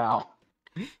duking it out.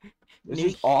 This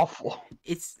is awful.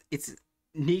 It's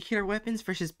nuclear weapons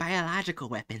versus biological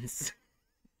weapons.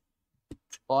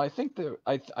 Well, I think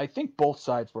both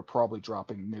sides were probably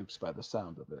dropping nukes by the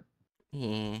sound of it.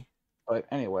 Yeah. But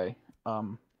anyway,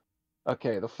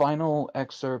 okay, the final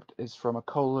excerpt is from a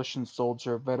coalition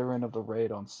soldier, veteran of the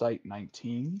raid on Site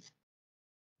 19.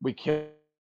 We killed,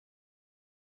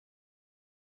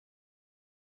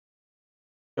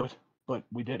 but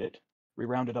we did it. We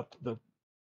rounded up the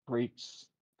Greeks,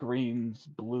 greens,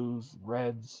 blues,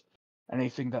 reds,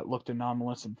 anything that looked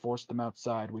anomalous and forced them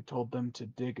outside. We told them to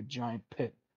dig a giant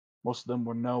pit. Most of them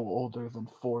were no older than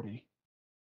 40.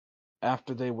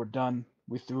 After they were done,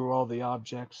 we threw all the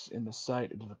objects in the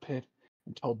site into the pit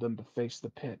and told them to face the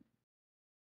pit.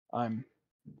 I'm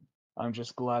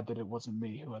just glad that it wasn't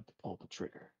me who had to pull the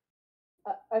trigger.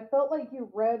 I felt like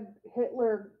you read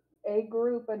Hitler A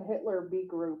group and Hitler B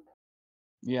group.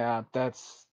 Yeah,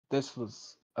 this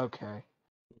was okay.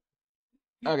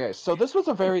 Okay, so this was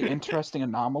a very interesting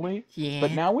anomaly. Yeah.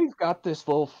 But now we've got this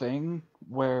little thing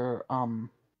where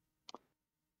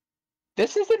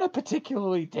this isn't a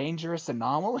particularly dangerous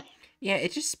anomaly. Yeah,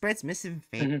 it just spreads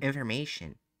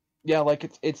misinformation. Yeah, like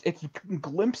it's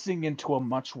glimpsing into a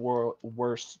much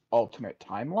worse alternate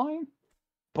timeline,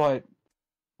 but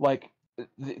like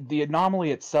the anomaly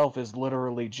itself is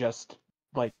literally just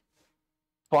like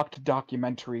fucked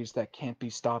documentaries that can't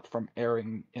be stopped from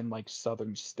airing in like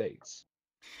southern states.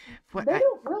 What They I,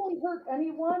 don't really hurt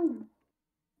anyone,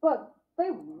 but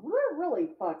they're really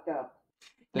fucked up.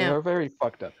 They Now, are very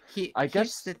fucked up. I here's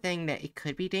guess the thing that it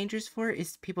could be dangerous for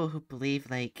is people who believe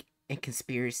like in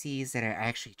conspiracies that are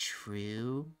actually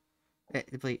true. That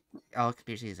they believe all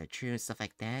conspiracies are true and stuff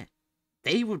like that.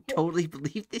 They would totally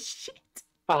believe this shit.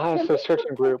 Can So we certain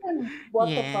just group. type in what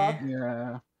the Yeah. fuck?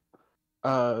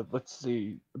 yeah. Let's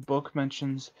see. Book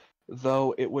mentions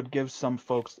though it would give some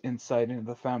folks insight into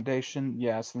the Foundation.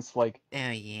 Yeah, since like Oh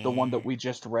yeah. the one that we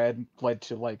just read led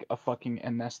to like a fucking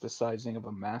anesthetizing of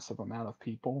a massive amount of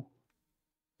people.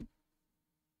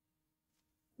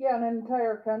 Yeah, an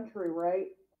entire country, right?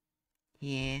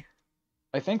 Yeah.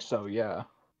 I think so, yeah.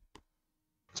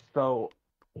 So,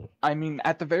 I mean,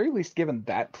 at the very least, given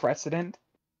that precedent,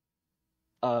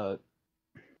 uh,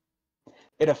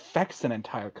 it affects an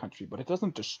entire country, but it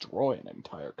doesn't destroy an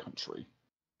entire country.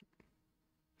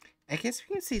 I guess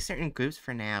we can say certain groups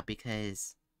for now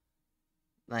because,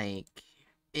 like,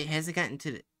 it hasn't gotten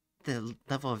to the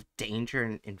level of danger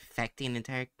and infecting an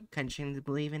entire country to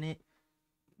believe in it,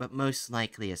 but most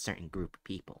likely a certain group of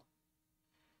people.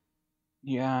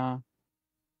 Yeah.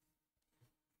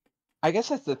 I guess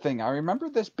that's the thing. I remember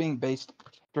this being based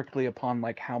strictly upon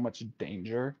like how much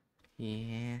danger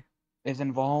Yeah. is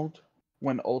involved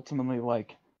when ultimately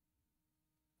like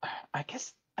I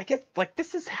guess like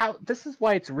this is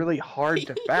why it's really hard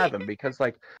to fathom because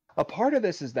like a part of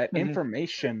this is that Mhm.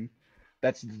 information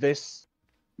that's this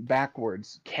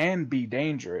backwards can be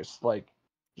dangerous. Like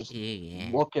just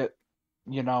Yeah. look at,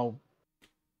 you know,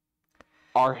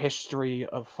 our history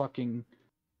of fucking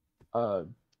uh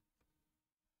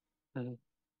Mhm.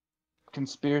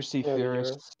 conspiracy Yeah, the US.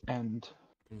 theorists and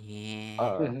Yeah.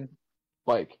 Mhm.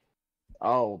 like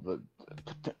oh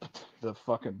the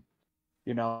fucking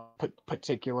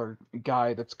particular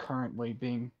guy that's currently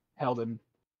being held in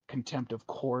contempt of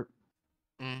court.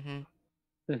 Mm-hmm.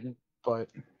 Mhm. But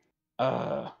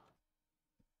uh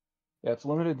yeah, it's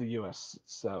limited to US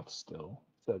South still,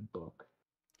 said book.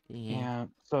 Yeah. Yeah,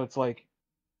 so it's like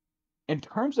in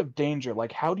terms of danger,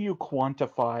 like how do you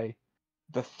quantify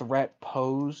the threat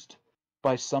posed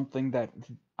by something that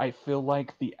I feel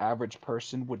like the average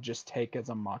person would just take as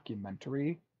a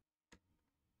mockumentary?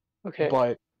 Okay,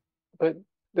 But but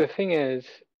the thing is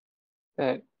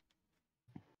that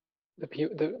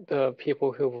the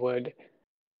people who would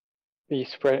be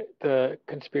spread the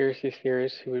conspiracy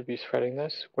theorists who would be spreading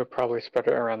this would probably spread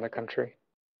it around the country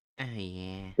Oh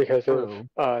yeah. because of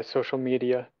true. social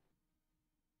media.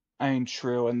 I mean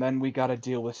true, and then we gotta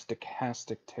deal with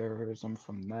stochastic terrorism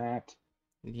from that.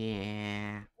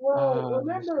 Yeah. Well,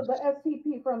 This remember, the is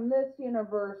SCP from this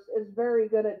universe is very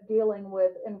good at dealing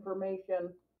with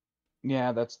information.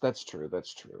 yeah, that's true,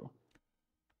 that's true.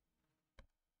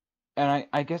 And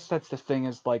I guess that's the thing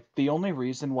is like the only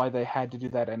reason why they had to do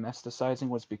that anesthetizing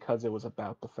was because it was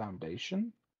about the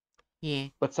Foundation. Yeah.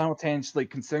 But simultaneously,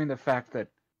 considering the fact that,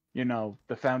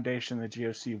 the Foundation and the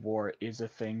GOC war is a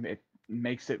thing, it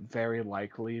makes it very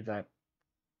likely that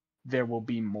there will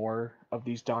be more of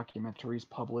these documentaries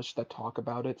published that talk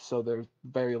about it, so there's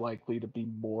very likely to be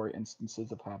more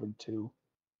instances of having to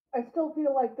I still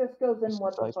feel like this goes in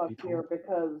what the anesthetize fuck here people.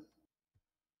 because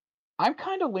I'm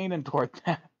kind of leaning toward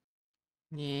that.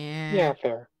 Yeah. Yeah,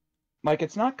 fair. Like,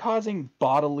 it's not causing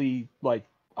bodily, like,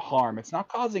 harm. It's not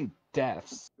causing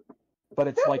deaths, but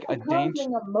it's like a definitely danger.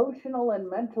 causing emotional and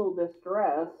mental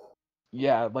distress.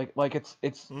 Yeah, like it's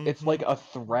like Mm-hmm. a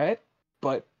threat,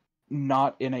 but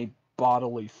not in a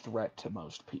bodily threat to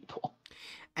most people.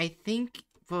 I think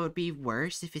what would be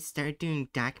worse if it started doing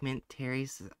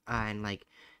documentaries on like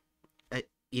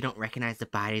you don't recognize the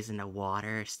bodies in the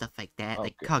water, stuff like that, Oh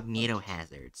like god. cognito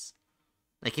hazards.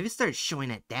 Like if it started showing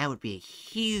that, that would be a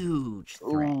huge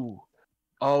threat. Ooh.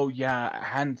 Oh yeah, I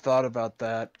hadn't thought about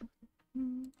that.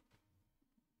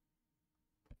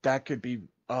 That could be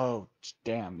oh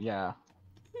damn, yeah.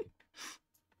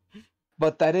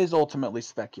 But that is ultimately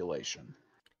speculation.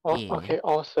 Yeah. Okay.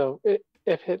 Also, if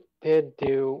it did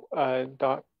do a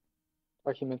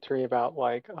documentary about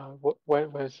like what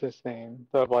was his name?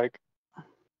 The like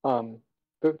um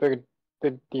the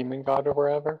the demon god or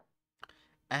wherever,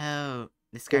 Oh,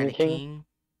 the Demon Scarlet King,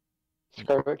 King.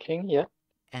 Scarlet King. Yeah.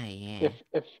 Oh yeah.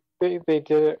 If they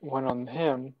did it one on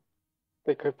him,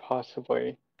 they could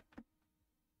possibly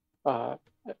uh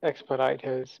expedite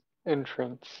his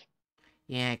entrance.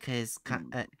 Yeah, because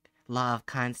law of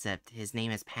concept. His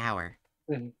name is power.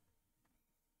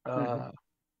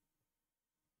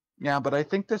 Yeah, but I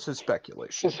think this is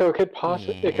speculation. So it could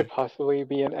Yeah. possibly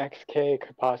be an XK. It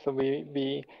could possibly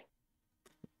be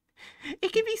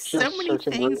It could be so just many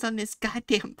certain things on this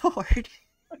goddamn board.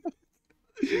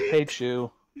 Hey,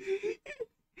 Chew.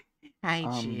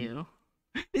 Hi, Chew.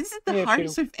 This is the Yeah,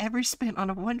 hardest Chew. we've ever spent on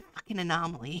a one fucking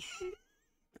anomaly.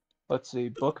 Let's see.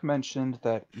 Book mentioned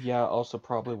that, yeah, also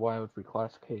probably why it was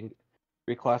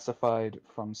reclassified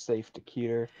from safe to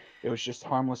Keter. It was just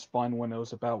harmless fun when it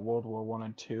was about World War One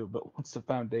and Two, but once the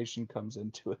Foundation comes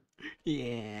into it.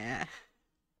 Yeah.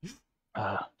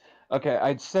 Okay,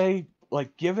 I'd say,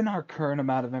 like, given our current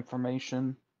amount of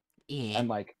information, Yeah. and,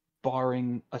 like,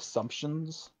 barring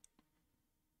assumptions,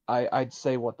 I'd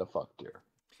say what the fuck, dear.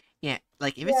 Yeah,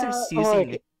 like, if it starts Yeah, using Like,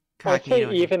 the I'd say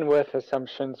cognito... even with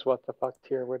assumptions, what the fuck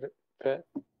tier would it fit?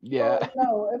 Yeah. Well,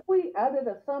 no, if we added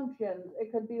assumptions,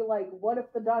 it could be like, what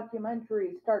if the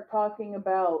documentaries start talking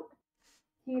about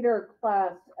Keter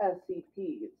class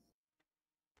SCPs?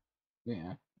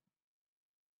 Yeah.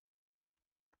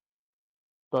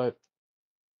 But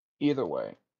either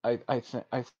way, I think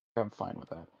I'm fine with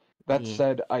that. That Yeah.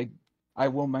 said, I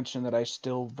will mention that I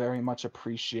still very much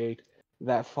appreciate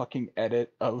that fucking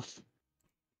edit of,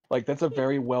 like, that's a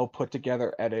very well put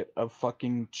together edit of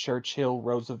fucking Churchill,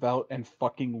 Roosevelt, and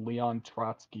fucking Leon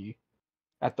Trotsky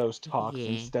at those talks Yeah.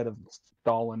 instead of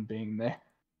Stalin being there.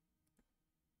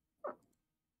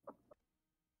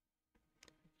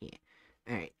 Yeah.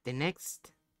 Alright, the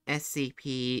next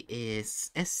SCP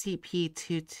is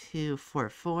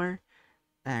SCP-2244,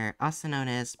 also known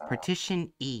as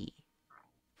Partition E.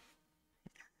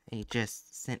 I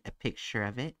just sent a picture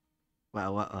of it.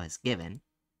 Well, what was given.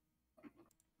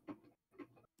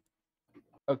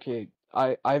 Okay,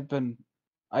 I've been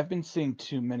seeing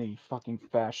too many fucking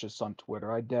fascists on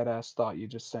Twitter. I deadass thought you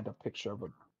just sent a picture of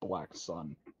a black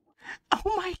sun Oh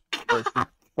my for, god!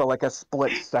 for like a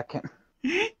split second.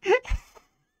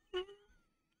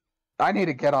 I need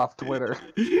to get off Twitter.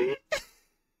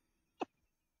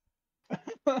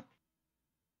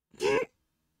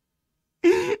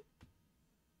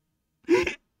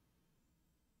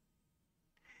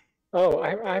 Oh,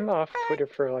 I'm off Twitter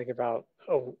for like about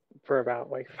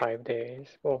like 5 days.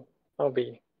 Well, I'll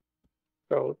be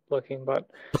looking, but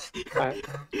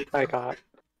I got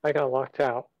locked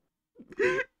out.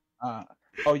 Oh,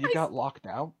 you got locked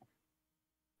out?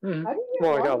 Mhm. How do you get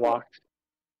Well, I got locked?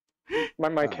 locked.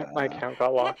 My account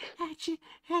got locked.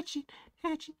 Hatchet.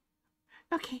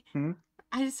 Okay, Hmm?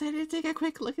 I decided to take a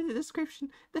quick look at the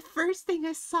description. The first thing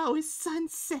I saw was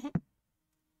sunset.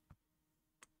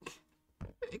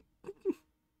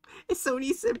 And so when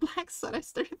you said black sun, I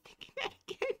started thinking that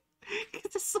again.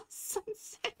 Because I saw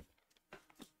sunset.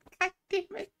 God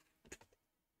damn it.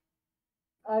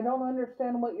 I don't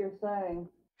understand what you're saying.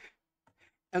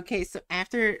 Okay, so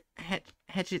after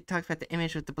Hatchet talked about the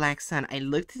image with the black sun, I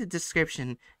looked at the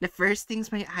description. The first things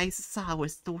my eyes saw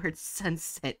was the word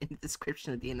sunset in the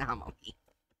description of the anomaly.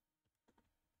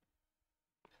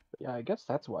 Yeah, I guess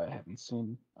that's why I haven't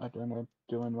seen Adrena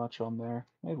doing much on there.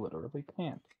 I literally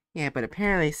can't. Yeah, but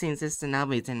apparently since this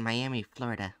anomaly is in Miami,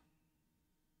 Florida.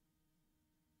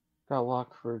 Got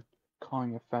locked for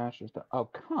calling a fascist. Oh,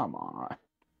 come on.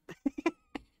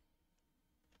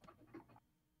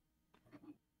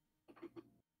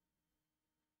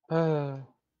 Gotta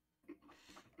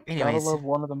Anyways, love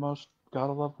one of the most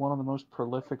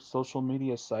prolific social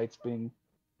media sites being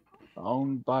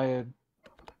owned by a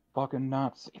fucking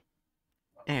Nazi.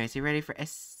 you ready for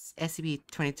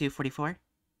SCP-2244?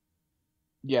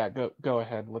 Yeah, go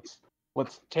ahead. Let's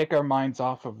take our minds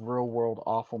off of real world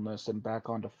awfulness and back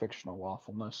onto fictional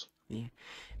awfulness. Yeah.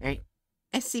 Alright.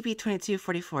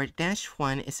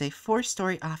 SCP-2244-1 is a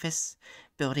 4-story office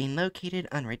building located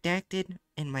unredacted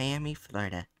in Miami,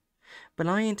 Florida,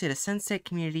 belonging to the Sunset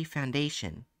Community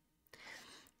Foundation,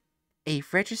 a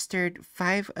registered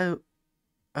 501c3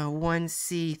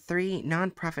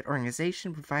 nonprofit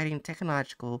organization providing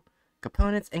technological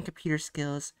components and computer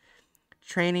skills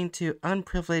training to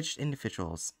unprivileged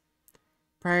individuals.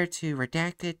 Prior to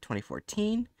Redacted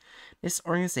 2014, this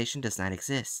organization does not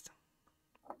exist.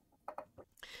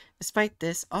 Despite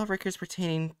this, all records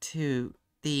pertaining to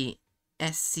the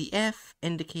SCF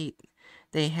indicate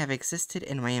they have existed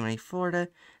in Miami, Florida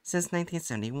since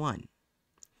 1971,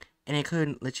 and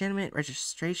include legitimate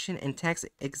registration and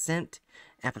tax-exempt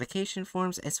application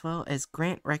forms as well as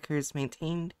grant records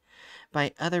maintained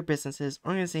by other businesses,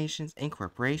 organizations, and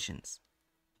corporations.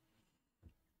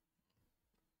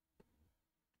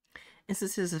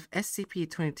 Instances of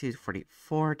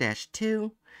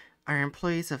SCP-2244-2 are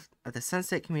employees of the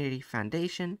Sunset Community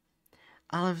Foundation.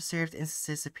 All observed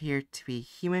instances appear to be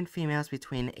human females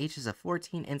between the ages of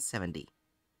 14 and 70.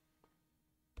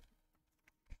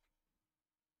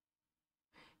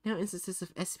 No instances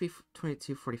of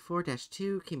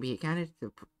SCP-2244-2 can be accounted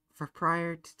for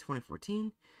prior to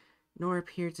 2014, nor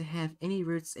appear to have any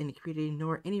roots in the community,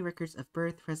 nor any records of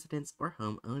birth, residence, or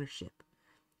home ownership.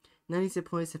 None of these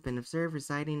employees have been observed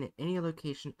residing at any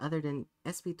location other than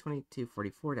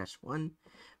SCP-2244-1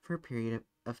 for a period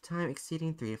of time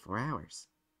exceeding 3 to 4 hours.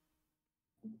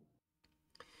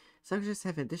 Subjects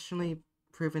have additionally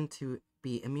proven to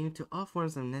be immune to all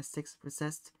forms of amnestics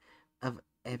possessed of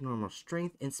abnormal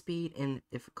strength and speed, and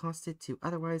if accosted to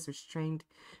otherwise restrained,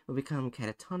 will become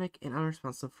catatonic and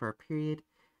unresponsive for a period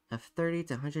of 30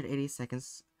 to 180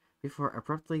 seconds before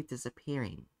abruptly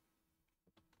disappearing.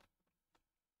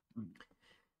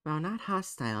 While not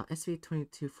hostile,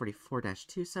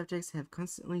 SCP-2244-2 subjects have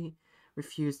constantly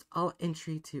refused all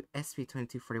entry to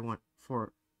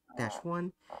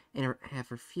SCP-2244-1 and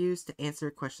have refused to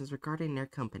answer questions regarding their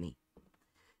company.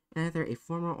 Neither a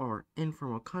formal or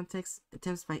informal context,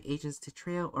 attempts by agents to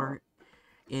trail or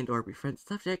befriend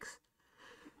subjects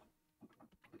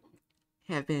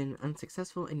have been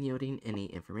unsuccessful in yielding any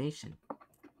information.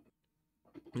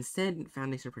 Instead,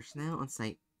 Foundation personnel on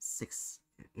Site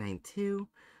 692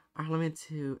 are limited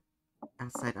to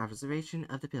outside observation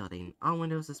of the building. All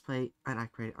windows display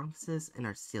unoccupied offices and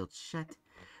are sealed shut,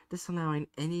 disallowing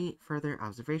any further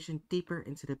observation deeper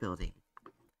into the building.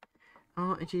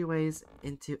 All entryways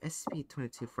into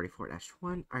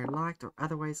SCP-2244-1 are locked or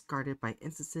otherwise guarded by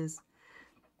instances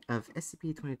of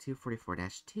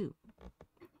SCP-2244-2.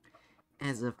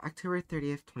 As of October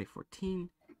 30th, 2014,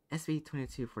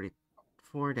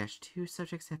 SCP-2244-2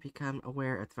 subjects have become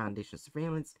aware of the Foundation's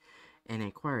surveillance and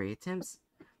inquiry attempts.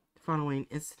 Following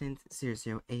Incident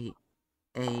 008A,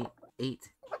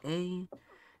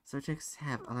 subjects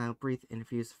have allowed brief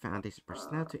interviews of Foundation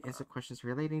personnel to answer questions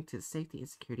relating to the safety and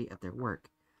security of their work,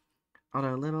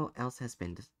 although little else has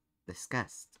been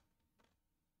discussed.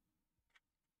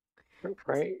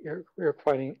 Right, you're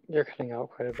cutting out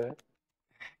quite a bit.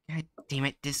 God damn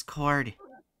it, Discord!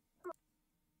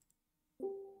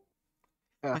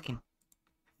 Fucking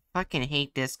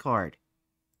hate Discord.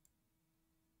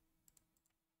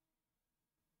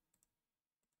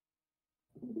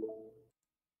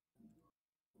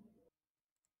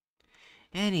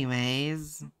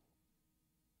 Anyways,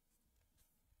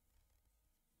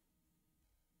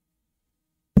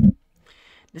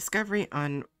 discovery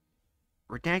on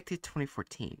Redacted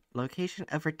 2014. Location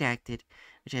of Redacted,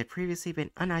 which had previously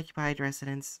been unoccupied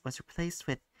residence, was replaced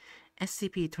with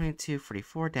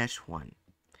SCP-2244-1.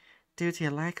 Due to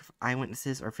a lack of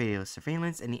eyewitnesses or video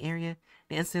surveillance in the area,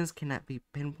 the incidents cannot be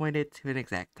pinpointed to an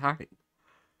exact time.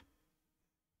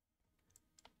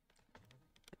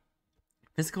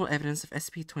 Physical evidence of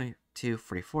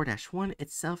SCP-2244-1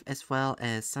 itself, as well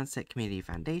as Sunset Community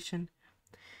Foundation,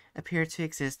 appear to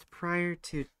exist prior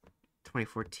to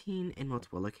 2014 in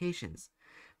multiple locations,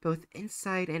 both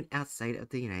inside and outside of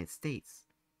the United States.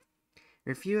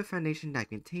 Review of Foundation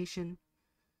documentation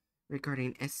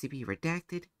regarding SCP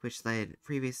Redacted, which had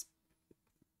previously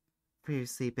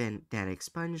been data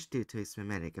expunged due to its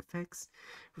mimetic effects,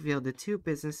 revealed the two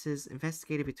businesses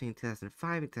investigated between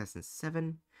 2005 and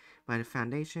 2007 by the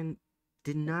Foundation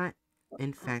did not,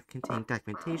 in fact, contain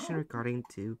documentation regarding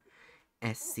to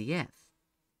SCF,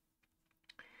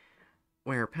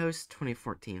 where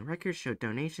post-2014 records show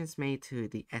donations made to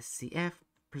the SCF.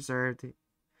 Preserved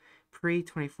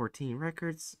pre-2014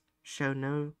 records show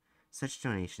no such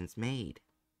donations made.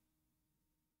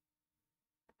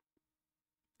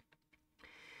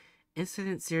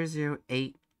 Incident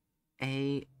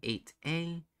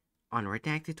 008A8A on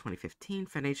Redacted 2015,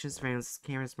 Foundation surveillance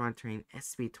cameras monitoring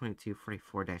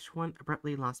SCP-2244-1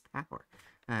 abruptly lost power.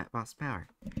 At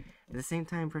the same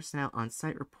time, personnel on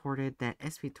site reported that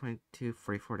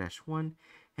SCP-2244-1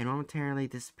 had momentarily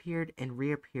disappeared and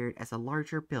reappeared as a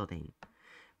larger building.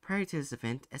 Prior to this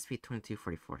event,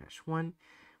 SCP-2244-1 was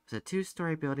a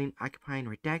two-story building occupying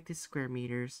redacted square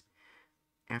meters,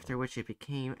 after which it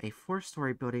became a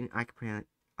four-story building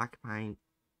occupying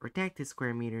redacted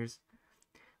square meters.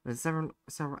 Within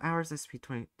several hours,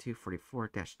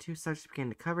 SCP-2244-2 subjects began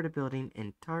to cover the building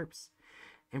in tarps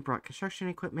and brought construction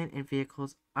equipment and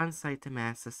vehicles on site to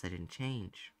mask the sudden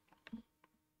change.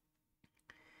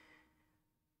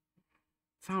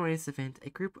 Following this event,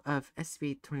 a group of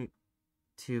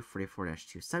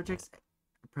SCP-2244-2 subjects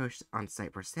approached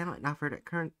on-site personnel and offered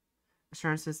current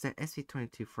assurances that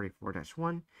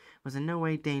SCP-2244-1 was in no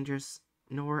way dangerous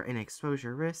nor an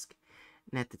exposure risk,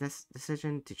 and that the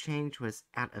decision to change was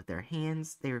out of their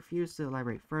hands. They refused to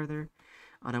elaborate further,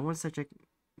 although one subject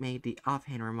made the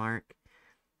offhand remark,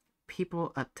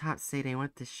 "People up top say they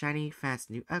want the shiny, fast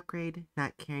new upgrade,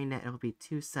 not caring that it will be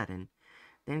too sudden,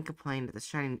 then complain that the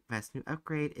shiny, fast new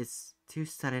upgrade is too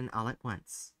sudden all at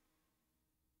once."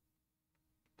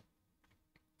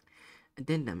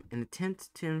 Addendum: an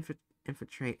attempt to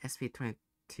infiltrate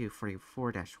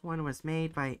SCP-2244-1 was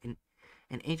made by an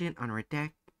agent on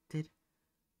Redacted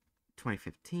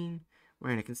 2015,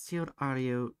 wearing a concealed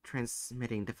audio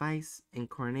transmitting device in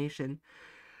coordination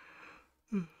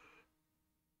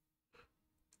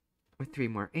with 3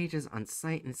 more agents on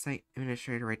site and site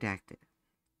administrator Redacted.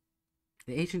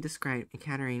 The agent described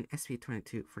encountering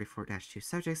SCP-2244-2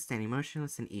 subjects standing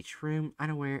motionless in each room,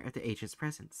 unaware of the agent's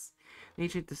presence. The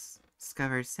agent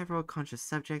discovered several conscious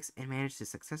subjects and managed to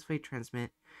successfully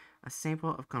transmit a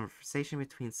sample of conversation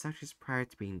between subjects prior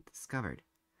to being discovered.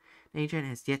 The agent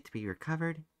has yet to be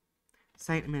recovered.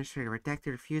 Site Administrator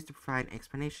Redacted refused to provide an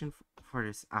explanation for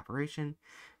this operation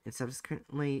and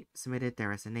subsequently submitted their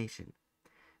resignation.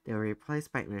 They were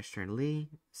replaced by Administrator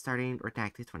Lee, starting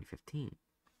Redacted 2015.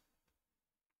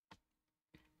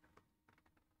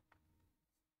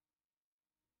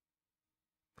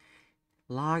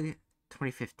 Log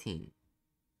 2015.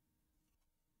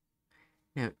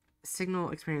 Note: Signal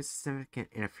experienced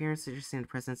significant interference, suggesting the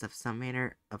presence of some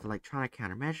manner of electronic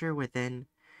countermeasure within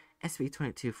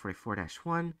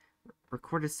SCP-2244-1.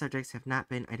 Recorded subjects have not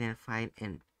been identified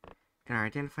and are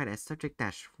identified as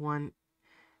Subject-1,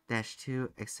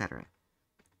 -2, etc.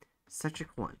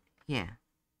 Subject 1. Yeah.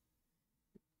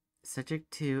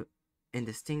 Subject 2.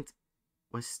 Indistinct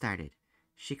was started.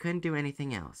 She couldn't do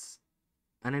anything else.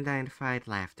 Unidentified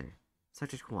laughter.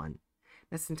 Subject 1.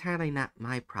 That's entirely not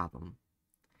my problem.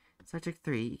 Subject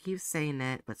 3. You keep saying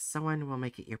that, but someone will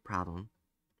make it your problem.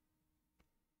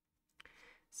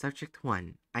 Subject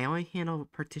 1. I only handle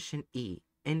partition E.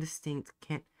 Indistinct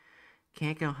can't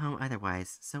go home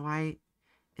otherwise, so why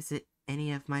is it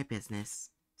any of my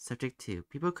business? Subject 2.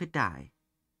 People could die.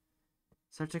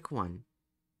 Subject 1.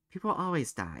 People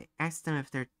always die. Ask them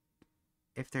if they're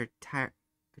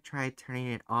tried turning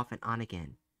it off and on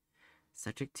again.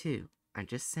 Subject 2. I'm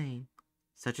just saying.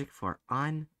 Subject 4.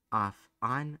 On, off,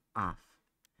 on, off.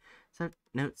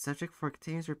 Note: Subject 4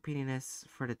 continues repeating this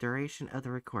for the duration of the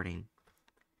recording.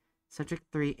 Subject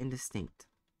 3. Indistinct.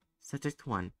 Subject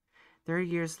 1. 30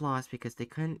 years lost because they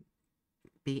couldn't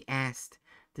be asked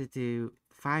to do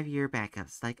 5-year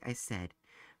backups, like I said.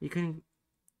 We can't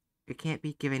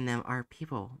be giving them our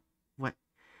people. What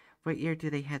year do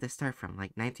they have to start from?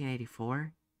 Like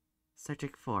 1984?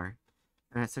 Subject 4.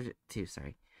 Subject 2,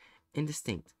 sorry.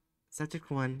 Indistinct.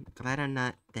 Subject 1. Glad I'm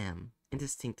not them.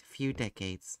 Indistinct. Few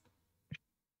decades.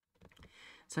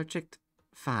 Subject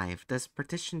 5. Does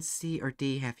partition C or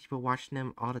D have people watching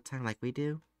them all the time like we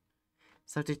do?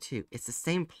 Subject 2. It's the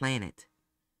same planet.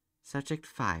 Subject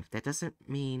 5. That doesn't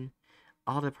mean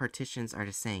all the partitions are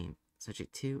the same.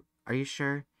 Subject 2. Are you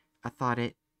sure? I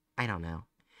don't know.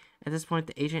 At this point,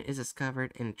 the agent is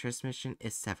discovered and the transmission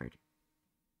is severed.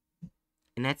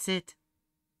 And that's it.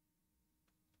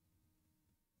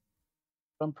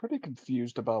 I'm pretty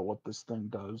confused about what this thing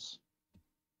does.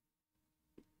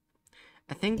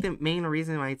 I think the main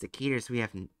reason why it's a Keter is we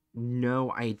have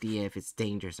no idea if it's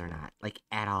dangerous or not. Like,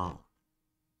 at all.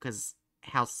 Because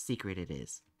how secret it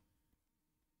is.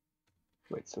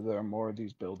 Wait, so there are more of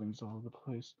these buildings all over the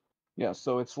place? Yeah,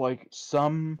 so it's like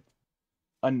some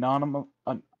anomalous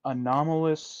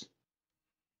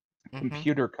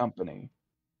computer company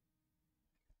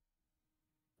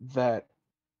that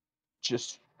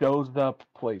just shows up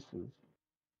places.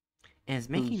 And it's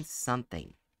making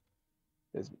something.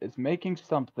 Is making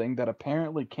something that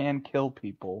apparently can kill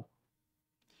people.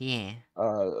 Yeah.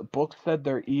 Book said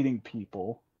they're eating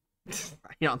people.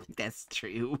 I don't think that's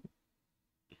true.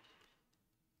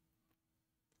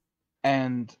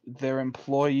 And their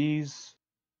employees,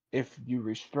 if you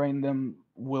restrain them,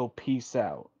 will peace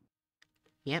out.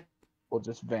 Yep. Will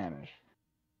just vanish.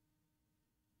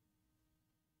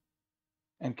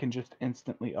 And can just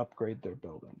instantly upgrade their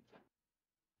buildings.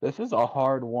 This is a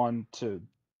hard one to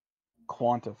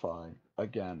quantify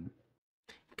again.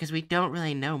 Because we don't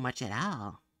really know much at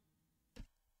all.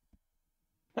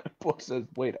 Book says,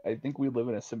 wait, I think we live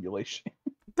in a simulation.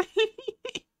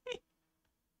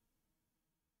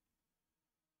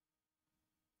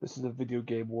 This is a video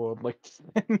game world like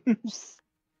Sims.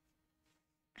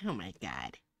 Oh my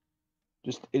god.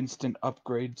 Just instant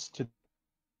upgrades to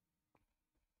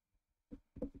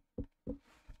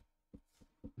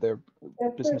their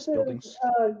business buildings.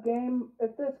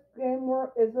 If this game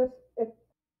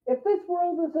If this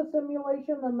world is a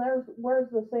simulation, then where's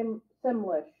the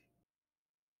Simlish?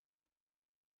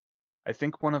 I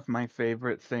think one of my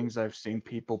favorite things I've seen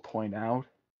people point out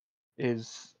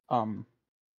is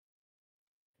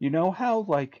you know how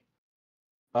like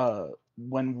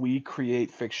when we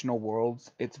create fictional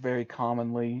worlds, it's very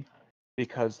commonly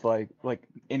because like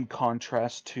in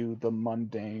contrast to the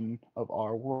mundane of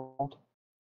our world,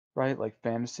 right? Like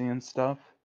fantasy and stuff.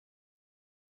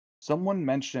 Someone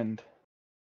mentioned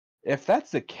if that's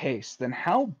the case, then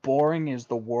how boring is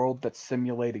the world that's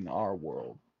simulating our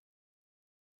world?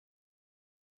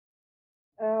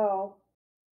 Oh.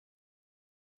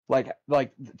 Like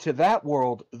to that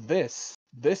world, this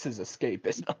is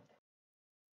escapism.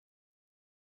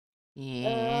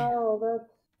 Yeah. Oh,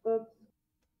 that's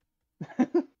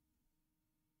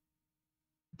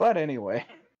But anyway,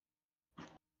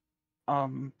 I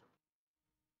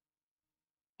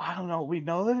don't know. We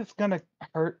know that it's gonna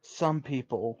hurt some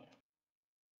people.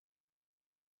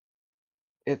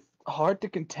 It's hard to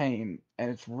contain, and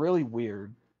it's really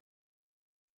weird.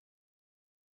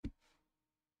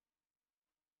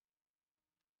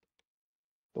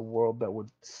 The world that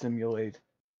would simulate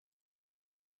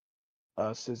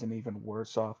us is an even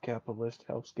worse off capitalist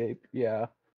hellscape. Yeah.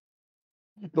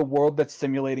 The world that's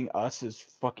simulating us is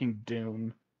fucking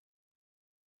Dune.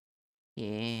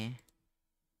 Yeah.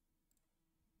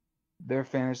 Their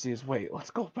fantasy is wait,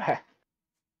 let's go back.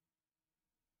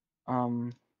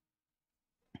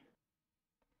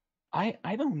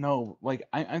 I don't know. Like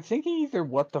I'm thinking either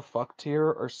what the fuck tier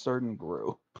or certain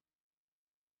group.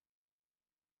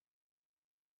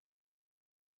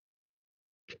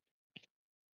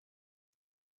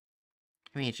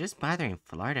 I mean, it's just bothering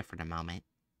Florida for the moment.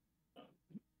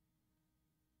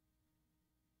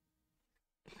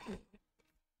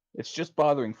 It's just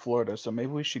bothering Florida, so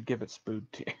maybe we should give it Spood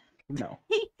tier. No.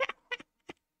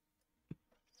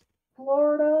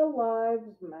 Florida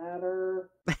lives matter.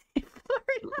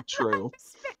 Florida True.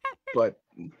 lives matter. But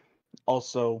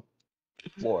also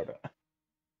Florida.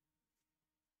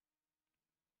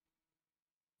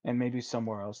 And maybe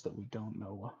somewhere else that we don't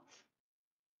know of.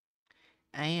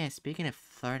 Oh yeah, speaking of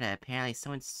Florida, apparently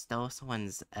someone stole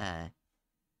someone's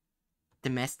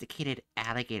domesticated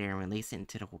alligator and released it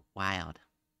into the wild.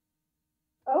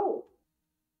 Oh.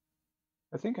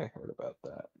 I think I heard about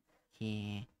that.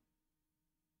 Yeah.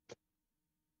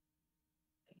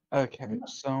 Okay,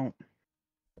 so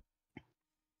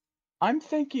I'm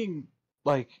thinking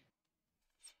like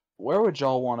where would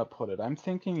y'all want to put it? I'm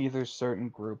thinking either certain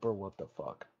group or what the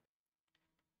fuck.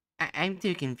 I'm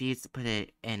too confused to put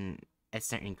it in a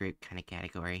certain group kind of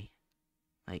category.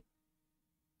 Like,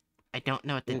 I don't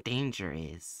know what the danger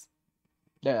is.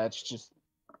 Yeah, it's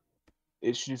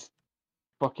just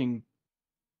fucking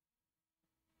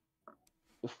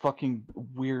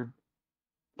weird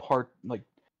part like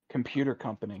computer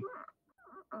company.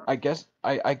 I guess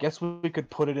we could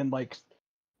put it in like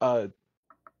a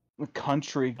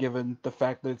country given the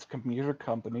fact that it's a computer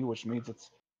company, which means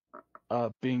it's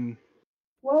being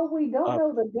Well, we don't uh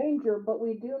know the danger, but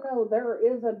we do know there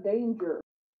is a danger.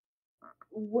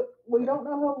 We don't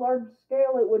know how large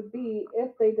scale it would be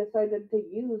if they decided to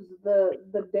use the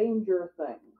danger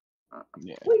thing.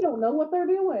 yeah. We don't know what they're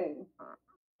doing.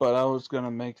 But I was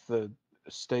gonna make the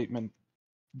statement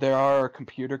there are a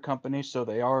computer company, so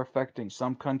they are affecting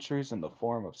some countries in the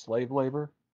form of slave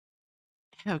labor.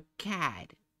 Oh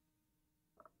god.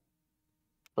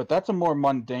 But that's a more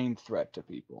mundane threat to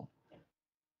people.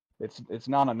 It's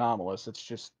not anomalous, it's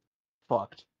just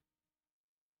fucked.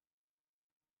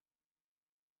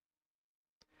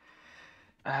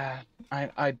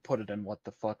 I'd put it in what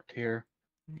the fuck tier.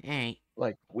 Alright.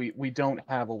 Like we don't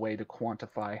have a way to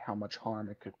quantify how much harm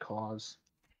it could cause.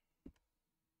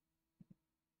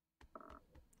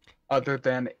 Other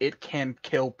than it can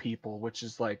kill people, which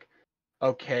is like,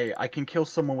 okay, I can kill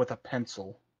someone with a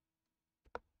pencil.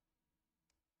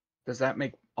 Does that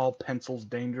make all pencils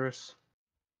dangerous?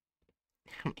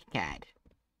 Oh my god.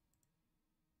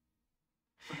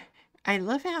 I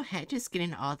love how Hedge is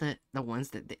getting all the ones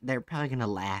that they're probably gonna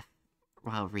laugh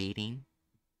while reading.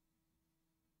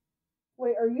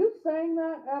 Wait, are you saying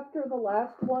that after the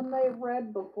last one they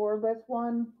read before this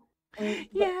one? I mean,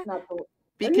 Yeah, not the. Are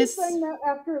you because saying that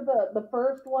after the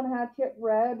first one Hatchet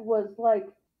read was like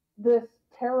this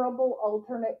terrible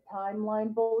alternate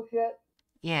timeline bullshit?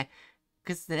 yeah,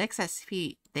 because the next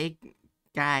SCP they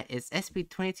got is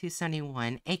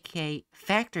SCP-2271, aka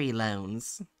Factory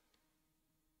Loans.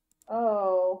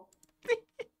 Oh.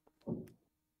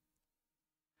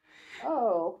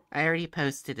 Oh. I already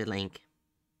posted a link.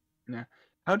 Yeah.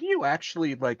 How do you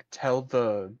actually like tell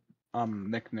the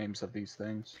nicknames of these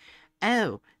things?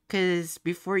 Oh, because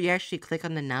before you actually click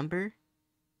on the number,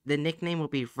 the nickname will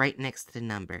be right next to the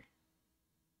number.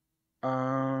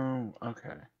 Oh,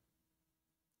 okay.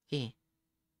 Yeah.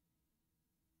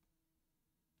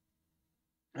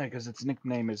 Yeah, because its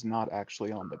nickname is not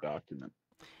actually on the document.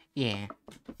 Yeah.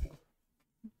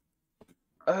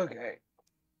 Okay.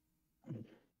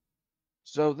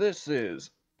 So this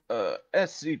is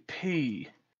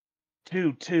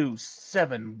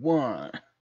SCP-2271.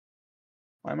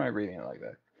 Why am I reading it like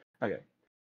that? Okay.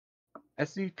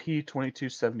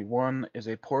 SCP-2271 is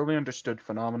a poorly understood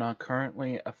phenomenon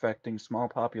currently affecting small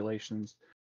populations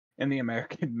in the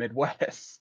American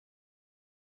Midwest.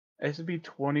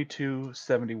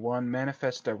 SCP-2271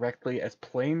 manifests directly as a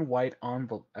plain white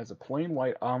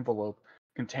envelope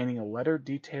containing a letter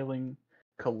detailing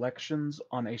collections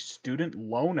on a student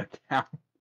loan account.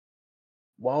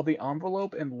 While the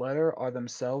envelope and letter are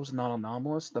themselves not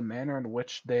anomalous, the manner in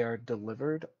which they are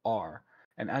delivered are,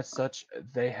 and as such,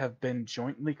 they have been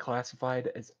jointly classified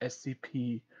as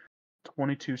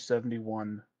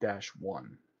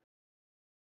SCP-2271-1.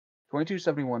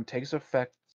 2271 takes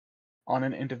effect on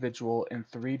an individual in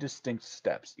 3 distinct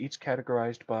steps, each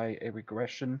categorized by a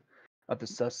regression of the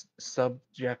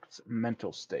subject's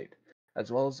mental state,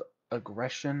 as well as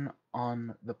aggression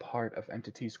on the part of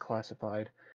entities classified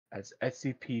as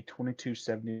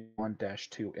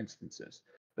SCP-2271-2 instances.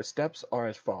 The steps are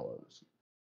as follows.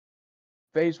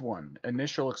 Phase 1.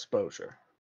 Initial exposure.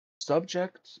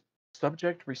 Subject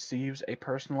receives a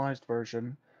personalized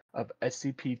version of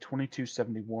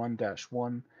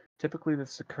SCP-2271-1. Typically,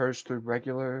 this occurs through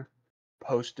regular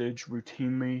postage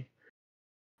routinely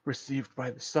received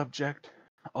by the subject,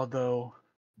 although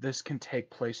this can take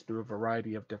place through a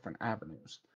variety of different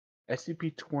avenues.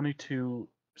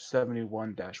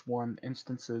 SCP-2271-1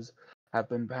 instances have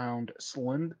been found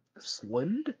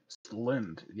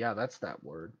yeah, that's that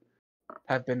word,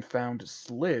 have been found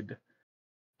slid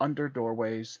under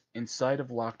doorways, inside of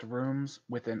locked rooms,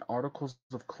 within articles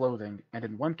of clothing, and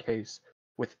in one case,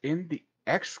 within the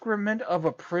excrement of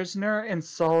a prisoner in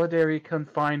solitary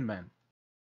confinement.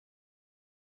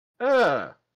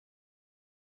 Ugh.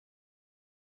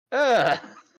 Ugh.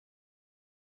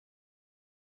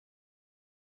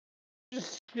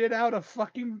 Just shit out a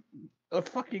fucking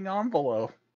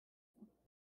envelope.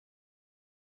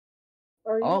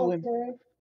 Are you All in, okay?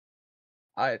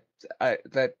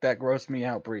 that grossed me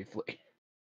out briefly.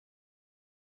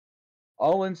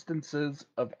 All instances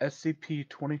of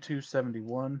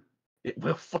SCP-2271, it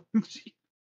will function.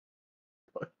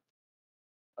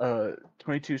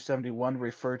 2271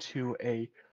 refer to a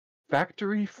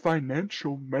factory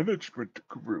financial management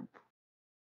group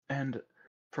and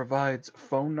provides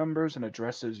phone numbers and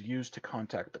addresses used to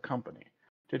contact the company.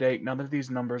 To date, none of these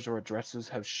numbers or addresses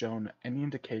have shown any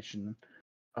indication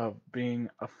of being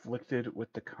affiliated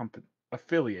with the company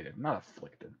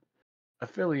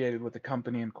with the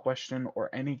company in question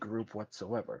or any group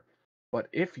whatsoever, but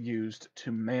if used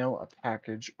to mail a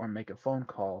package or make a phone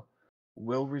call,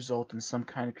 will result in some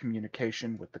kind of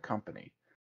communication with the company.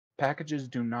 Packages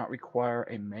do not require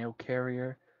a mail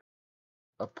carrier.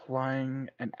 Applying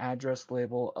an address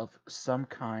label of some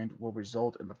kind will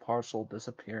result in the parcel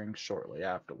disappearing shortly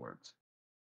afterwards.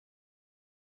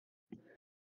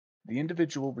 The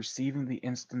individual receiving the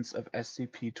instance of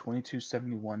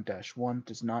SCP-2271-1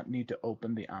 does not need to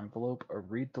open the envelope or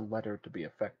read the letter to be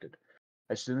affected.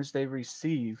 As soon as they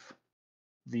receive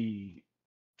the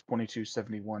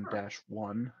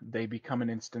 2271-1, they become an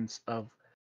instance of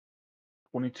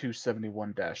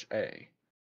 2271-A.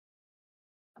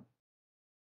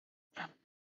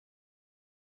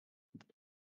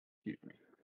 Excuse me.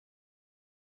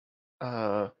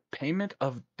 Payment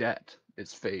of debt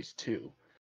is phase 2.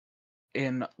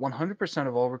 In 100%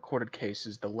 of all recorded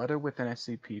cases, the letter within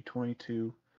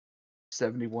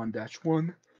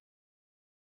SCP-2271-1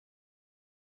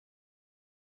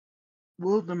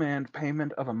 will demand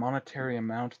payment of a monetary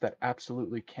amount that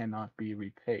absolutely cannot be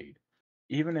repaid,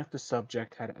 even if the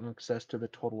subject had access to the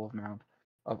total amount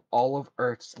of all of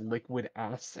Earth's liquid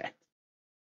assets.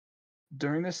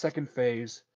 During the second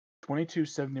phase,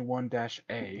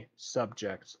 2271-A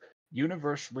subjects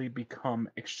universally become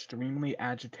extremely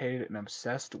agitated and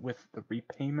obsessed with the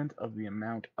repayment of the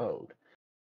amount owed.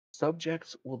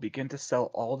 Subjects will begin to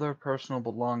sell all their personal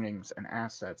belongings and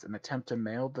assets and attempt to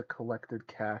mail the collected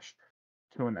cash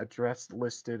to an address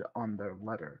listed on their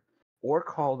letter, or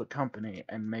call the company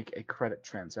and make a credit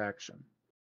transaction.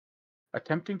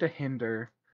 Attempting to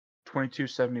hinder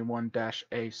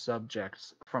 2271-A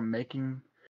subjects from making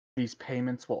these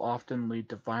payments will often lead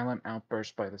to violent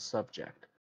outbursts by the subject.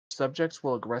 Subjects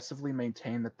will aggressively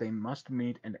maintain that they must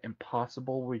meet an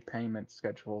impossible repayment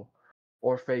schedule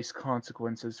or face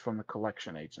consequences from the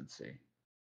collection agency.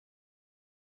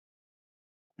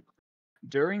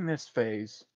 During this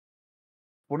phase,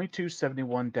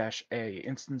 2271-A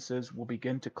instances will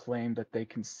begin to claim that they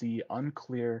can see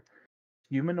unclear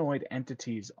humanoid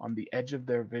entities on the edge of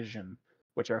their vision,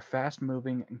 which are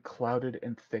fast-moving and clouded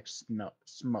in thick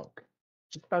smoke.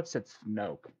 Just about said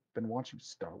smoke. Been watching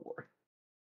Star Wars.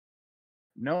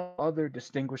 No other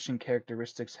distinguishing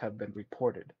characteristics have been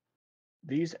reported.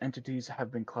 These entities have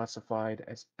been classified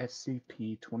as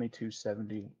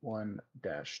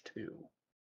SCP-2271-2.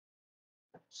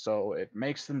 So it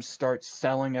makes them start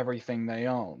selling everything they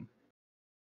own.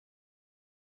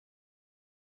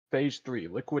 Phase 3,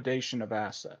 Liquidation of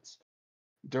Assets.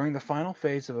 During the final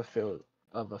phase of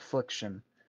affliction,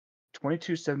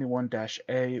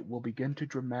 2271-A will begin to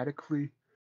dramatically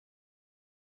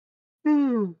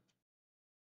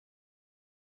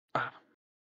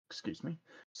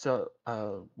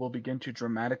will begin to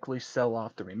dramatically sell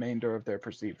off the remainder of their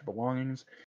perceived belongings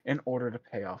in order to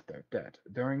pay off their debt.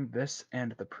 During this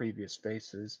and the previous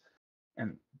phases,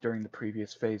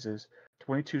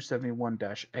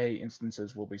 2271-A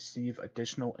instances will receive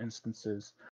additional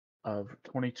instances of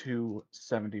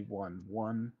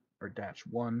 2271-1 or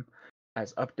 -1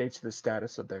 as updates to the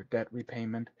status of their debt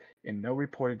repayment. In no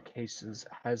reported cases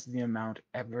has the amount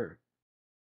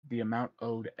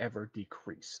owed ever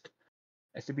decreased.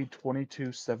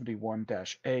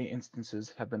 SCP-2271-A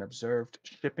instances have been observed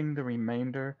shipping the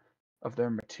remainder of their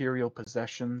material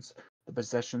possessions, the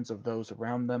possessions of those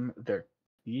around them, their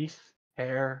teeth,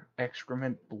 hair,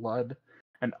 excrement, blood,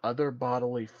 and other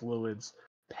bodily fluids,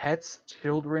 pets,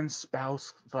 children,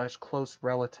 spouse/close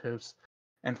relatives,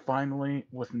 and finally,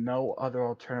 with no other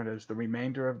alternatives, the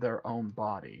remainder of their own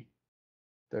body.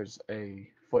 There's a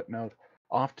footnote.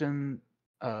 Often,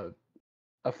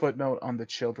 a footnote on the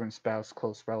children, spouse,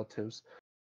 close relatives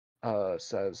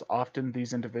says, often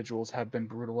these individuals have been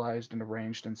brutalized and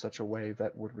arranged in such a way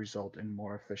that would result in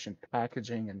more efficient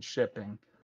packaging and shipping.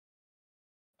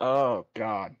 Oh,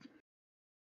 God.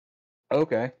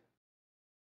 Okay.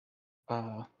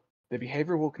 The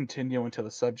behavior will continue until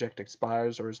the subject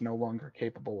expires or is no longer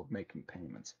capable of making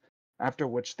payments, after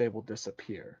which they will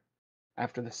disappear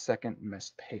after the second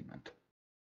missed payment.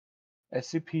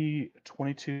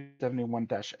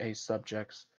 SCP-2271-A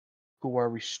subjects who are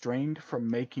restrained from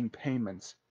making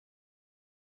payments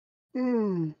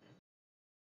will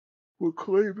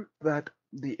claim that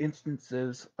the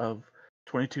instances of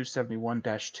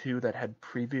 2271-2 that had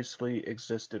previously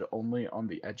existed only on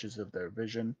the edges of their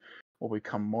vision will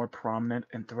become more prominent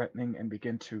and threatening and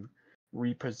begin to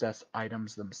repossess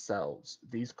items themselves.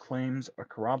 These claims are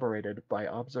corroborated by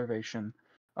observation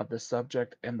of the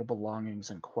subject and the belongings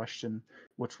in question,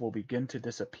 which will begin to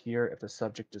disappear if the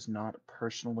subject does not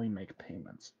personally make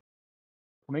payments.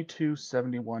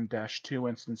 2271-2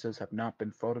 instances have not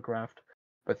been photographed,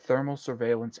 but thermal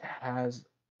surveillance has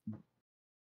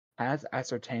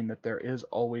ascertained that there is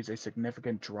always a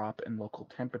significant drop in local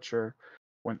temperature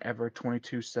whenever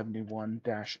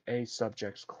 2271-A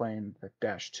subjects claim that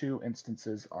 -2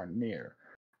 instances are near,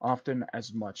 often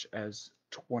as much as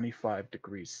 25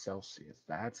 degrees Celsius.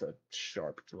 That's a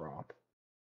sharp drop.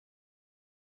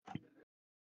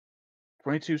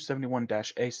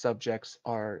 2271-A subjects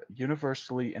are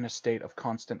universally in a state of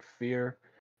constant fear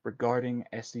regarding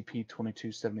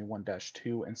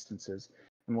SCP-2271-2 instances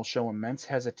and will show immense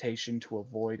hesitation to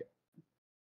avoid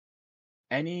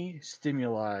any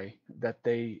stimuli that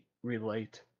they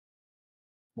relate.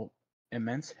 Well,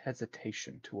 immense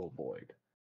hesitation to avoid.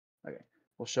 Okay.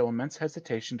 Will show immense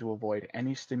hesitation to avoid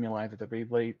any stimuli that they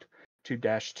relate to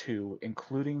 -2,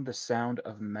 including the sound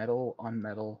of metal on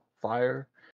metal, fire,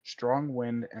 strong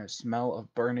wind, and a smell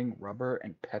of burning rubber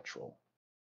and petrol.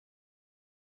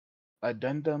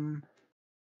 Addendum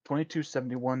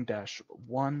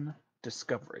 2271-1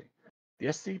 Discovery. The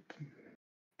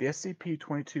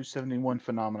SCP-2271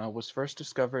 phenomena was first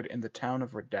discovered in the town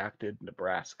of Redacted,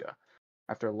 Nebraska,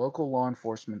 after local law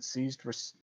enforcement ceased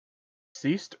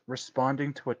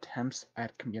responding to attempts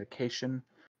at communication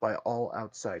by all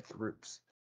outside groups.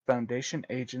 Foundation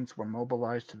agents were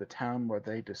mobilized to the town where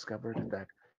they discovered that,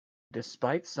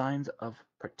 despite signs of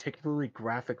particularly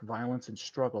graphic violence and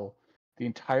struggle, the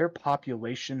entire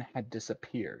population had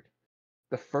disappeared.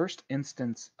 The first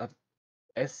instance of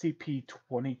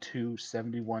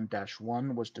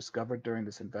SCP-2271-1 was discovered during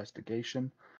this investigation,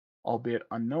 albeit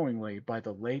unknowingly, by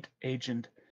the late Agent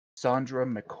Sandra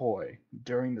McCoy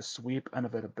during the sweep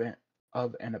of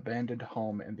an abandoned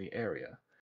home in the area.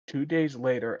 2 days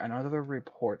later, another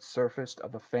report surfaced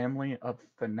of a family of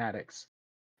fanatics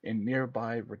in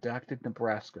nearby redacted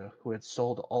Nebraska who had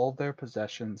sold all their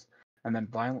possessions and then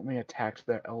violently attacked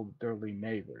their elderly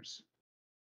neighbors.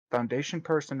 Foundation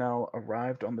personnel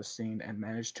arrived on the scene and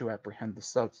managed to apprehend the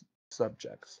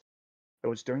subjects. It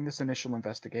was during this initial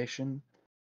investigation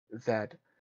that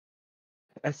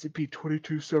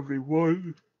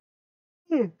SCP-2271-1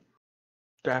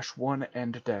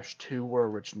 and -2 were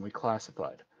originally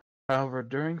classified. However,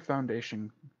 during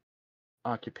Foundation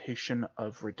occupation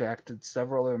of redacted,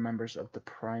 several other members of the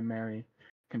primary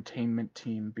containment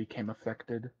team became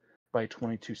affected by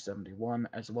 2271,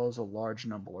 as well as a large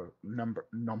number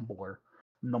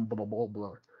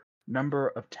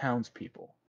of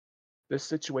townspeople. This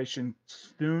situation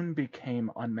soon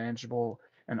became unmanageable,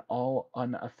 and all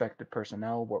unaffected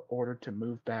personnel were ordered to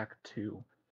move back to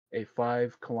a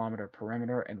 5-kilometer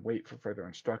perimeter and wait for further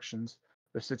instructions.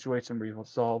 The situation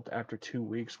resolved after 2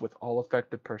 weeks, with all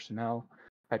affected personnel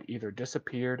had either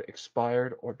disappeared,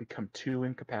 expired, or become too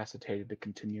incapacitated to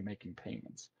continue making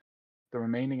payments. The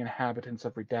remaining inhabitants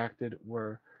of Redacted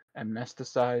were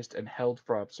anesthetized and held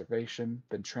for observation,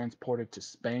 then transported to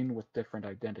Spain with different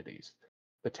identities.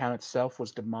 The town itself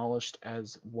was demolished,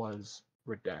 as was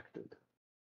Redacted.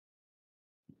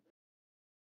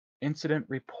 Incident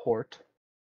report,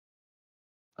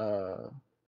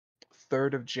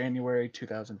 3rd of January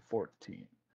 2014.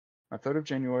 On 3rd of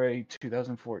January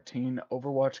 2014,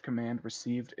 Overwatch Command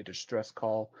received a distress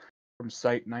call from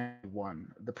Site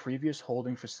 91, the previous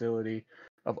holding facility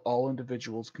of all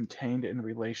individuals contained in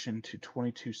relation to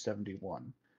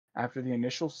 2271. After the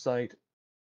initial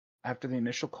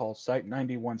call, Site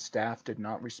 91 staff did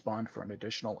not respond for an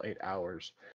additional 8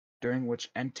 hours, during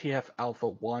which NTF Alpha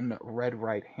 1 Red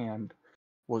Right Hand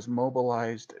was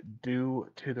mobilized due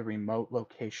to the remote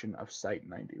location of Site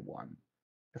 91.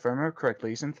 If I remember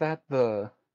correctly, isn't that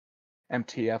the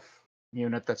MTF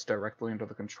unit that's directly under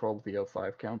the control of the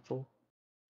O5 Council?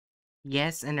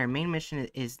 Yes, and our main mission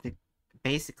is to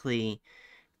basically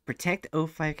protect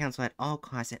O5 Council at all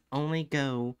costs and only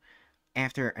go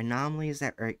after anomalies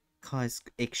that cause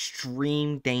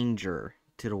extreme danger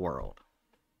to the world.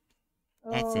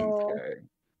 That's it. Okay.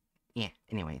 Yeah,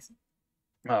 anyways.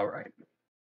 Alright.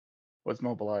 Was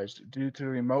mobilized. Due to the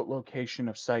remote location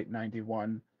of Site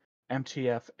 91,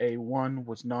 MTF A1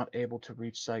 was not able to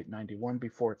reach Site 91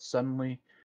 before it suddenly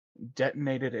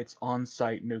detonated its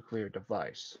on-site nuclear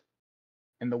device.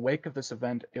 In the wake of this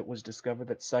event, it was discovered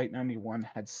that Site 91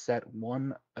 had sent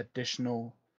one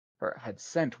additional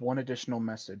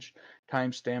message,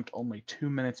 time-stamped only 2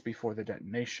 minutes before the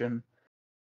detonation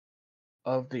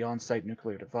of the on-site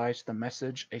nuclear device. The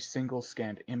message, a single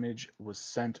scanned image, was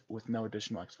sent with no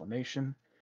additional explanation.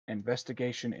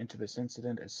 Investigation into this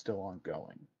incident is still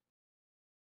ongoing.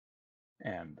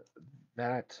 And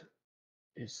that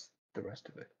is the rest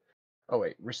of it. Oh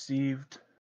wait, received.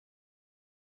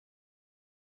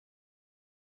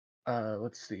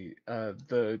 Let's see.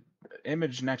 The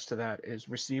image next to that is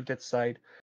received at Site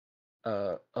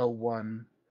 01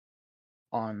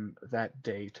 on that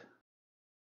date.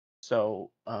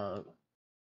 So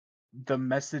the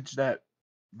message that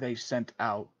they sent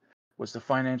out was the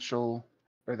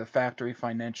factory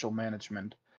financial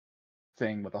management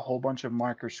thing with a whole bunch of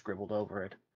markers scribbled over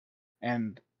it,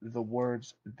 and the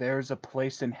words, "There's a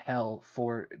place in hell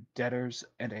for debtors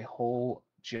and a hole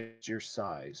just your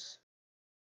size."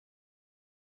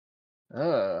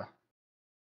 Ugh.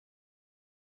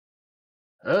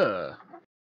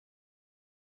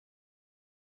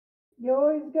 You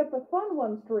always get the fun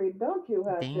ones to read, don't you,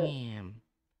 Hatchet? Damn.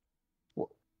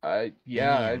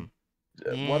 Yeah.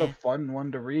 Damn. What a Yeah. fun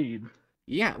one to read.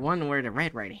 You got one where the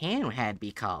Red Right Hand had to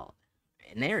be called.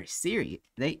 And they're serious.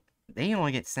 They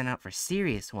only get sent out for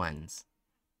serious ones.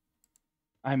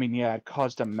 I mean, yeah, it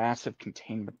caused a massive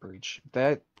containment breach.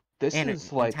 This and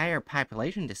is an like entire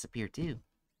population disappeared too.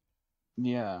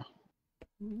 Yeah.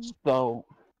 So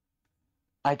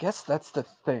I guess that's the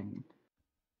thing.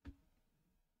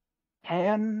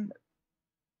 Can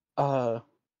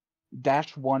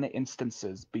 -1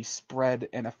 instances be spread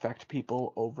and affect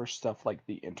people over stuff like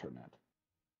the internet?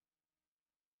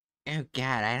 Oh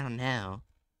god, I don't know.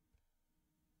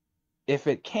 If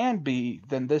it can be,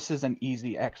 then this is an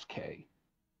easy XK.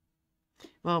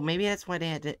 Well, maybe that's why they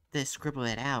had to scribble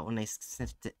it out when they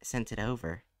sent it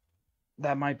over.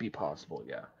 That might be possible,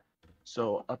 yeah.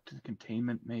 So up to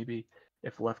containment, maybe,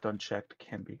 if left unchecked,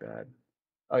 can be bad.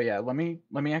 Oh yeah, let me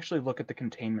actually look at the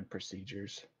containment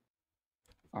procedures.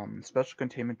 Special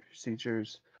containment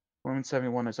procedures.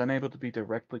 171 is unable to be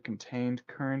directly contained.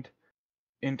 Current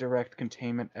indirect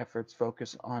containment efforts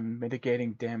focus on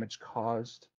mitigating damage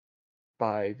caused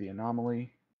by the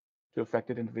anomaly. to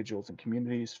affected individuals and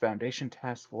communities. Foundation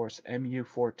Task Force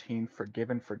MU-14 Forgive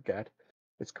and Forget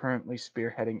is currently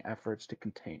spearheading efforts to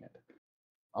contain it.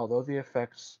 Although the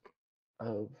effects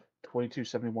of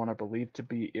 2271 are believed to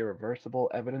be irreversible,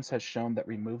 evidence has shown that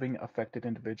removing affected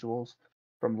individuals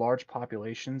from large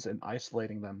populations and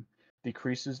isolating them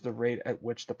decreases the rate at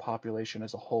which the population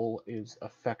as a whole is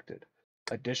affected.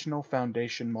 Additional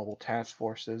Foundation mobile task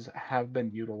forces have been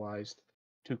utilized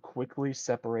to quickly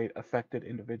separate affected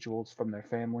individuals from their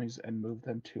families and move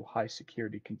them to high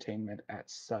security containment at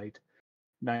Site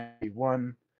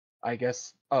 91. I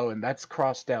guess, oh, and that's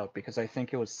crossed out because I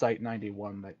think it was Site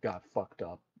 91 that got fucked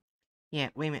up. Yeah,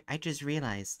 wait a minute, I just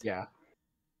realized. Yeah.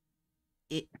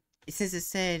 It since it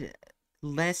said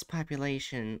less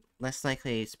population, less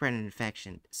likely to spread an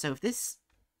infection. So if this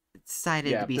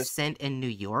decided to be sent in New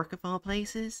York of all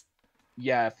places?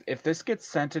 Yeah, if this gets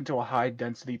sent into a high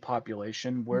density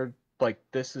population, we're like,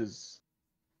 this is,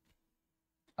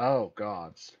 oh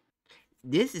gods.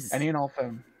 This is Any and all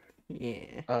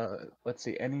yeah. let's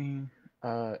see, any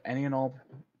and all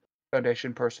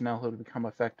Foundation personnel who become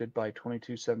affected by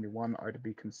 2271 are to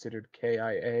be considered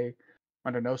KIA.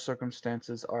 Under no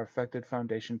circumstances are affected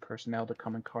Foundation personnel to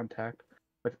come in contact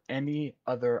with any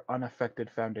other unaffected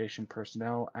Foundation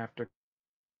personnel after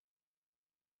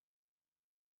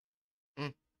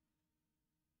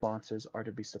responses are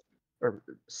to be or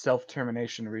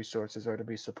self-termination resources are to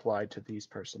be supplied to these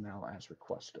personnel as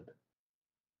requested.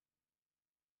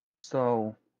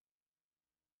 So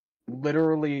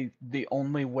literally the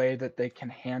only way that they can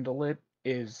handle it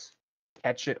is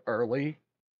catch it early.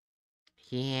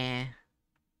 Yeah.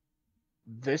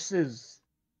 This is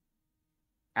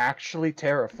actually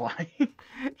terrifying.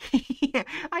 Yeah,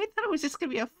 I thought it was just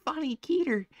gonna be a funny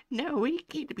Keter. No, it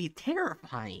came to be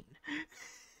terrifying.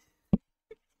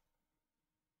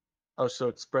 Oh, so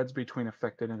it spreads between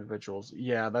affected individuals.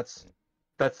 Yeah, that's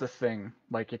the thing.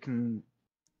 Like it can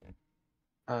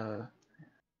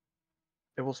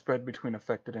it will spread between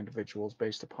affected individuals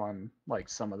based upon like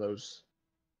some of those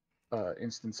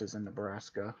instances in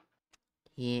Nebraska.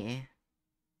 Yeah.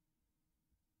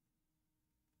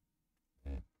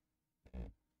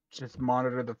 Just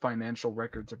monitor the financial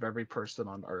records of every person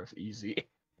on Earth. Easy.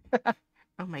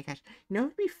 Oh my gosh. You know what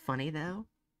would be funny though?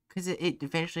 Because it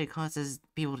eventually causes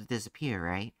people to disappear,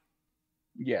 right?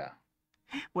 Yeah.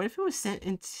 What if it was sent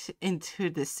into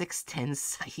the 610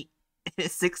 site? And a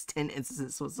 610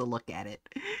 instance was to look at it.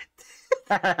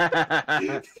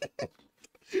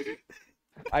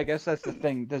 I guess that's the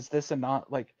thing. Does this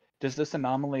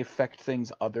anomaly affect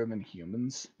things other than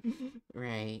humans?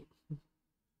 Right.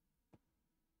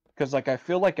 Because like I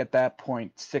feel like at that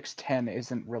point 610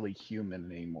 isn't really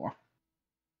human anymore.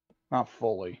 Not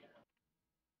fully.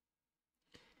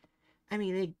 I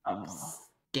mean, they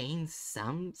gained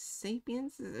some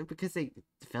sapience because they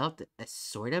developed a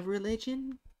sort of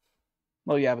religion.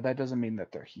 Well, yeah, but that doesn't mean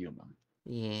that they're human.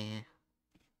 Yeah.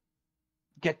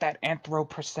 Get that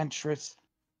anthropocentrist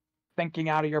thinking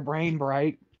out of your brain,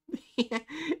 Bright. Yeah,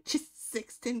 just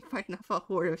 610 fighting off a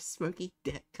horde of smoky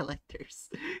debt collectors.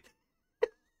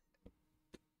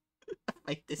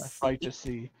 Fight to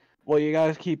see. Well, you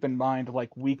guys keep in mind,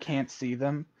 like, we can't see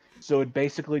them, so it'd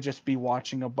basically just be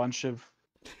watching a bunch of,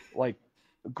 like,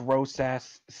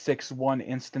 gross-ass 6-1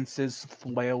 instances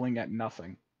flailing at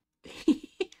nothing.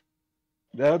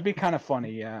 That would be kind of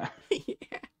funny, yeah.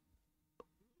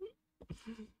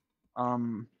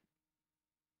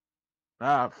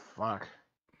 Yeah. Fuck.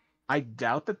 I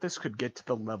doubt that this could get to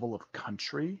the level of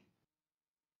country.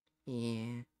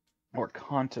 Yeah. Or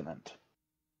continent.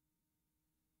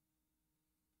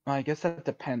 I guess that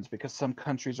depends, because some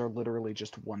countries are literally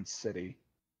just one city.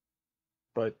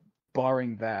 But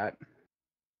barring that,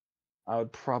 I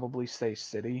would probably say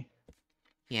city.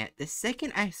 Yeah, the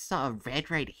second I saw a red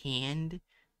right hand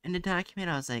in the document,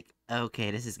 I was like,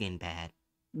 okay, this is getting bad.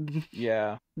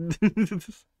 Yeah.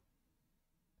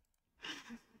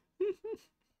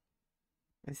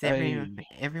 Is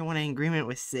everyone in agreement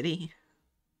with city?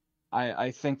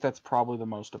 I think that's probably the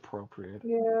most appropriate.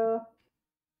 Yeah.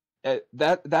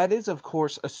 That is, of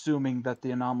course, assuming that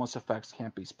the anomalous effects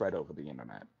can't be spread over the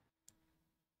internet.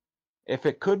 If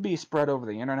it could be spread over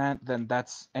the internet, then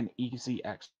that's an easy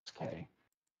XK.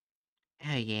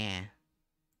 Oh, yeah.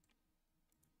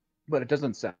 But it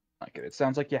doesn't sound like it. It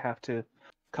sounds like you have to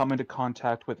come into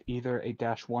contact with either a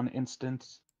 -1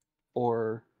 instance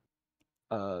or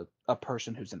a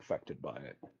person who's infected by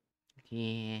it.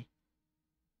 Yeah.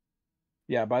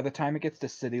 Yeah, by the time it gets to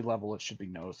city level, it should be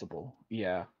noticeable.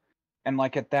 Yeah. And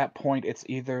like at that point, it's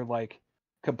either like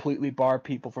completely bar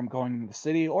people from going into the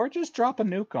city or just drop a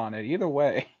nuke on it. Either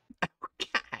way. Oh,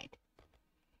 God.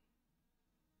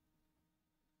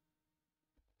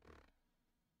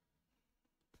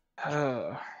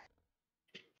 That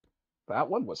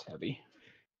one was heavy.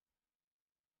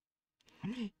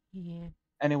 Yeah.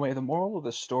 Anyway, the moral of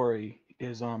the story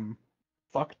is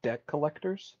fuck deck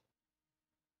collectors.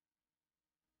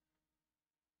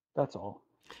 That's all.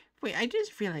 Wait, I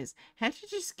just realized, how'd you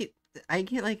just get... I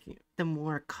get, like, the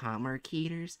more calmer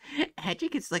Keters. How'd you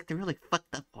get, like, the really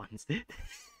fucked up ones?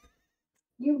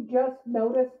 You just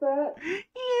noticed that?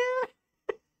 Yeah.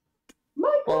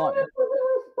 My Well, comment was a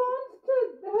response to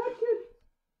Hatchet's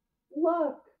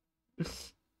luck.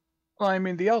 Well, I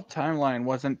mean, the L timeline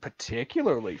wasn't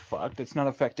particularly fucked. It's not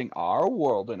affecting our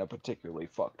world in a particularly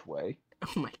fucked way.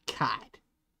 Oh my god.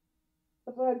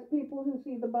 Besides people who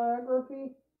see the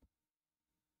biography.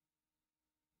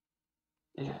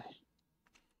 Yeah.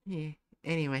 Yeah.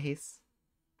 Anyways.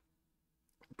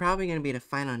 Probably gonna be the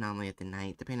final anomaly of the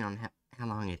night, depending on how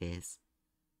long it is.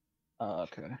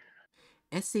 Okay.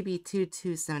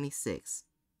 SCP-2276.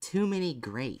 Too Many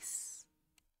Grace.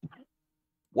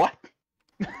 What?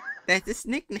 That's its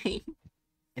nickname.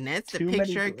 And that's the Too many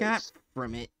picture I got grace.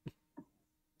 from it.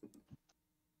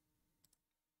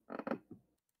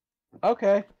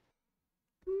 Okay.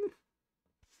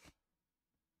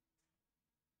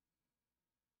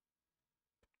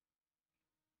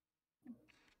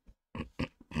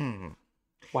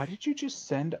 Why did you just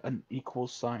send an equal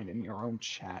sign in your own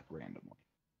chat randomly?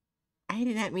 I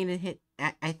did not mean to hit...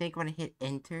 I think when I hit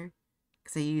enter,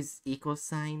 because I use equal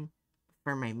sign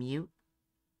for my mute.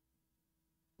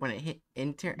 When I hit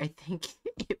enter, I think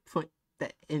it put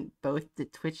that in both the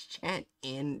Twitch chat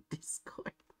and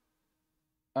Discord.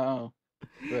 Oh.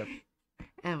 Rip.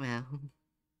 Oh well.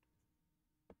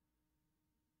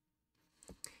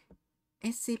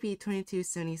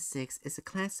 SCP-2276 is a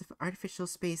class of artificial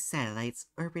space satellites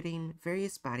orbiting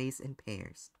various bodies in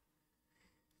pairs.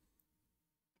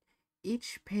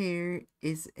 Each pair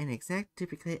is an exact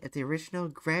duplicate of the original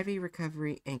gravity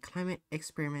recovery and climate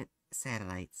experiment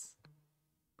satellites,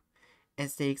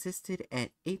 as they existed at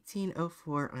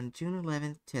 1804 on June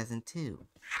 11, 2002.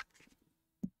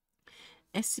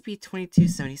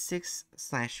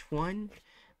 SCP-2276-1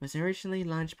 was originally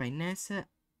launched by NASA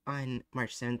on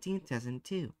March 17,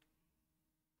 2002.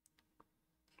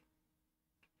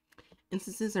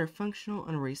 Instances are functional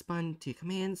and respond to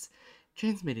commands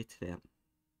transmitted to them.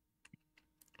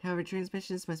 However,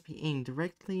 transmissions must be aimed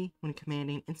directly when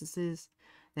commanding instances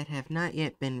that have not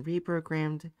yet been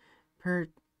reprogrammed per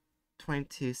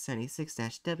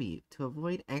 2276-W to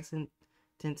avoid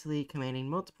accidentally commanding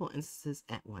multiple instances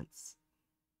at once.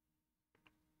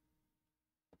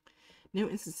 No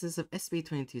instances of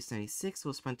SCP-2276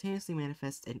 will spontaneously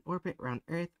manifest in orbit around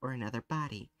Earth or another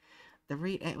body. The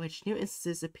rate at which new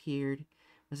instances appeared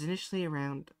was initially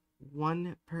around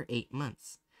 1 per 8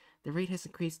 months. The rate has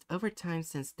increased over time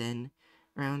since then,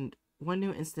 around 1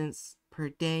 new instance per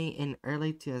day in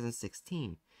early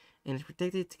 2016, and is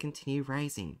predicted to continue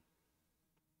rising.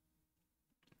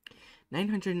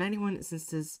 991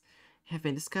 instances have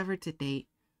been discovered to date,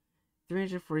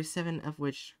 347 of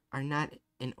which are not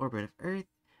in orbit of Earth.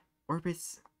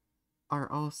 Orbits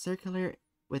are all circular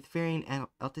with varying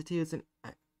altitudes and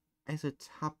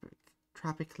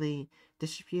isotropically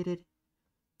distributed.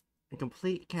 A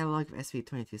complete catalog of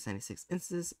SCP-2276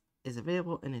 instances is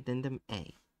available in Addendum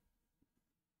A.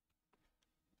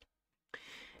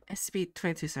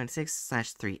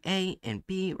 SCP-2276-3A and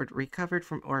B were recovered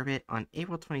from orbit on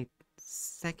April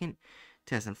 22nd,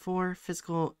 2004.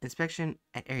 Physical inspection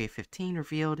at Area 15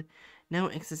 revealed no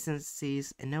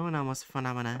inconsistencies and no anomalous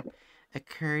phenomena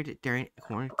occurred during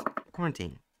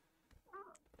quarantine.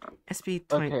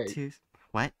 SCP-22... Okay.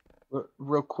 What?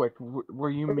 Real quick, were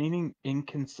you meaning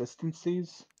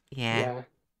inconsistencies? Yeah.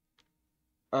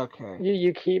 Okay.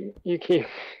 You keep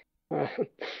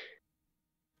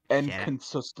And Shut up.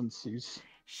 consistencies.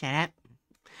 Shut up.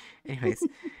 Anyways,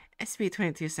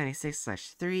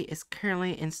 SCP-2276-3 is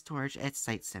currently in storage at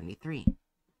Site 73.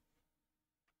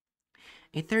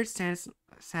 A third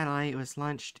satellite was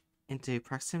launched into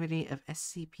proximity of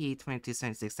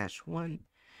SCP-2276-1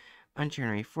 on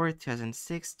January 4th,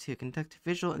 2006 to conduct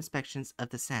visual inspections of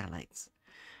the satellites.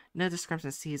 No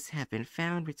discrepancies have been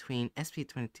found between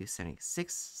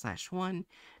SCP-2276-1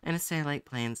 and the satellite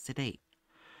plans to date.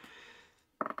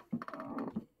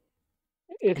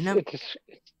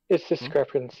 It's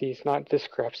discrepancies, not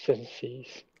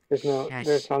discrepancies. There's not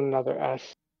another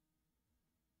S.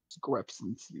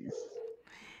 Discrepancies.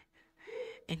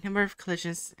 A number of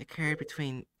collisions occurred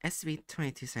between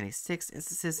SCP-2276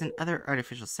 instances and other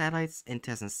artificial satellites in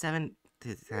 2007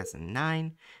 to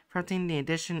 2009, prompting the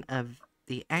addition of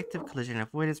the Active Collision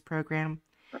Avoidance Program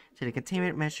to the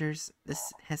containment measures.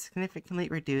 This has significantly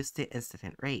reduced the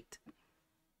incident rate.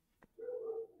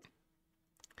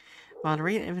 While the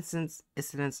rate of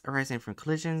incidents arising from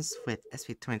collisions with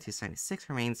SCP-2276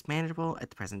 remains manageable at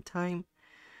the present time,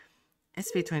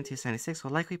 SCP-2276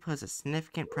 will likely pose a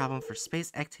significant problem for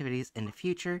space activities in the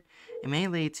future and may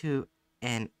lead to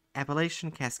an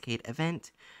Appalachian Cascade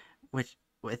event, which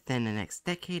within the next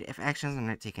decade if actions are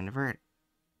not taken to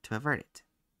avert it.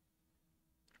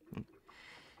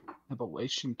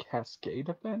 Appalachian Cascade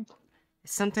event?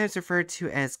 It's sometimes referred to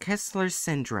as Kessler's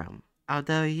syndrome,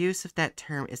 although use of that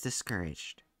term is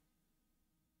discouraged.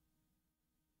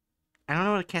 I don't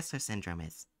know what a Kessler syndrome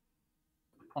is.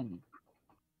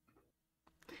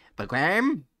 But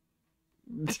Graham?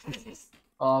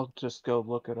 I'll just go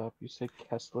look it up. You say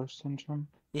Kessler syndrome?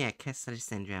 Yeah, Kessler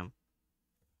syndrome.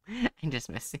 I'm just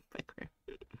messing with Graham.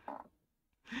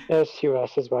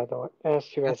 SUS by the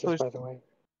way.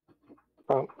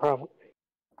 Probably.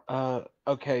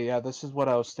 Okay, yeah, this is what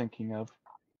I was thinking of.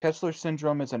 Kessler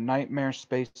syndrome is a nightmare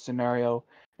space scenario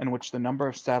in which the number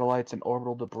of satellites and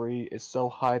orbital debris is so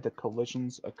high that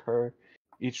collisions occur,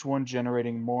 each one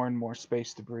generating more and more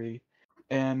space debris,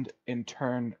 and in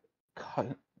turn,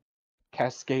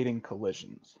 cascading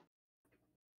collisions.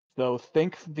 So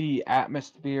think the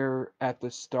atmosphere at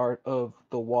the start of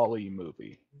the WALL-E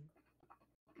movie.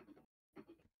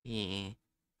 Yeah.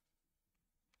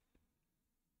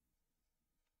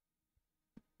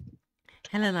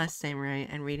 Hello, Last Samurai.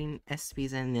 I'm reading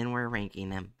SCPs and then we're ranking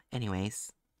them.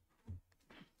 Anyways.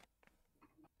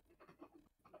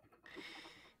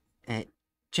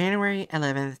 January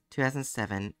 11th,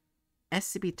 2007,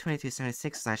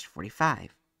 SCP-2276/45.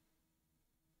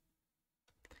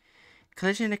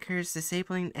 Collision occurs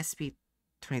disabling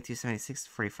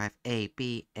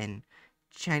SCP-2276-45A-B and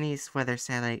Chinese weather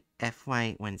satellite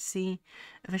FY-1C,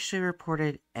 officially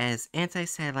reported as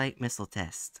anti-satellite missile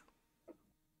test.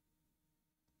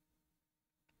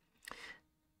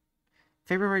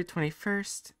 February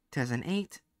 21st,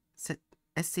 2008,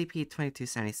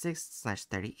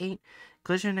 SCP-2276/38.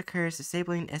 Collision occurs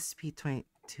disabling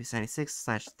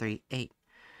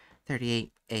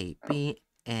SCP-2276/38A-B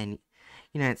and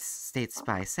United States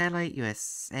spy satellite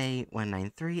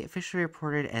USA-193, officially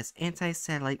reported as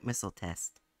anti-satellite missile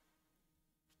test.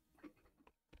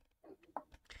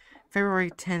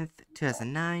 February 10th,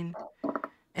 2009,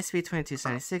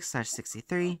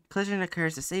 SCP-2276/63. Collision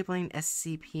occurs disabling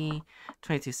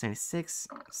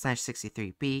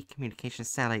SCP-2276/63B communications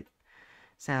satellite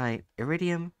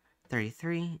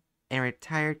Iridium-33 and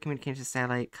retired communications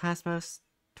satellite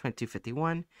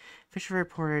Cosmos-2251, officially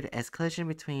reported as collision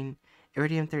between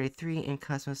Iridium-33 and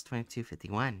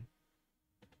Cosmos-2251.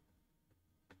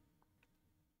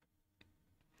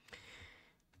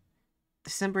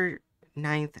 December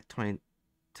 9th,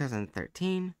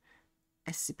 2013,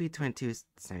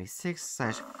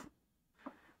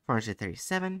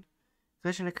 SCP-2276/437.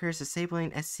 Collision occurs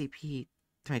disabling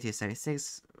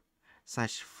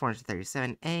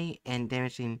SCP-2276/437A and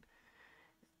damaging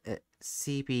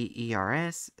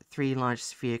CBERS-3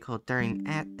 launch vehicle during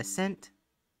ascent.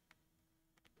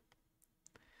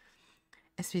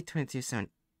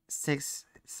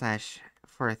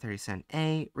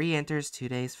 SCP-2276/437A re-enters 2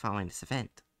 days following this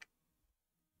event.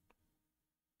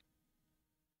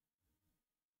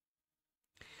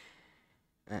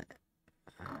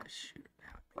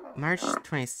 March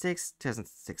 26,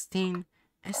 2016,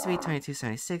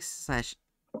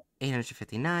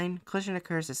 SCP-2276/859. Collision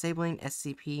occurs disabling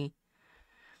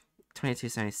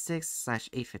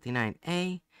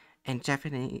SCP-2276/859A and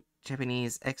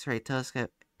Japanese X-ray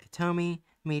telescope Hitomi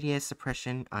media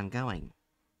suppression ongoing.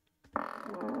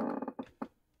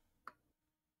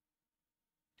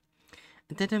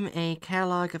 Addendum A,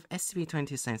 Catalog of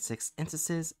SCP-2276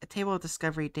 instances, a table of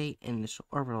discovery date and initial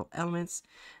orbital elements,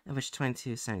 of which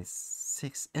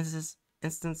 2276 instance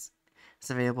is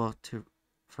available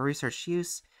for research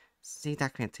use. See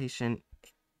documentation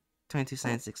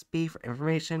 2276B for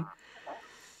information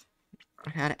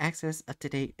on how to access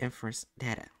up-to-date inference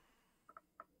data.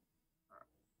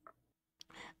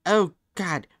 Oh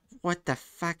god, what the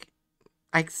fuck?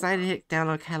 I decided to hit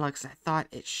download catalog because I thought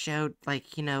it showed,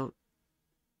 like, you know,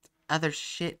 other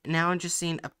shit. Now I'm just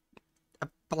seeing a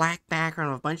black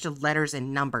background with a bunch of letters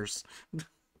and numbers.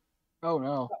 Oh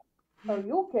no. Are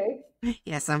you okay?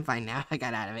 Yes, I'm fine now. I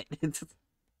got out of it.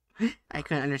 I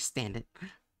couldn't understand it.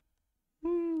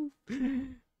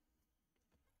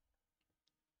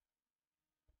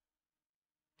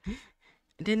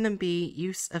 Addendum B,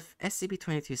 use of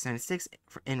SCP-2276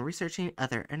 in researching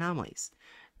other anomalies.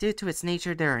 Due to its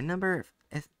nature, there are a number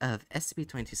of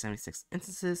SCP-2276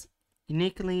 instances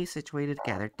uniquely situated to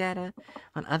gather data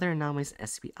on other anomalies and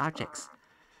SCP objects.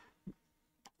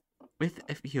 With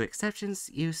a few exceptions,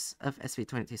 use of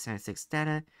SCP-2276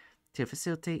 data To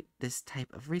facilitate this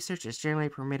type of research is generally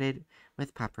permitted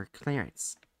with proper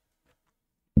clearance.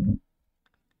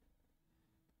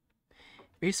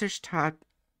 Research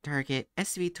target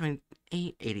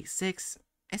SCP-2886,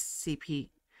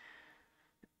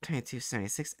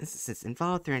 SCP-2276 instances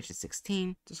involved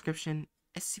 316. Description: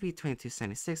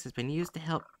 SCP-2276 has been used to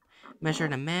help measure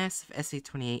the mass of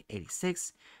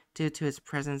SCP-2886 due to its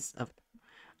presence of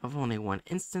only one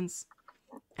instance.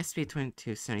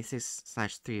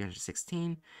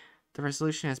 SCP-2276/316. The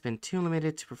resolution has been too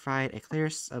limited to provide a clear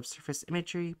subsurface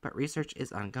imagery, but research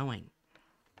is ongoing.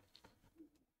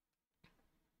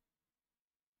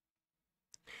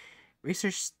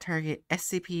 Research target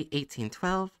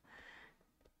SCP-1812.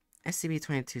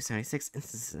 SCP-2276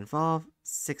 instances involved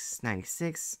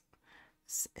 696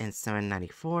 and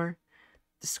 794.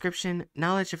 Description: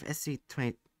 knowledge of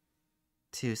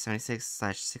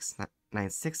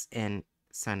SCP-2276/696 and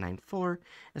 794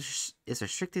 is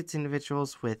restricted to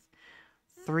individuals with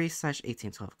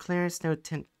 3/1812 clearance. No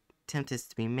attempt is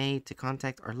to be made to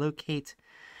contact or locate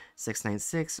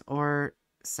 696 or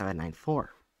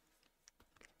 794.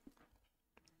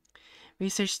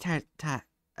 Research target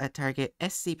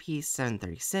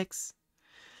SCP-736.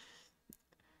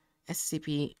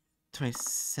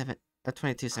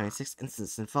 SCP-2276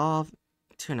 instances involved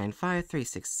 295,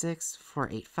 366,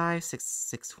 485,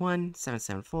 661,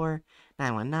 774,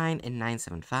 919, and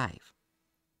 975.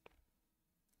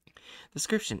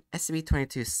 Description: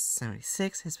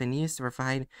 SCP-2276 has been used to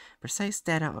provide precise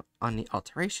data on the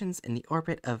alterations in the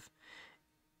orbit of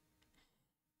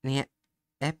Nepetus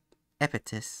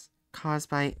caused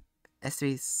by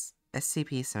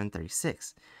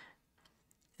SCP-736.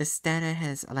 This data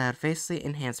has allowed vastly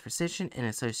enhanced precision and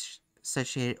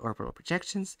associated orbital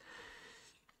projections.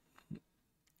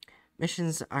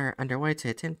 Missions are underway to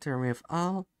attempt to remove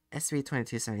all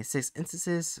SCP-2276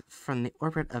 instances from the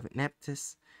orbit of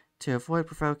Nepetus to avoid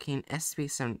provoking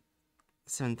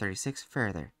SCP-736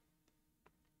 further.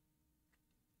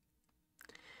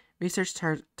 Research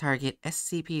target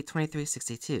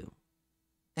SCP-2362.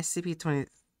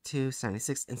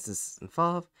 SCP-2276 instances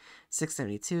involved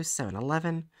 672,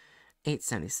 711,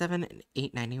 877, and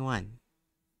 891.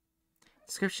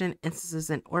 Description: instances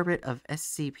in orbit of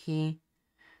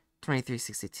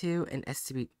SCP-2362 and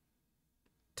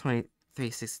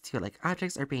SCP-2362-like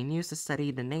objects are being used to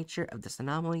study the nature of this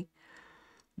anomaly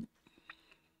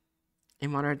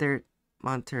and monitor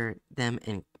them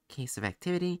in case of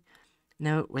activity.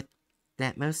 Note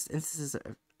that most instances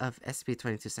of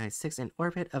SCP-2276 in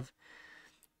orbit of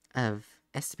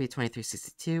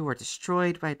SCP-2362 were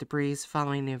destroyed by debris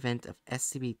following the event of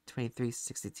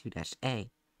SCP-2362-A.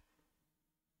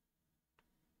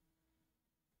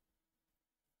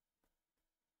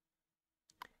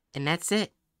 And that's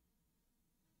it.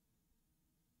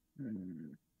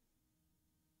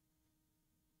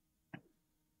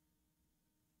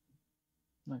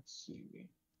 Let's see.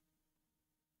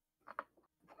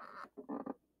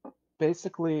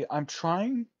 Basically, I'm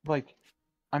trying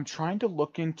to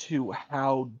look into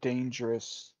how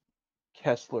dangerous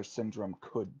Kessler syndrome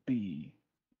could be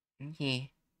Yeah.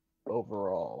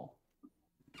 overall.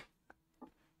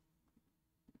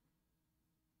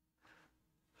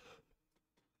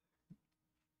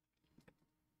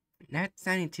 Not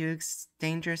sounding too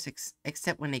dangerous,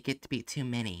 except when they get to be too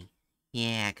many.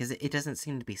 Yeah, because it doesn't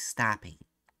seem to be stopping.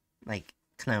 Like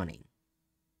cloning.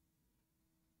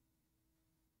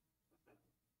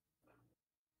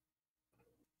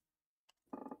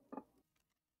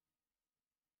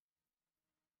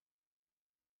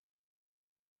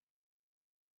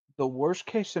 The worst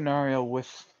case scenario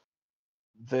with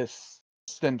this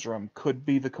syndrome could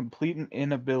be the complete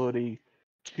inability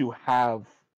to have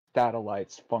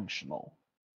satellites functional.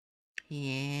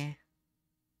 Yeah.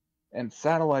 And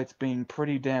satellites being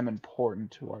pretty damn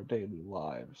important to our daily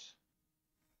lives.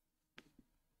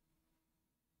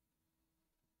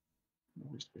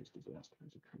 No space disaster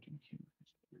has occurred in human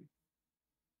history.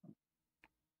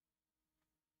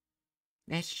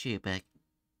 That's true, but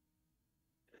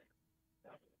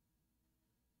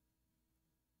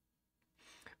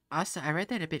also, I read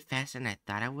that a bit faster than I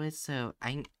thought I would, so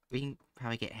we can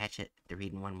probably get Hatchet to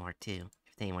read one more too,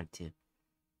 if they want to.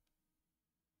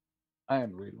 I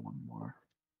am reading one more.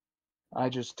 I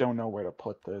just don't know where to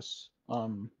put this.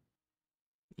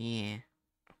 Yeah.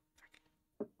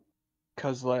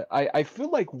 Cause I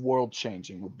feel like world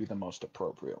changing would be the most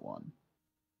appropriate one.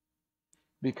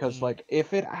 Because Yeah.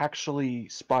 if it actually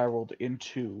spiraled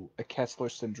into a Kessler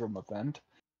syndrome event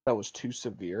that was too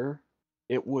severe,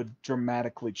 it would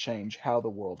dramatically change how the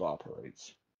world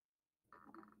operates.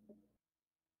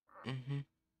 Mm-hmm.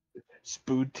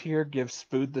 Spood tier gives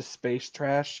Spood the space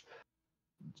trash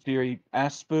Fury,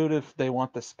 ask Spood if they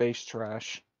want the space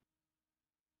trash.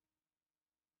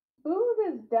 Food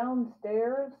is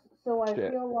downstairs, so I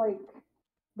Shit. feel like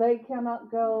they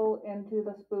cannot go into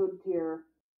the spood tier.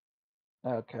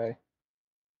 Okay.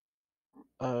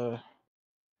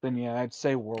 Then yeah, I'd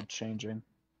say world changing.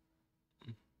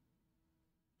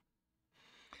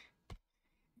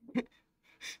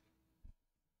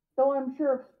 So I'm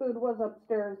sure if food was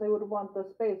upstairs, they would want the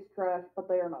space trash, but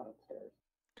they are not upstairs.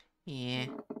 Yeah.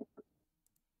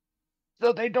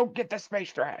 So they don't get the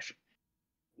space trash.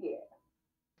 Yeah.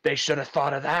 They should have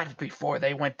thought of that before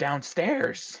they went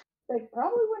downstairs. They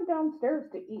probably went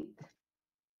downstairs to eat.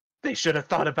 They should have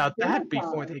thought It's about dinner that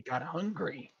before time. they got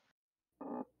hungry.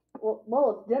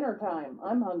 Well, it's dinner time.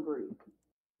 I'm hungry.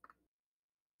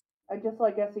 I just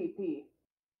like SCP.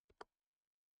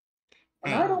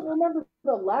 And I don't remember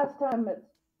the last time it's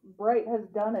Bright has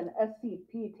done an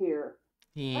SCP tier.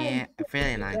 Yeah, a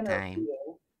really long Dinner time.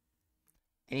 feel.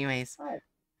 Anyways, Hi.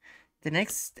 the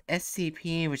next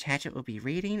SCP which Hatchet will be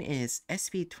reading is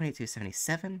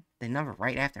SCP-2277, the number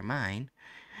right after mine.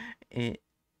 It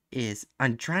is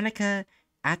Andronica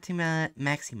Atima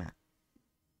Maxima.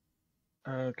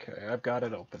 Okay, I've got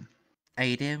it open. Oh,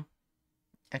 you do?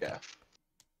 Okay.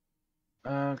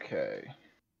 Yeah. Okay.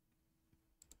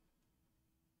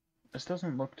 This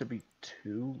doesn't look to be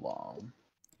too long.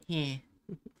 Yeah.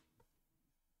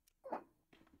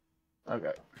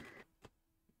 Okay.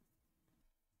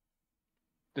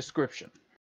 Description.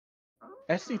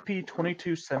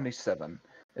 SCP-2277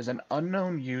 is an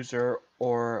unknown user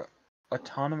or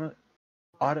autonomous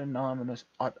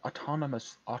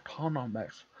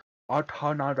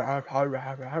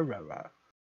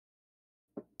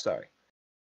sorry.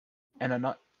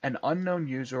 An unknown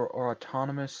user or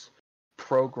autonomous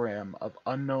program of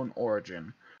unknown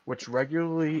origin, which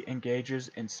regularly engages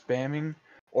in spamming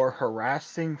or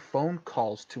harassing phone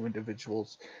calls to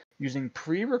individuals using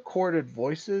pre-recorded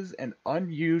voices and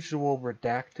unusual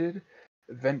redacted,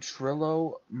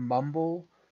 ventrilo, mumble,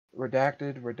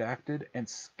 redacted, and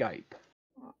Skype.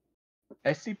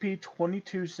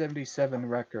 SCP-2277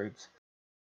 records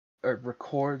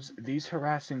these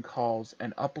harassing calls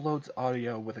and uploads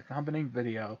audio with accompanying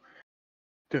video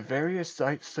to various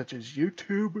sites such as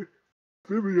YouTube,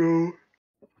 Vimeo,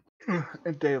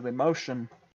 and Dailymotion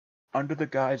under the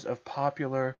guise of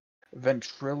popular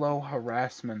ventrilo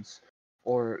harassments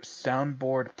or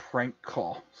soundboard prank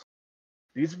calls.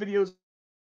 These videos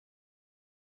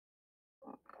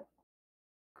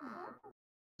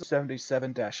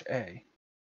 77-A.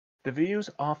 The videos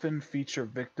often feature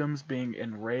victims being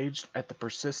enraged at the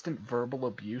persistent verbal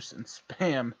abuse and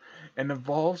spam and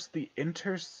involves the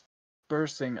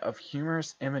interspersing of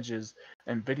humorous images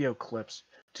and video clips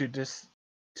to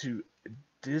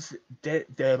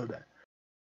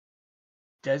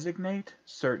designate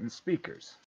certain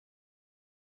speakers.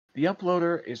 The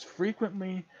uploader is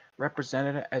frequently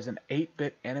represented as an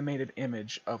 8-bit animated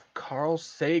image of Carl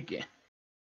Sagan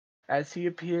as he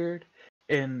appeared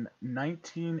in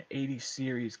 1980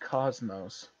 series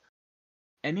Cosmos.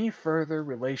 Any further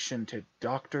relation to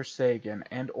Dr. Sagan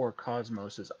and or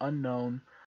Cosmos is unknown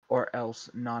or else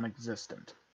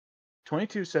non-existent.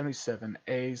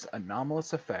 2277A's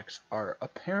anomalous effects are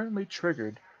apparently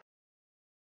triggered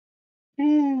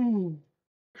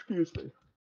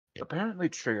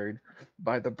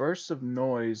by the bursts of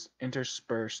noise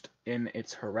interspersed in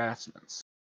its harassments.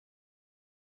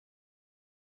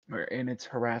 Or in its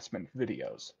harassment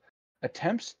videos.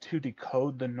 Attempts to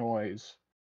decode the noise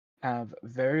have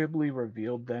variably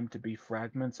revealed them to be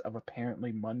fragments of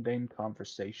apparently mundane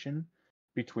conversation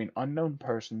between unknown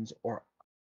persons or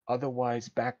otherwise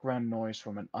background noise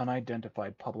from an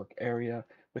unidentified public area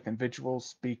with individuals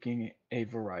speaking a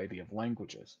variety of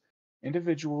languages.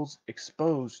 Individuals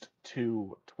exposed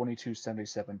to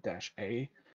 2277-A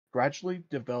gradually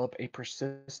develop a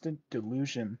persistent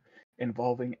delusion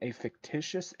involving a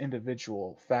fictitious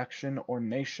individual, faction, or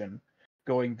nation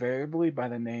going variably by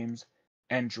the names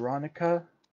Andronica,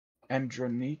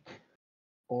 Andronique,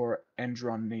 or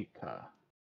Andronica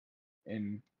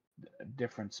in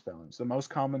different spellings. The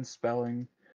most common spelling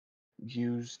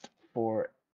used for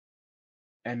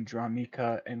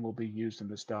Andronica and will be used in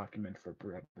this document for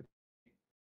brevity.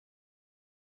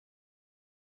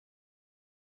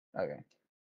 Okay.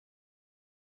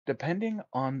 Depending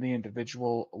on the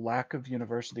individual, lack of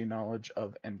university knowledge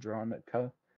of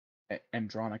Andronica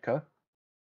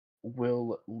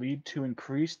will lead to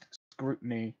increased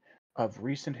scrutiny of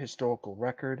recent historical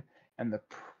record and the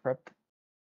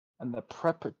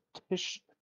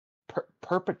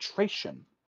perpetration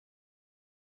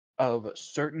of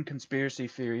certain conspiracy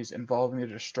theories involving the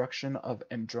destruction of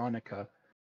Andronica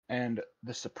and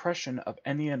the suppression of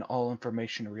any and all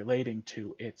information relating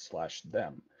to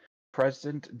it/them.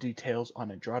 Present details on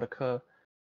Andronica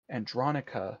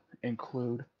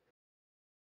include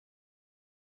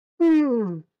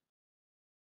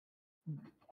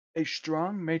a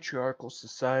strong matriarchal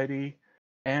society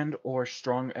and or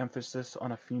strong emphasis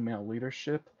on a female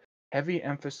leadership, heavy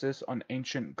emphasis on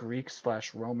ancient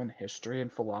Greek/Roman history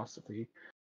and philosophy,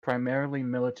 primarily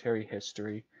military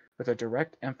history, with a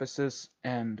direct emphasis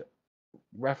and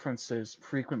references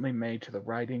frequently made to the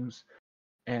writings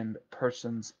and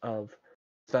persons of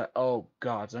oh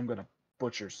gods, I'm gonna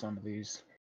butcher some of these.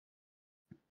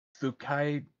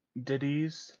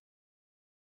 Thucydides,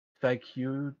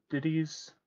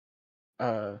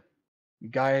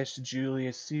 Gaius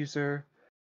Julius Caesar,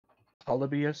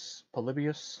 Polybius,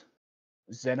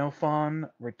 Xenophon,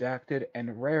 redacted,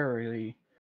 and rarely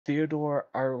Theodore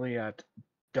Arliat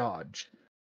Dodge.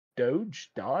 Dodge?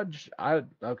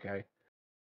 Okay.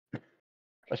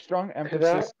 A strong Could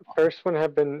that emphasis. first one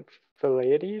have been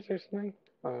Phileides or something?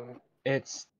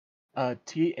 It's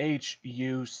Thucydides.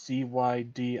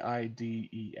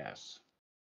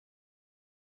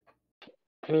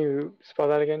 Can you spell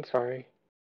that again? Sorry.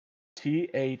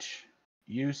 Thucydides.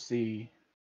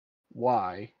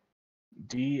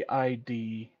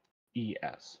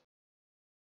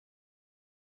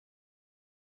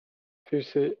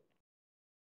 Thucy.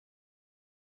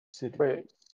 Wait.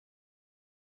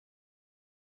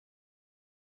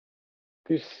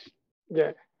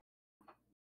 Yeah.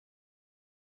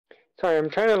 Sorry, I'm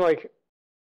trying to like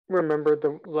remember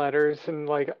the letters and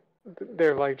like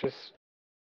they're like just.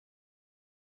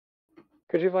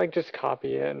 Could you like just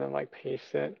copy it and then like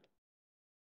paste it?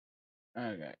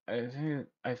 Okay, I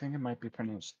think it might be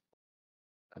pronounced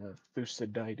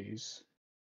Thucydides.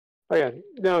 Oh yeah,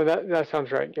 no, that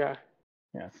sounds right. Yeah.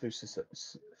 Yeah,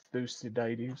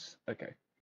 Thucydides. Okay.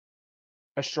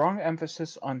 A strong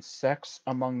emphasis on sex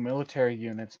among military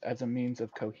units as a means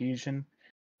of cohesion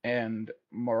and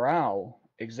morale.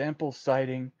 Examples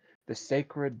citing the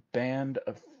Sacred Band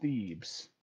of Thebes.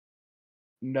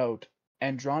 Note: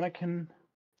 Andronican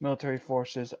military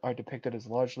forces are depicted as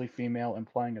largely female,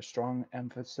 implying a strong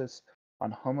emphasis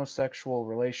on homosexual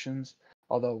relations,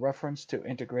 although reference to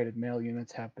integrated male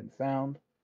units have been found.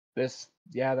 That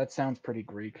sounds pretty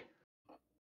Greek.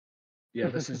 Yeah,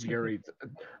 this is Yuri.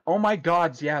 Oh my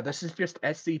god, yeah, this is just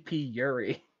SCP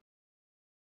Yuri.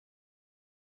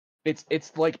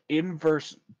 It's like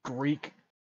inverse Greek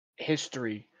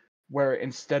history, where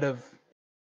instead of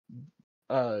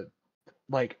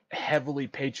like heavily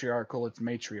patriarchal, it's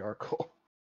matriarchal.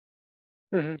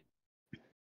 Mm-hmm.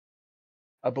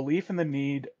 A belief in the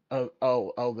need of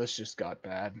this just got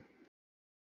bad.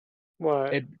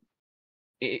 What?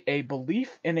 A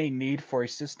belief in a need for a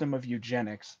system of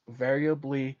eugenics,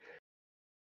 variably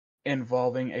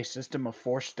involving a system of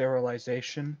forced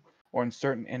sterilization, or in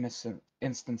certain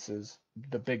instances,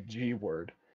 the big G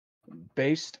word,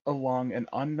 based along an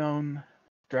unknown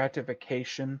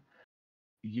stratification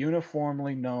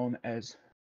uniformly known as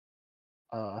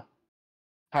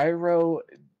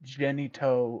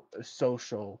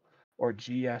pyrogenitosocial, or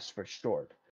GS for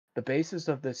short. The basis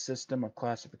of this system of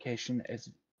classification is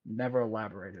never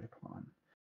elaborated upon.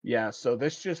 Yeah, so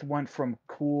this just went from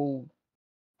cool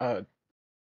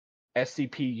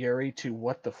SCP Yuri to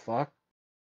what the fuck?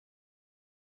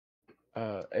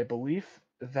 A belief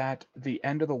that the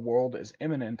end of the world is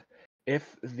imminent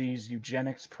if these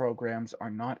eugenics programs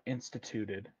are not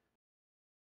instituted.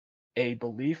 A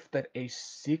belief that a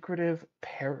secretive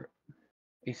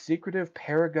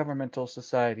paragovernmental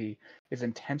society is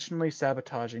intentionally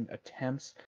sabotaging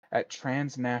attempts at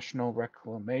transnational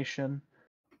reclamation,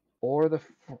 or the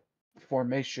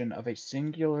formation of a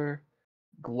singular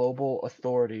global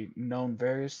authority known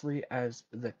variously as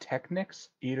the Technics,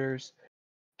 Eaters,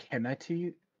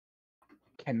 Kenates,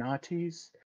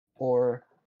 or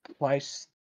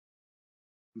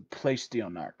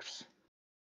Pleistionarchs.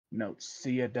 Note: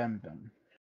 see addendum.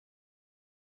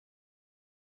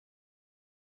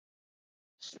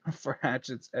 For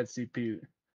Hatchet's SCP,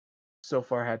 so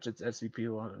far Hatchet's SCP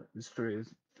is 3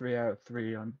 out of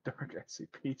 3 on Dark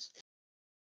SCPs.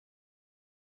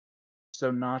 So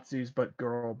Nazis, but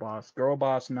girl boss. Girl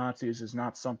boss Nazis is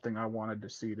not something I wanted to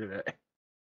see today.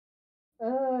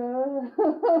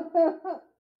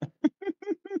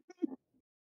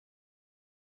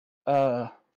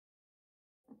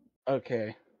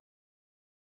 Okay.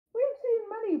 We've seen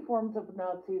many forms of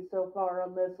Nazis so far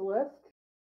on this list.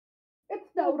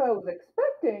 It's not what I was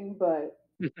expecting, but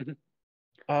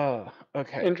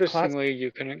Okay. Interestingly,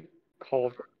 you couldn't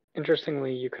call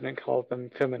them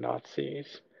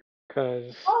feminazis,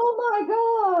 because oh my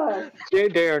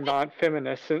Yes. They are not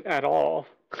feminists at all.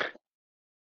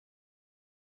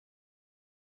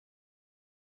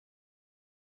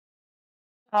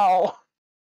 Ow.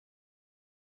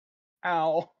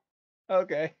 Ow.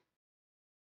 Okay.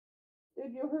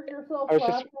 Did you hurt yourself I was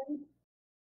just, laughing?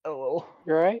 A little.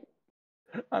 you're right.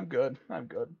 I'm good. I'm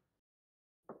good.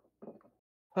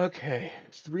 Okay.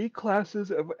 3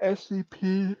 classes of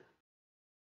SCP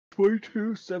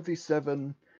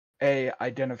 2277A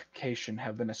identification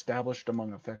have been established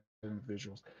among affected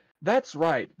individuals. That's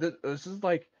right.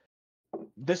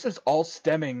 This is all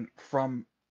stemming from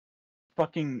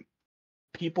fucking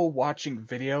people watching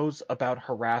videos about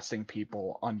harassing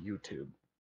people on YouTube.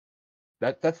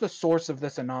 That's the source of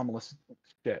this anomalous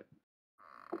shit.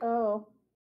 Oh.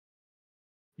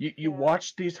 You Yeah.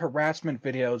 watch these harassment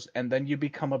videos and then you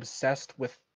become obsessed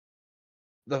with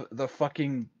the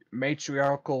fucking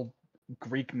matriarchal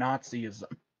Greek Nazism.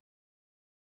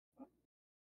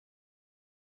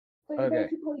 So you Okay.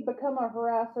 basically become a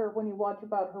harasser when you watch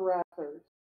about harassers.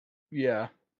 Yeah.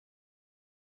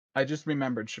 I just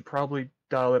remembered should probably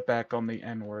dial it back on the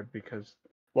N word because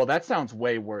well that sounds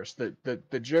way worse. The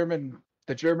German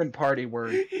party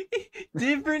word.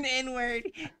 Different N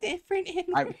word. Different N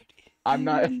word. I'm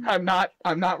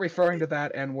not referring to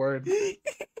that N word.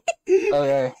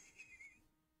 Okay.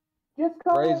 Just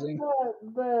call Phrasing.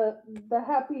 it the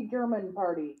happy German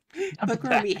party.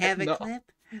 Bookworm, we have a No. clip.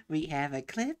 We have a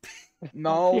clip.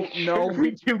 No,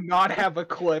 we do not have a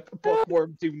clip.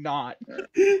 Bookworm, do not.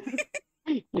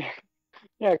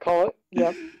 Yeah, call it.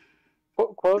 Yep.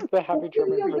 Quote the happy If you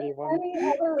German use party one.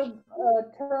 any other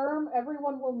term,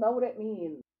 everyone will know what it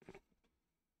means.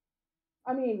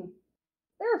 I mean,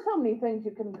 there are so many things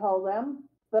you can call them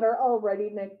that are already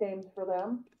nicknames for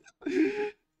them.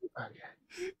 Okay.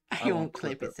 I won't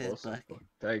clip it, says also. Book.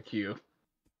 Thank you.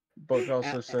 Book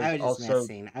also I says was just also.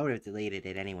 messing. I would have deleted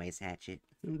it anyways, Hatchet.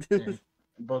 Yeah.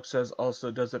 Book says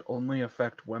also, does it only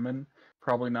affect women?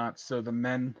 Probably not. So the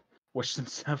men wish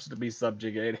themselves to be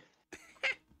subjugated.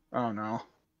 Oh no.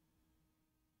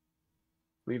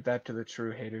 Leave that to the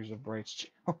true haters of Bright's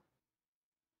channel.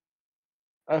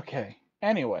 Okay.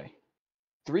 Anyway,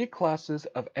 3 classes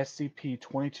of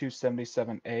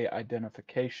SCP-2277-A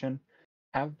identification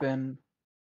have been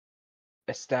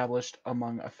established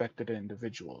among affected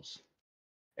individuals.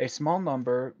 A small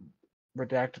number,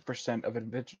 redacted percent of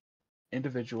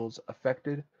individuals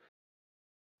affected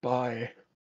by.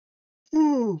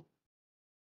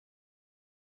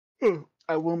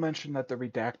 I will mention that the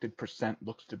redacted percent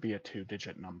looks to be a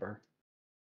 2-digit number.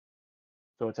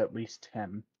 So it's at least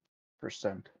 10%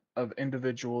 of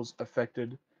individuals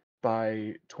affected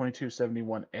by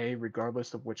 2271A,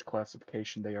 regardless of which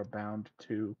classification they are bound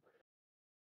to,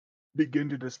 begin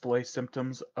to display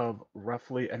symptoms of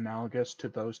roughly analogous to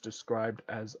those described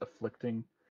as afflicting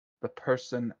the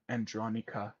person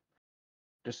Andronica,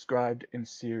 described in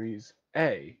Series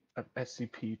A of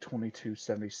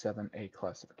SCP-2277-A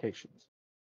classifications.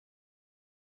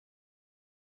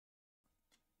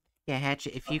 Yeah,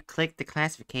 Hatchet, if you click the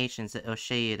classifications, it'll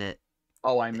show you the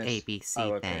I missed. ABC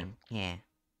Oh, okay. thing. Yeah.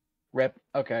 Rip.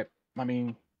 Okay. I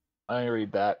mean, I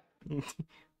read that.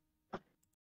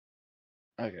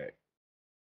 Okay.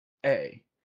 A.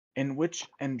 In which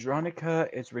Andronica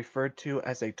is referred to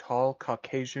as a tall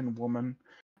Caucasian woman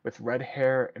with red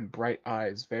hair and bright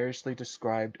eyes, variously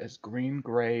described as green,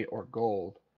 gray, or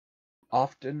gold,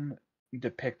 often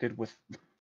depicted with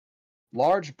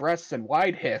large breasts and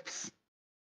wide hips.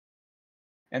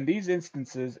 In these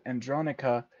instances,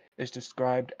 Andronica is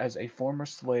described as a former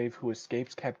slave who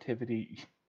escapes captivity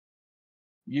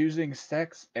using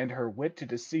sex and her wit to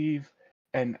deceive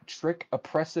and trick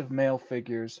oppressive male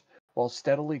figures while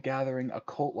steadily gathering a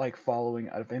cult-like following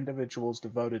of individuals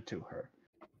devoted to her.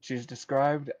 She is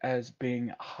described as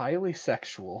being highly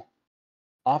sexual,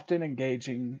 often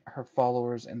engaging her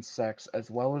followers in sex, as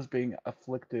well as being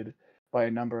afflicted by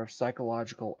a number of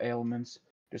psychological ailments,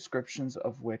 descriptions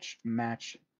of which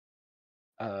match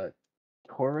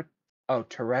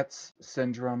Tourette's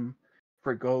syndrome,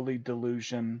 Frigoli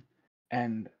delusion,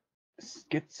 and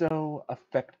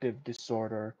schizoaffective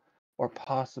disorder, or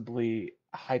possibly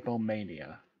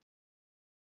hypomania.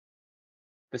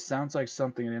 This sounds like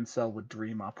something an incel would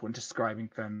dream up when describing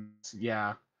feminists.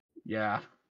 Yeah.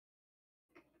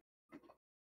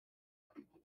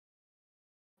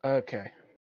 Okay.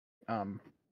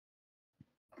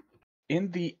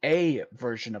 In the A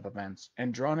version of events,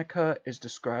 Andronica is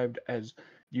described as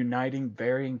uniting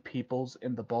varying peoples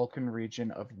in the Balkan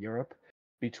region of Europe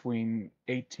between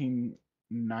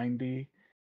 1890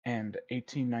 and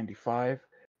 1895,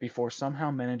 before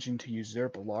somehow managing to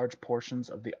usurp large portions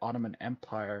of the Ottoman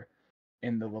Empire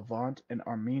in the Levant and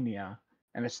Armenia,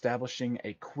 and establishing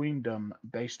a queendom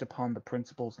based upon the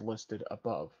principles listed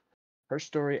above. Her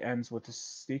story ends with a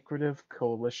secretive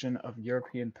coalition of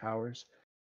European powers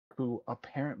who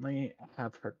apparently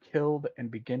have her killed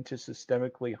and begin to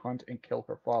systematically hunt and kill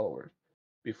her followers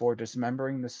before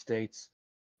dismembering the states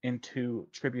into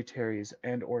tributaries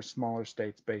and or smaller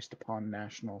states based upon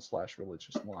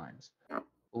national/religious lines.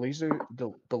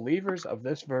 The believers of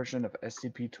this version of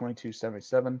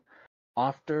SCP-2277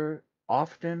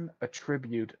 often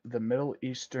attribute the Middle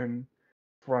Eastern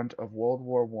front of World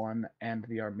War I and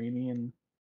the Armenian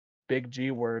Big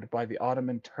G word by the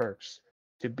Ottoman Turks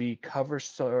to be cover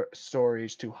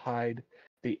stories to hide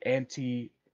the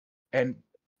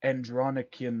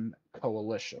anti-Andronican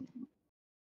coalition.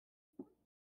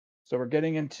 So we're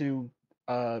getting into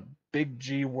Big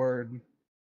G word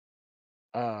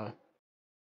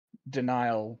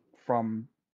denial from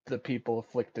the people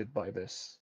afflicted by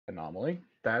this anomaly.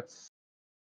 That's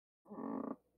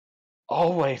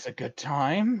always a good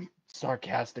time,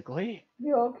 sarcastically.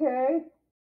 You okay?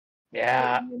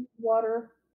 Yeah, You need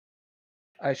water.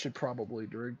 I should probably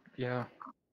drink. Yeah.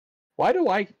 Why do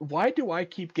I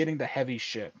keep getting the heavy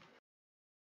shit?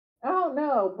 I don't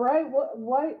know, Bright.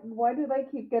 Why do they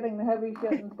keep getting the heavy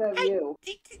shit instead of you?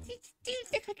 Do you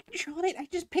think I can control it? I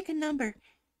just pick a number,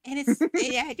 and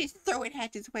yeah, I just throw it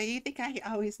Hatch's way. You think I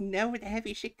always know where the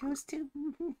heavy shit goes to?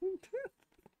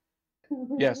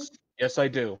 Yes, I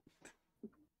do.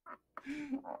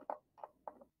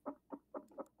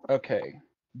 Okay.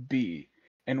 B,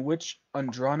 in which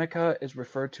Andronica is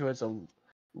referred to as a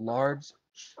large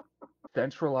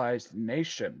centralized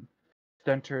nation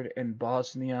centered in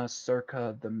Bosnia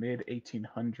circa the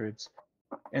mid-1800s.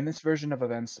 In this version of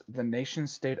events, the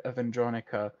nation-state of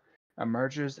Andronica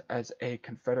emerges as a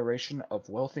confederation of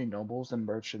wealthy nobles and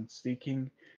merchants seeking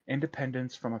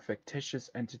independence from a fictitious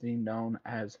entity known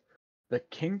as the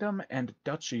Kingdom and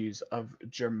Duchies of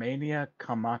Germania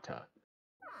Kamata,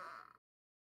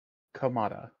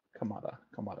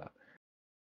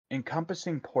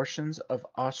 encompassing portions of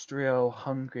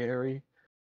Austro-Hungary,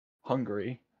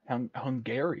 I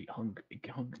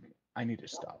need to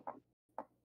stop.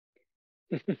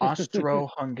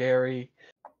 Austro-Hungary,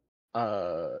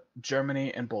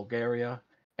 Germany, and Bulgaria.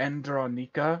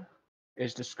 Andronica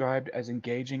is described as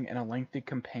engaging in a lengthy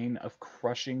campaign of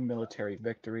crushing military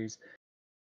victories,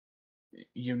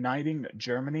 uniting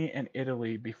Germany and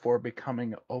Italy before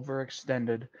becoming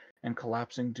overextended and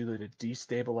collapsing due to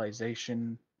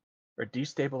destabilizing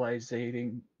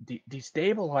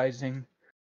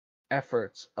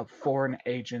efforts of foreign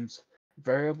agents,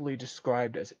 variably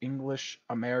described as English,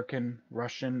 American,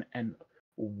 Russian, and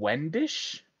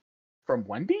Wendish from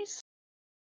Wendy's?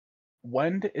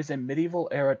 Wend is a medieval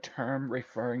era term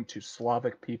referring to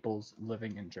Slavic peoples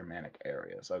living in Germanic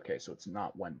areas. Okay, so it's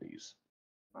not Wendy's.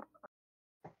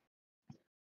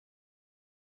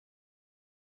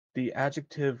 The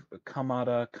adjective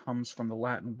comata comes from the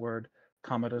Latin word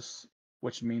comatus,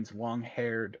 which means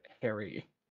long-haired, hairy.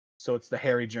 So it's the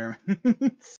hairy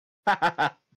Germans.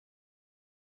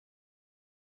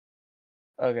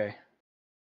 Okay.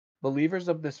 Believers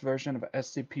of this version of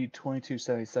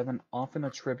SCP-2277 often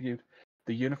attribute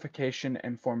the unification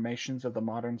and formations of the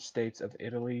modern states of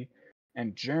Italy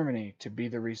and Germany to be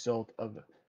the result of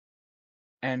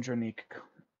Andronican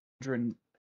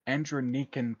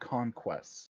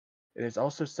conquests. It is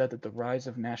also said that the rise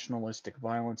of nationalistic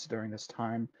violence during this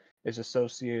time is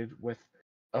associated with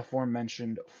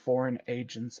aforementioned foreign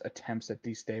agents' attempts at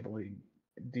destabilizing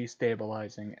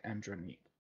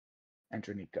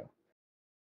Andronica.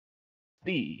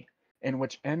 B, in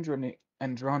which Andronica,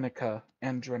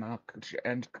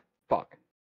 fuck.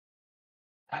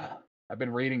 I've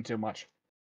been reading too much.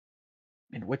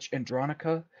 In which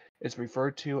Andronica is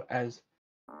referred to as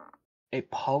a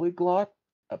polyglot.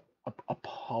 A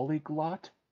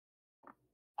polyglot?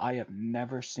 I have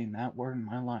never seen that word in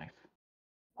my life.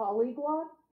 Polyglot?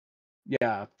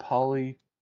 Yeah,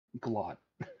 polyglot.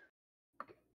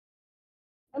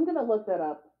 I'm gonna look that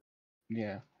up.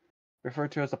 Yeah.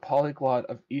 Referred to as a polyglot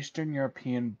of Eastern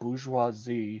European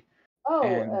bourgeoisie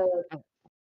and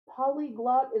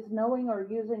Polyglot is knowing or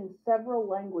using several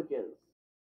languages.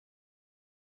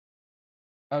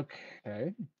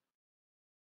 okay.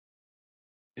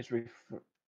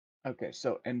 Okay,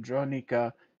 so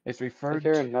Andronica is referred Is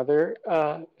there to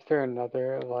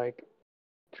another like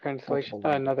translation, multiple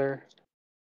languages. another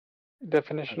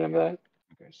definition of that?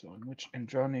 Okay, so in which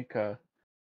Andronica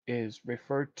is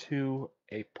referred to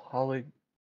a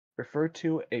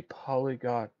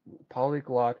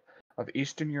polyglot of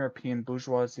Eastern European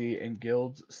bourgeoisie and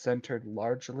guilds centered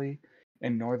largely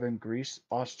in northern Greece,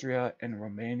 Austria, and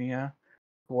Romania,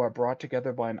 who are brought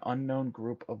together by an unknown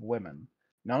group of women.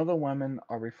 None of the women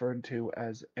are referred to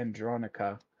as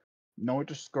Andronica, nor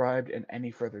described in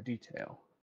any further detail.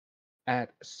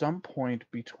 At some point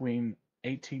between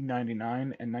 1899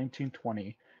 and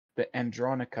 1920, the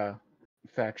Andronica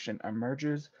faction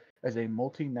emerges as a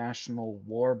multinational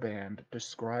war band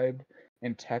described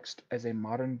in text as a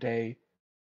modern-day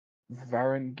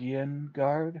Varangian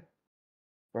Guard.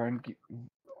 Varangi-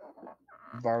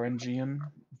 Varangian.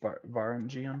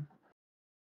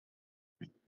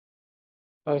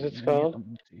 How's it Many spelled? a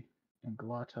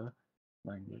multi-Anglata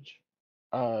language.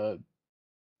 Oh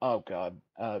god.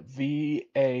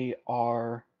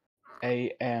 Varangian.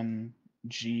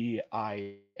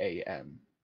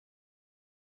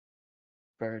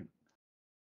 Oh,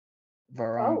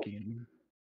 Varangian.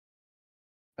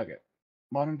 Okay.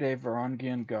 Modern day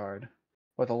Varangian Guard,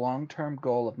 with a long term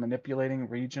goal of manipulating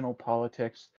regional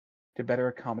politics to better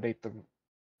accommodate the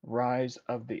rise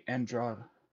of the Andronican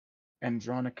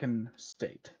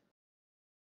state.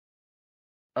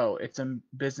 Oh, it's a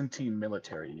Byzantine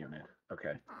military unit.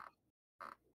 Okay.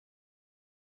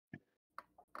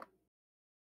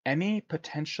 Any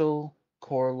potential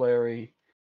corollary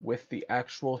with the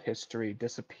actual history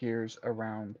disappears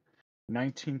around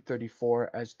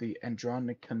 1934 as the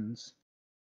Andronicans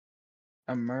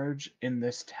emerge in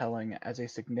this telling as a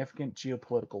significant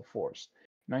geopolitical force.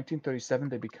 In 1937,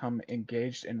 they become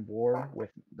engaged in war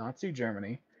with Nazi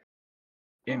Germany,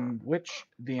 in which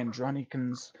the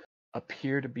Andronicans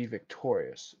appear to be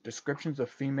victorious. Descriptions of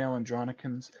female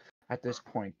Andronicans at this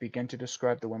point begin to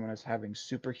describe the women as having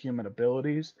superhuman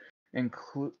abilities,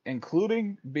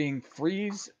 including being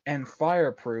freeze and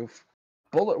fireproof,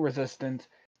 bullet resistant,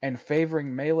 and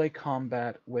favoring melee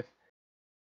combat with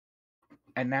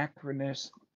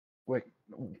anachronistic with,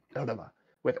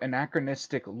 with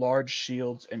anachronistic large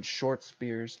shields and short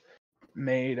spears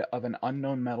made of an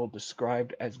unknown metal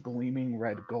described as gleaming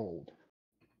red gold.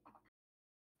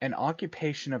 An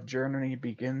occupation of Germany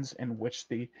begins in which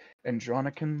the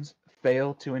Andronicans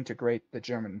fail to integrate the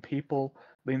German people,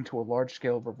 leading to a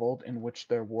large-scale revolt in which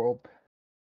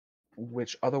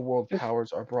other world Just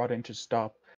powers are brought in to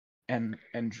stop okay.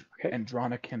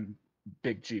 Andronican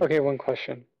Big G. Okay, one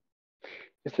question.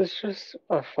 Is this just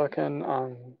a fucking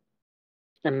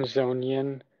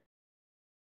Amazonian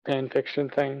fan fiction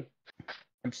thing?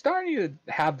 I'm starting to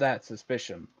have that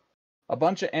suspicion. A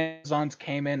bunch of Amazons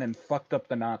came in and fucked up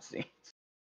the Nazis.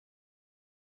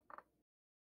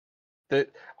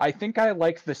 I think I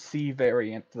like the C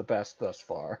variant the best thus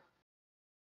far.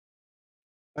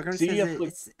 Welcome C says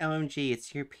afflict- it's OMG,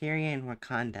 it's European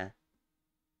Wakanda.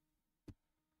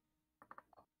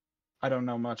 I don't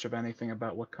know much of anything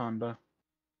about Wakanda.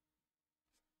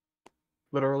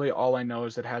 Literally, all I know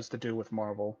is it has to do with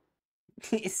Marvel.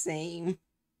 Same.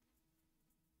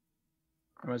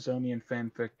 Amazonian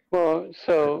fanfic Well, that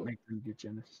so make them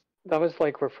eugenics. that was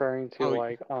like referring to Oh,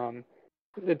 like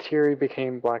the Tiri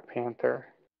became Black Panther.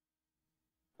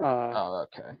 oh,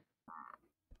 okay.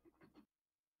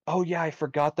 Oh yeah, I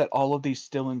forgot that all of these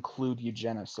still include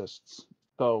eugenicists.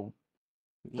 Though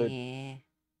the Yeah.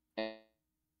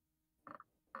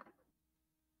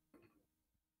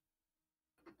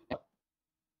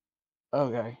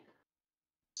 okay.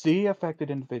 C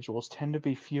affected individuals tend to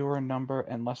be fewer in number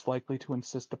and less likely to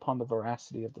insist upon the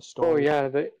veracity of the Oh story. yeah,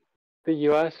 the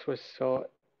U.S. was so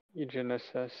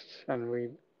eugenicists, and we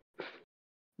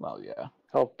Well, yeah.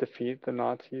 helped defeat the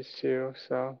Nazis too.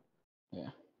 So Yeah.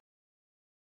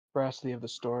 Veracity of the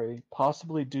story,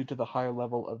 possibly due to the higher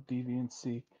level of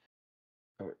deviancy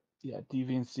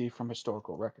from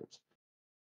historical records.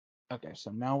 Okay,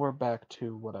 so now we're back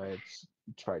to what I had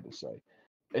tried to say.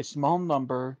 A small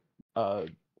number,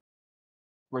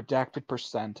 redacted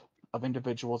percent, of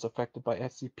individuals affected by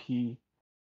SCP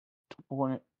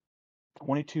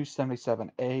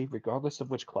 2277A, regardless of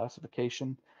which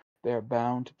classification, they are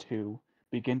bound to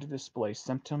begin to display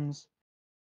symptoms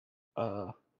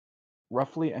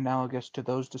roughly analogous to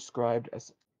those described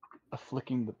as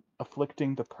afflicting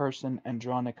the person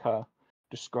Andronica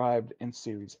described in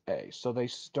Series A. So they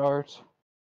start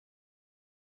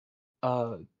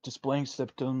displaying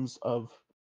symptoms of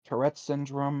Tourette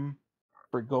syndrome,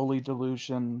 Bergoli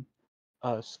delusion,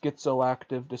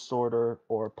 schizoactive disorder,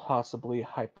 or possibly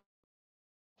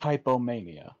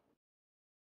hypomania.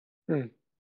 hmm.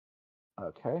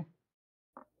 Okay.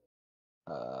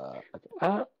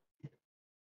 Okay.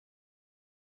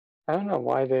 I don't know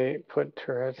why they put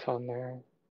Tourette's on there.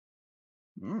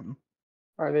 Mm.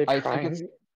 Are they I think it's.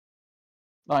 trying?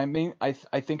 I mean, I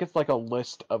think it's like a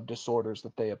list of disorders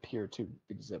that they appear to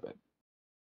exhibit.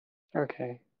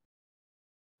 Okay.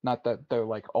 Not that they're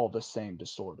like all the same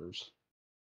disorders.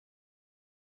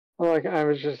 Well, like I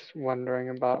was just wondering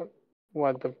about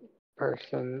what the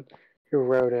person who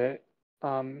wrote it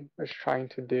was trying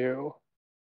to do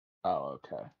Oh,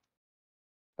 okay.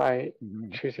 by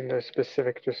Mm. choosing those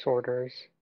specific disorders.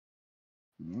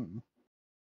 Mm.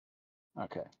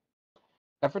 Okay.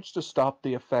 Efforts to stop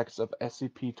the effects of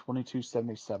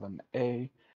SCP-2277-A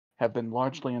have been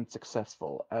largely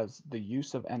unsuccessful, as the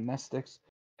use of amnestics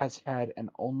has had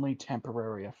an only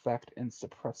temporary effect in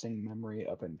suppressing memory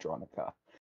of Andronica.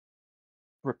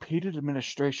 Repeated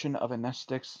administration of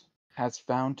amnestics has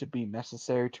found to be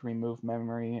necessary to remove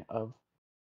memory of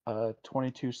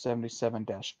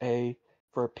 2277-A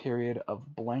for a period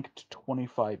of blanked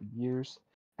 25 years.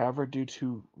 However, due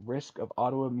to risk of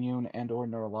autoimmune and/or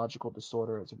neurological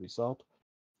disorder as a result,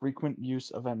 frequent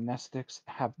use of amnestics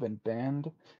have been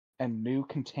banned, and new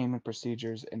containment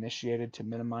procedures initiated to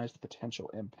minimize the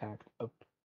potential impact of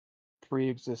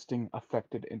pre-existing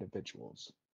affected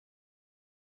individuals.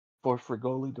 For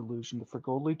Frigoli delusion, the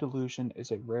Frigoli delusion is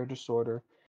a rare disorder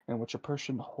in which a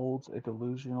person holds a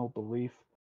delusional belief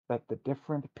that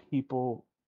different people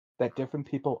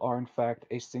are in fact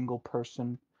a single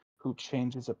person who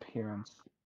changes appearance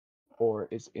or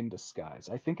is in disguise.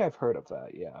 I think I've heard of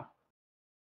that, yeah.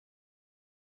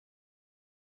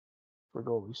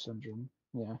 Frigoli syndrome.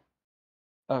 Yeah.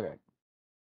 Okay.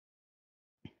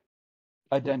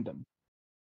 Addendum.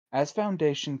 As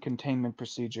Foundation containment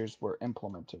procedures were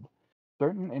implemented,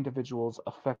 certain individuals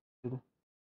affected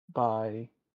by.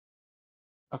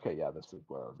 Okay, yeah, this is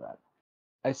where I was at.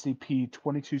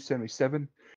 SCP-2277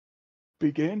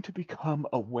 began to become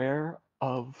aware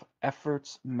of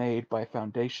efforts made by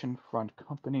Foundation front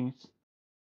companies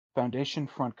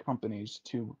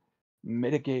to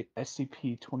mitigate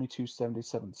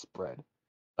SCP-2277 spread.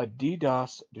 A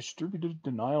DDoS, distributed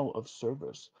denial of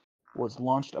service, was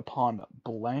launched upon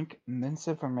blank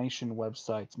misinformation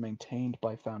websites maintained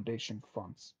by Foundation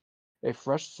fronts. A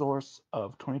fresh source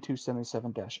of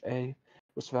 2277-A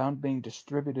was found being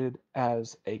distributed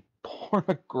as a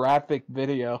pornographic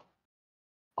video.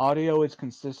 Audio is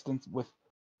consistent with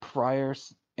prior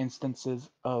instances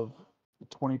of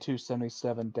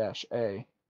 2277-A.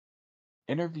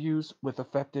 Interviews with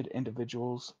affected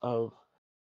individuals of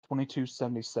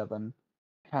 2277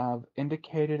 have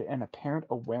indicated an apparent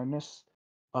awareness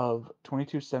of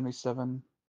 2277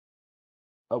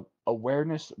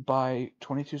 awareness by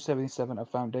 2277 of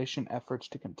Foundation efforts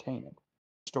to contain it.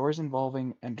 Stories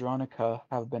involving Andronica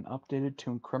have been updated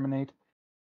to incriminate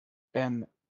an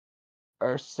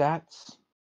ersatz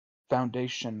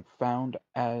foundation known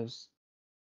as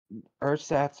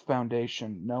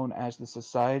the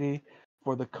Society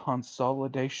for the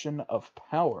Consolidation of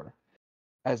Power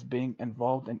as being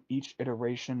involved in each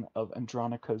iteration of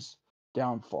Andronica's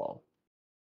downfall.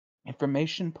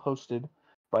 Information posted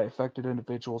by affected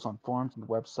individuals on forums and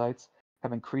websites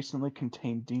have increasingly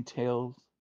contained details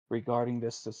regarding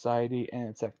this society and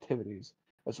its activities,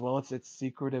 as well as its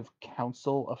secretive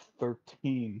Council of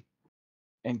 13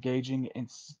 engaging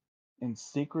in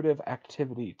secretive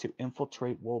activity to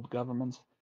infiltrate world governments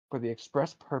for the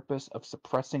express purpose of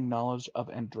suppressing knowledge of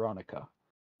Andronica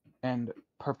and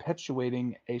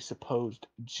perpetuating a supposed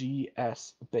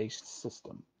GS-based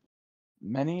system.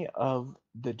 Many of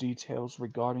the details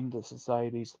regarding the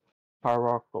Society's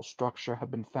hierarchical structure have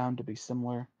been found to be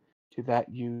similar to that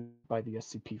used by the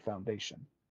SCP Foundation.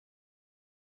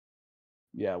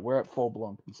 Yeah, we're at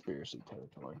full-blown conspiracy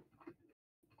territory.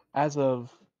 As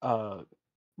of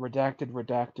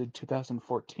redacted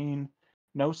 2014,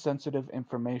 no sensitive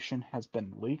information has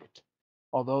been leaked,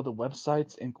 although the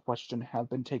websites in question have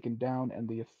been taken down and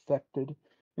the affected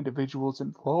individuals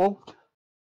involved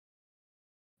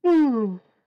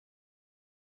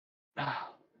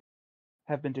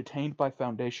have been detained by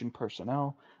Foundation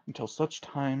personnel until such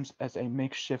times as a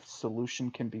makeshift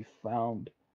solution can be found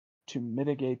to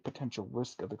mitigate potential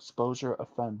risk of exposure of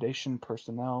Foundation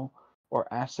personnel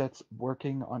or assets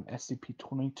working on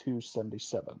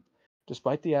SCP-2277.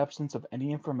 Despite the absence of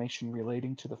any information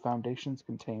relating to the Foundation's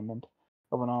containment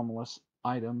of anomalous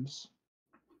items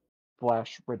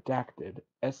 /redacted,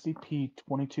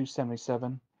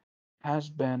 SCP-2277 has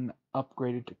been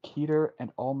upgraded to Keter,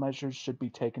 and all measures should be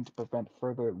taken to prevent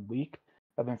further leak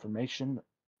of information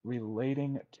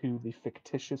relating to the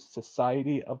fictitious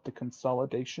Society of the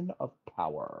Consolidation of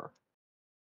Power.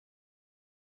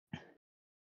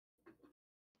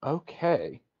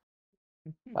 Okay.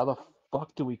 How the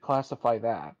fuck do we classify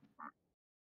that?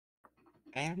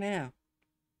 I don't know.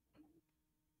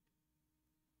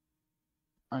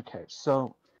 Okay,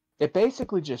 so it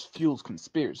basically just fuels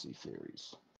conspiracy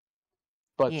theories.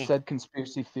 But Yeah. said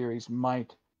conspiracy theories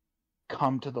might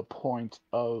come to the point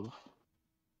of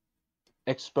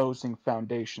exposing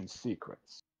Foundation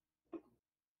secrets.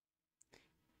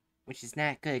 Which is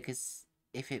not good, because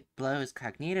if it blows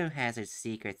Cognito Hazard's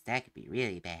secrets, that could be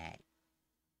really bad.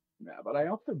 Yeah, but I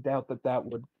also doubt that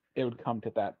it would come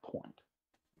to that point.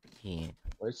 Yeah.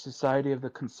 Where Society of the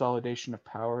Consolidation of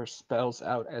Power spells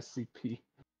out SCP.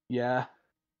 Yeah.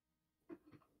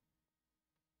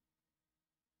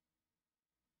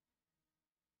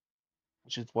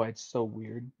 Which is why it's so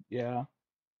weird. Yeah.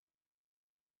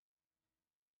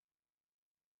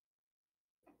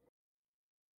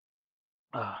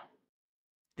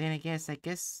 Then I guess the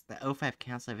O5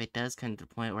 Council, if it does come to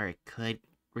the point where it could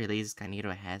release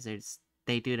Cognito Hazards,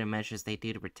 they do the measures they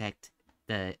do to protect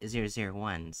the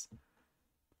 001s.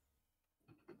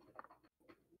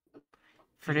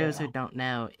 For those who don't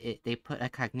know, they put a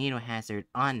Cognito Hazard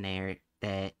on there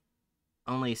that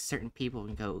only certain people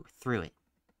can go through it.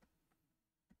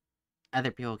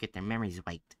 Other people get their memories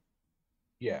wiped.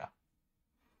 Yeah.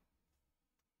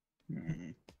 Hmm.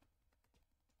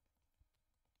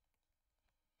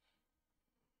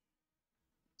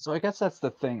 So I guess that's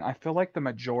the thing. I feel like the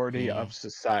majority Yeah. of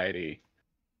society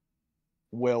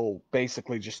will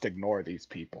basically just ignore these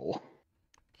people.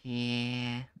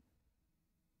 Yeah.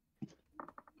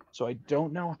 So I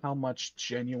don't know how much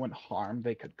genuine harm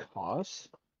they could cause.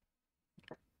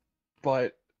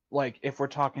 But like if we're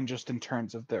talking just in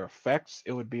terms of their effects,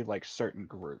 it would be like certain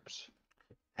groups.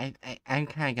 I'm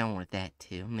kind of going with that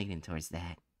too. I'm leaning towards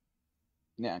that.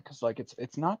 Yeah, because like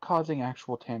it's not causing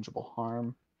actual tangible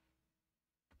harm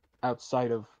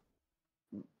outside of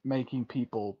making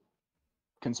people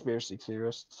conspiracy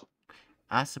theorists.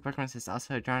 Also, Brooklyn says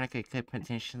also Andronica could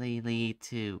potentially lead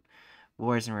to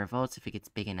wars and revolts if it gets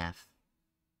big enough.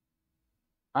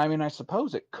 I mean, I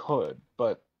suppose it could,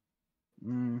 but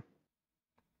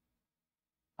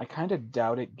I kind of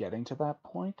doubt it getting to that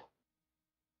point.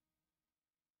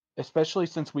 Especially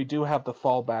since we do have the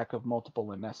fallback of multiple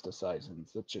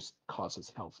anesthesizants that just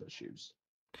causes health issues.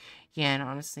 Yeah, and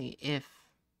honestly, if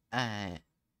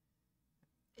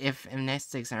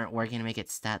amnestics aren't working to make it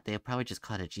stop, they'll probably just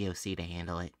call it a GOC to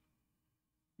handle it.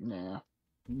 Yeah.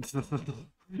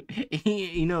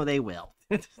 You know they will.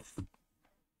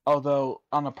 Although,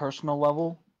 on a personal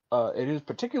level, it is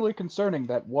particularly concerning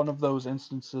that one of those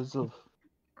instances of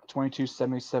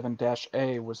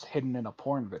 2277-A was hidden in a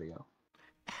porn video.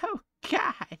 Oh,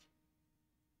 God.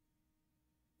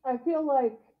 I feel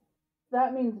like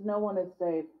that means no one is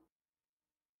safe.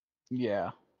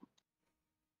 Yeah.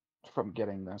 From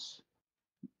getting this.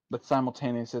 But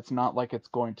simultaneously, it's not like it's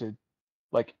going to,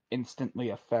 like, instantly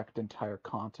affect entire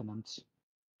continents.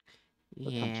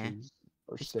 Or Yeah. countries.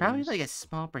 Or It's cities. probably like a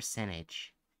small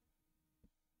percentage.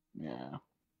 Yeah.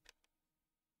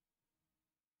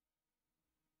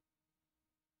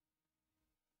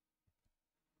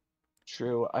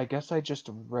 True. I guess I just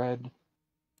read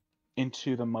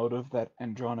into the motive that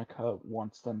Andronica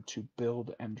wants them to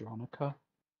build Andronica.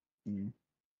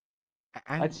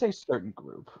 I'd say certain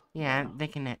group. Yeah, I'm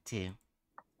thinking that too.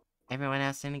 Everyone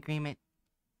else in agreement?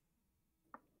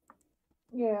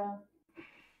 Yeah.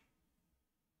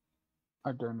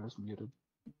 Our Dern is muted.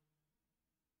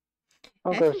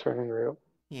 I'll go certain group.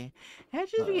 Yeah.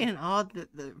 How'd you be getting all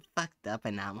the fucked up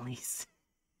anomalies?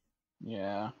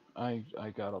 Yeah, I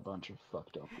got a bunch of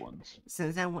fucked up ones.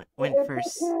 Since I went It's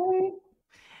first, okay.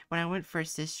 when I went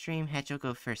first this stream, how'd you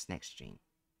go first next stream?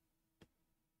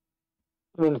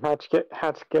 I mean, Hatch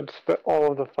gets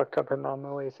all of the fucked up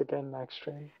anomalies again next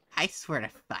stream. I swear to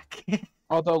fuck.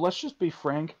 Although, let's just be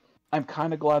frank, I'm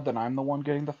kind of glad that I'm the one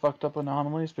getting the fucked up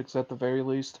anomalies, because at the very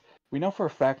least, we know for a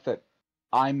fact that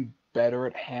I'm better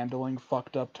at handling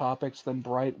fucked up topics than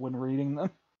Bright when reading them.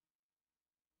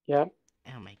 Yep.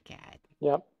 Oh my god.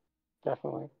 Yep.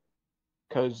 Definitely.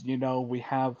 Because, you know, we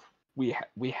have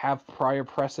prior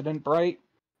precedent, Bright.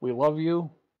 We love you.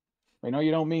 We know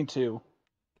you don't mean to.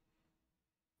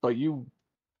 But you're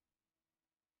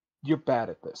bad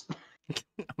at this.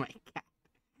 Oh my god.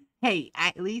 Hey, I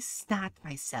at least stopped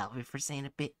myself for saying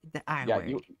the R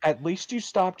word. At least you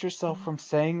stopped yourself from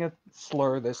saying a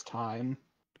slur this time.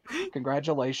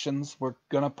 Congratulations. We're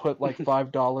gonna put like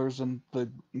 $5 in the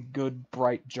good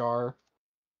Bright jar.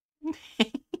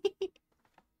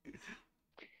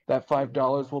 That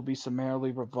 $5 will be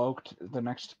summarily revoked the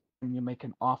next time you make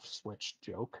an off switch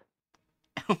joke.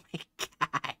 Oh my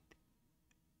god.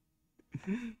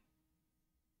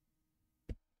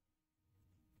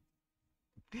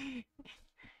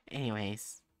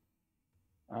 Anyways.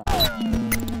 On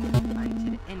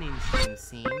to the ending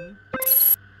scene.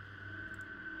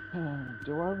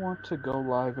 Do I want to go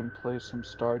live and play some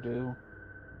Stardew?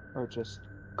 Or just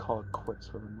call it quits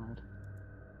for the night?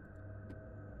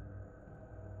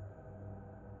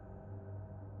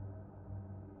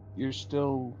 You're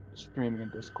still streaming in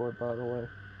Discord, by the way.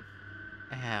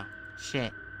 Oh,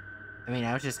 shit. I mean,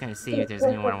 I was just gonna see if there's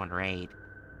anyone I want to raid.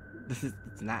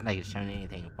 It's not like it's showing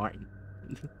anything important.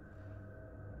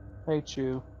 Hey,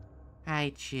 Chew.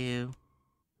 Hi, Chew.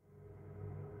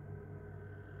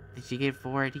 Did you get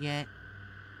forward yet?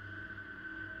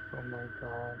 Oh my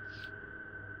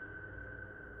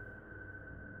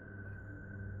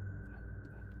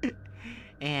god.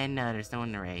 And no, there's no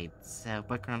one to raid. So,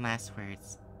 bookworm last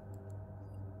words.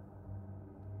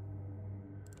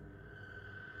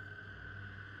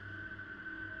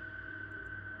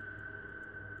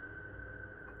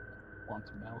 Want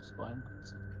some mouse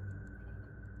violence?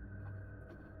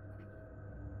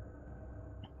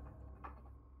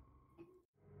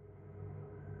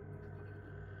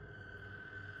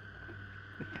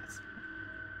 Yes.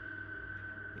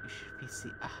 You should be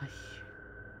see.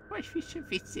 Why should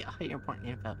be see all your important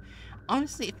info?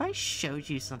 Honestly, if I showed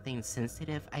you something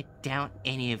sensitive, I doubt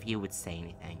any of you would say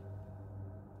anything.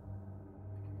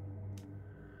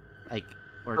 Like,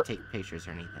 or take pictures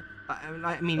or anything.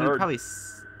 I mean, you'd probably.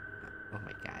 Oh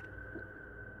my god.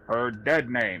 Her dead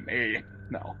name is...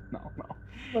 No.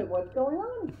 Wait, what's going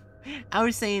on? I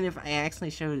was saying if I actually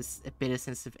showed a bit of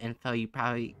sensitive info, you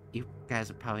guys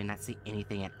would probably not see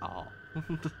anything at all.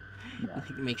 Like,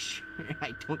 make sure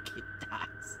I don't get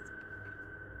doxxed.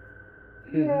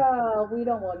 Yeah, we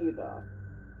don't want you to.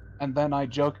 And then I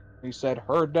jokingly said,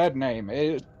 her dead name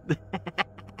is...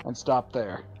 and stopped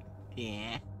there.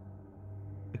 Yeah.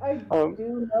 I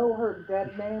do know her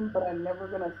dead name, but I'm never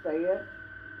gonna say it.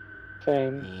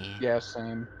 Same. Yeah,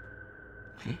 same.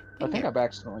 I think I've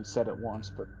accidentally said it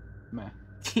once, but meh.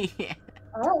 Yeah.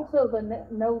 I also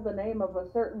know the name of a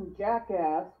certain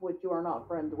jackass, which you are not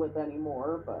friends with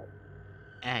anymore, but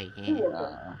Oh, two yeah. of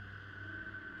them.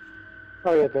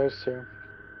 Oh yeah, those two.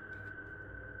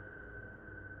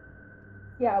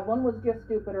 Yeah, one was just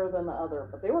stupider than the other,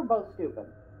 but they were both stupid.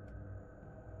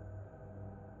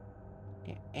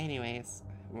 Yeah, anyways,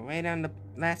 we're waiting on the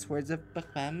last words of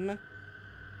Bookworm.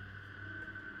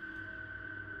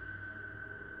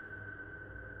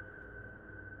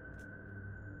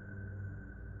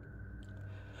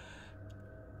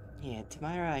 Yeah,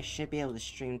 tomorrow I should be able to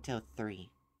stream till 3.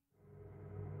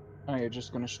 Oh, you're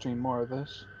just gonna stream more of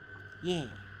this? Yeah.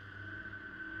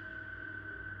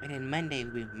 And then Monday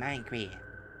will be Minecraft.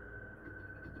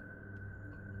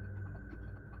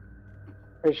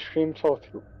 Wait, stream till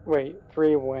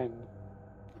 3 when?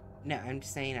 No, I'm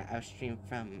just saying I'll stream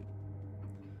from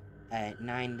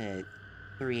 9 to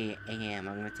 3 a.m.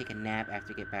 I'm gonna take a nap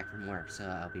after I get back from work, so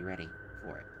I'll be ready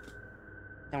for it.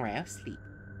 Don't worry, I'll sleep.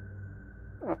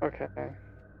 Okay.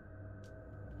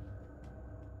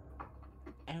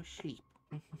 I'll sleep.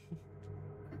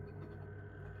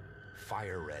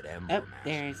 Fire Red Emblem. Oh,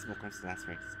 there's Bookworm's last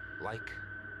words. Like,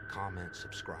 comment,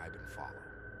 subscribe, and follow.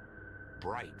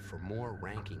 Bright for more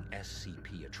ranking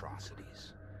SCP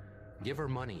atrocities. Give her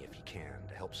money if you can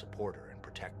to help support her and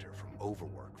protect her from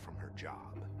overwork from her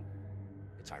job.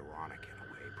 It's ironic in a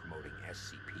way, promoting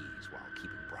SCPs while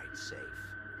keeping Bright safe.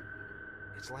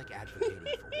 It's like advocating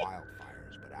for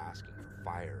wildfires but asking for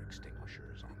fire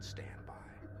extinguishers on standby.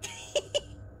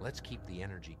 Let's keep the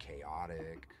energy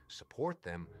chaotic, support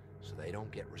them so they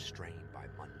don't get restrained by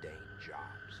mundane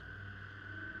jobs.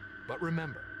 But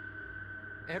remember,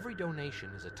 every donation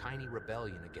is a tiny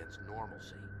rebellion against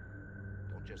normalcy.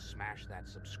 Don't just smash that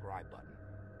subscribe button.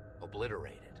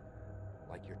 Obliterate it,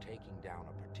 like you're taking down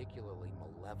a particularly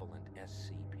malevolent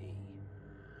SCP.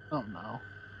 Oh no.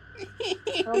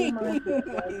 Oh my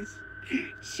goodness.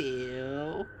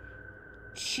 Chill.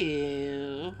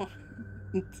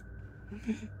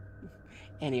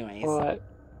 Anyways. What?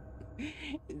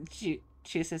 She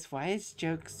says, why is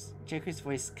Joker's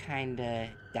voice kinda ...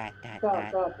 Yeah.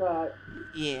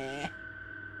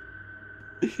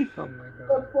 Oh my god.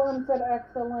 Bookworm said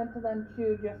excellent, and then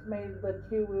Chew just made the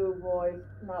Chew voice,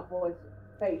 not voice,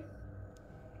 face.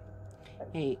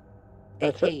 Hey.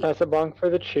 That's hey. a bonk for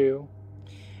the chew.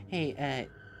 Hey,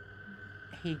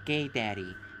 hey, gay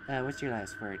daddy. What's your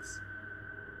last words?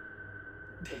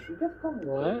 Did you just call me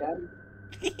What? Daddy?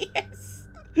 Yes.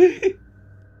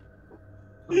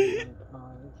 Oh my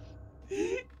god.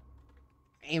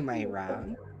 Am I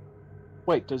wrong?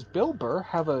 Wait, does Bill Burr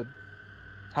have a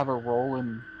role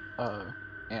in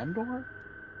Andor?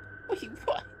 Wait,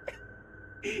 what?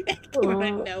 It came out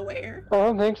of nowhere. I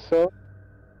don't think so.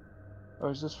 Or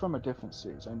is this from a different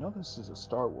series? I know this is a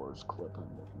Star Wars clip I'm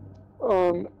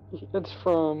looking at. It's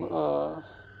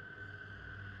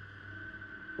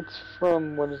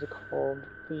from what is it called?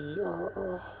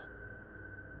 The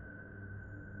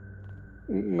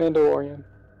Mandalorian.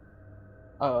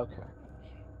 Oh, okay.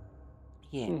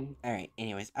 Yeah. Mm. Alright,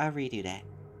 anyways, I'll redo that.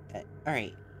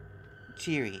 Alright.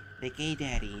 Cheery, the gay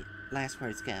daddy, last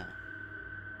words go.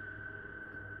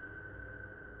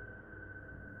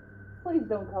 Please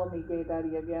don't call me gay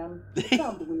daddy again. It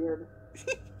sounds weird.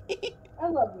 I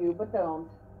love you, but don't.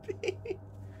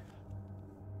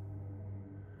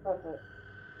 That's it.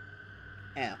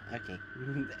 Oh, okay.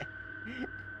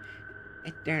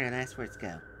 Darren, last words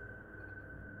go.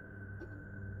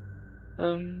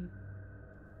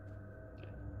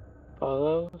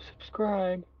 Follow,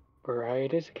 subscribe.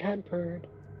 Bright as a catbird.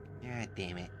 God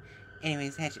damn it.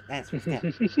 Anyways, last words go.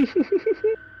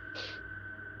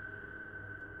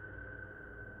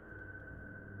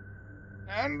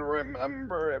 And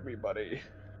remember, everybody,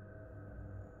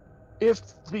 if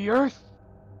the Earth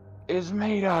is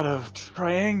made out of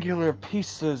triangular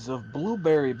pieces of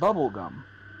blueberry bubblegum,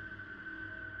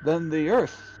 then the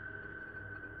Earth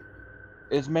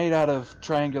is made out of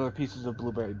triangular pieces of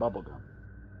blueberry bubblegum.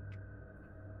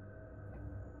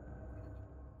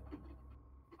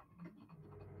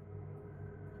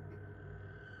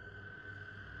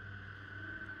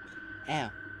 Ow.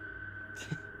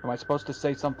 Am I supposed to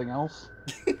say something else?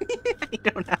 I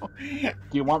don't know.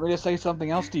 Do you want me to say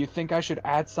something else? Do you think I should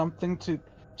add something to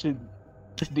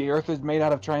the Earth is made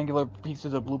out of triangular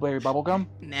pieces of blueberry bubblegum?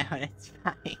 No, that's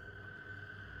fine.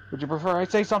 Would you prefer I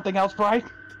say something else, Bright?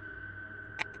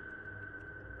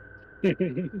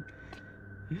 Pizza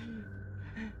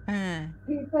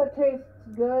tastes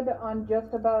good on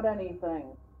just about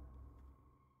anything.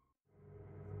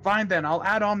 Fine then, I'll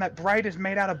add on that Bright is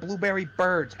made out of blueberry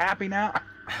birds. Happy now?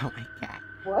 Oh my god.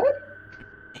 What?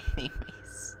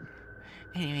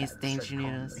 Anyways, Danger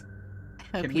Noodles.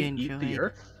 I hope Can you we enjoyed. eat the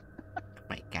Earth? Oh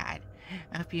my god.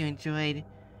 I hope you enjoyed.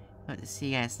 Hope to see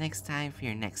you guys next time for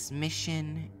your next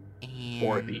mission. And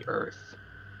Or the Earth?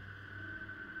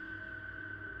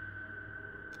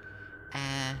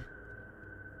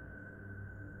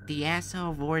 the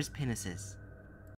asshole of war's penises.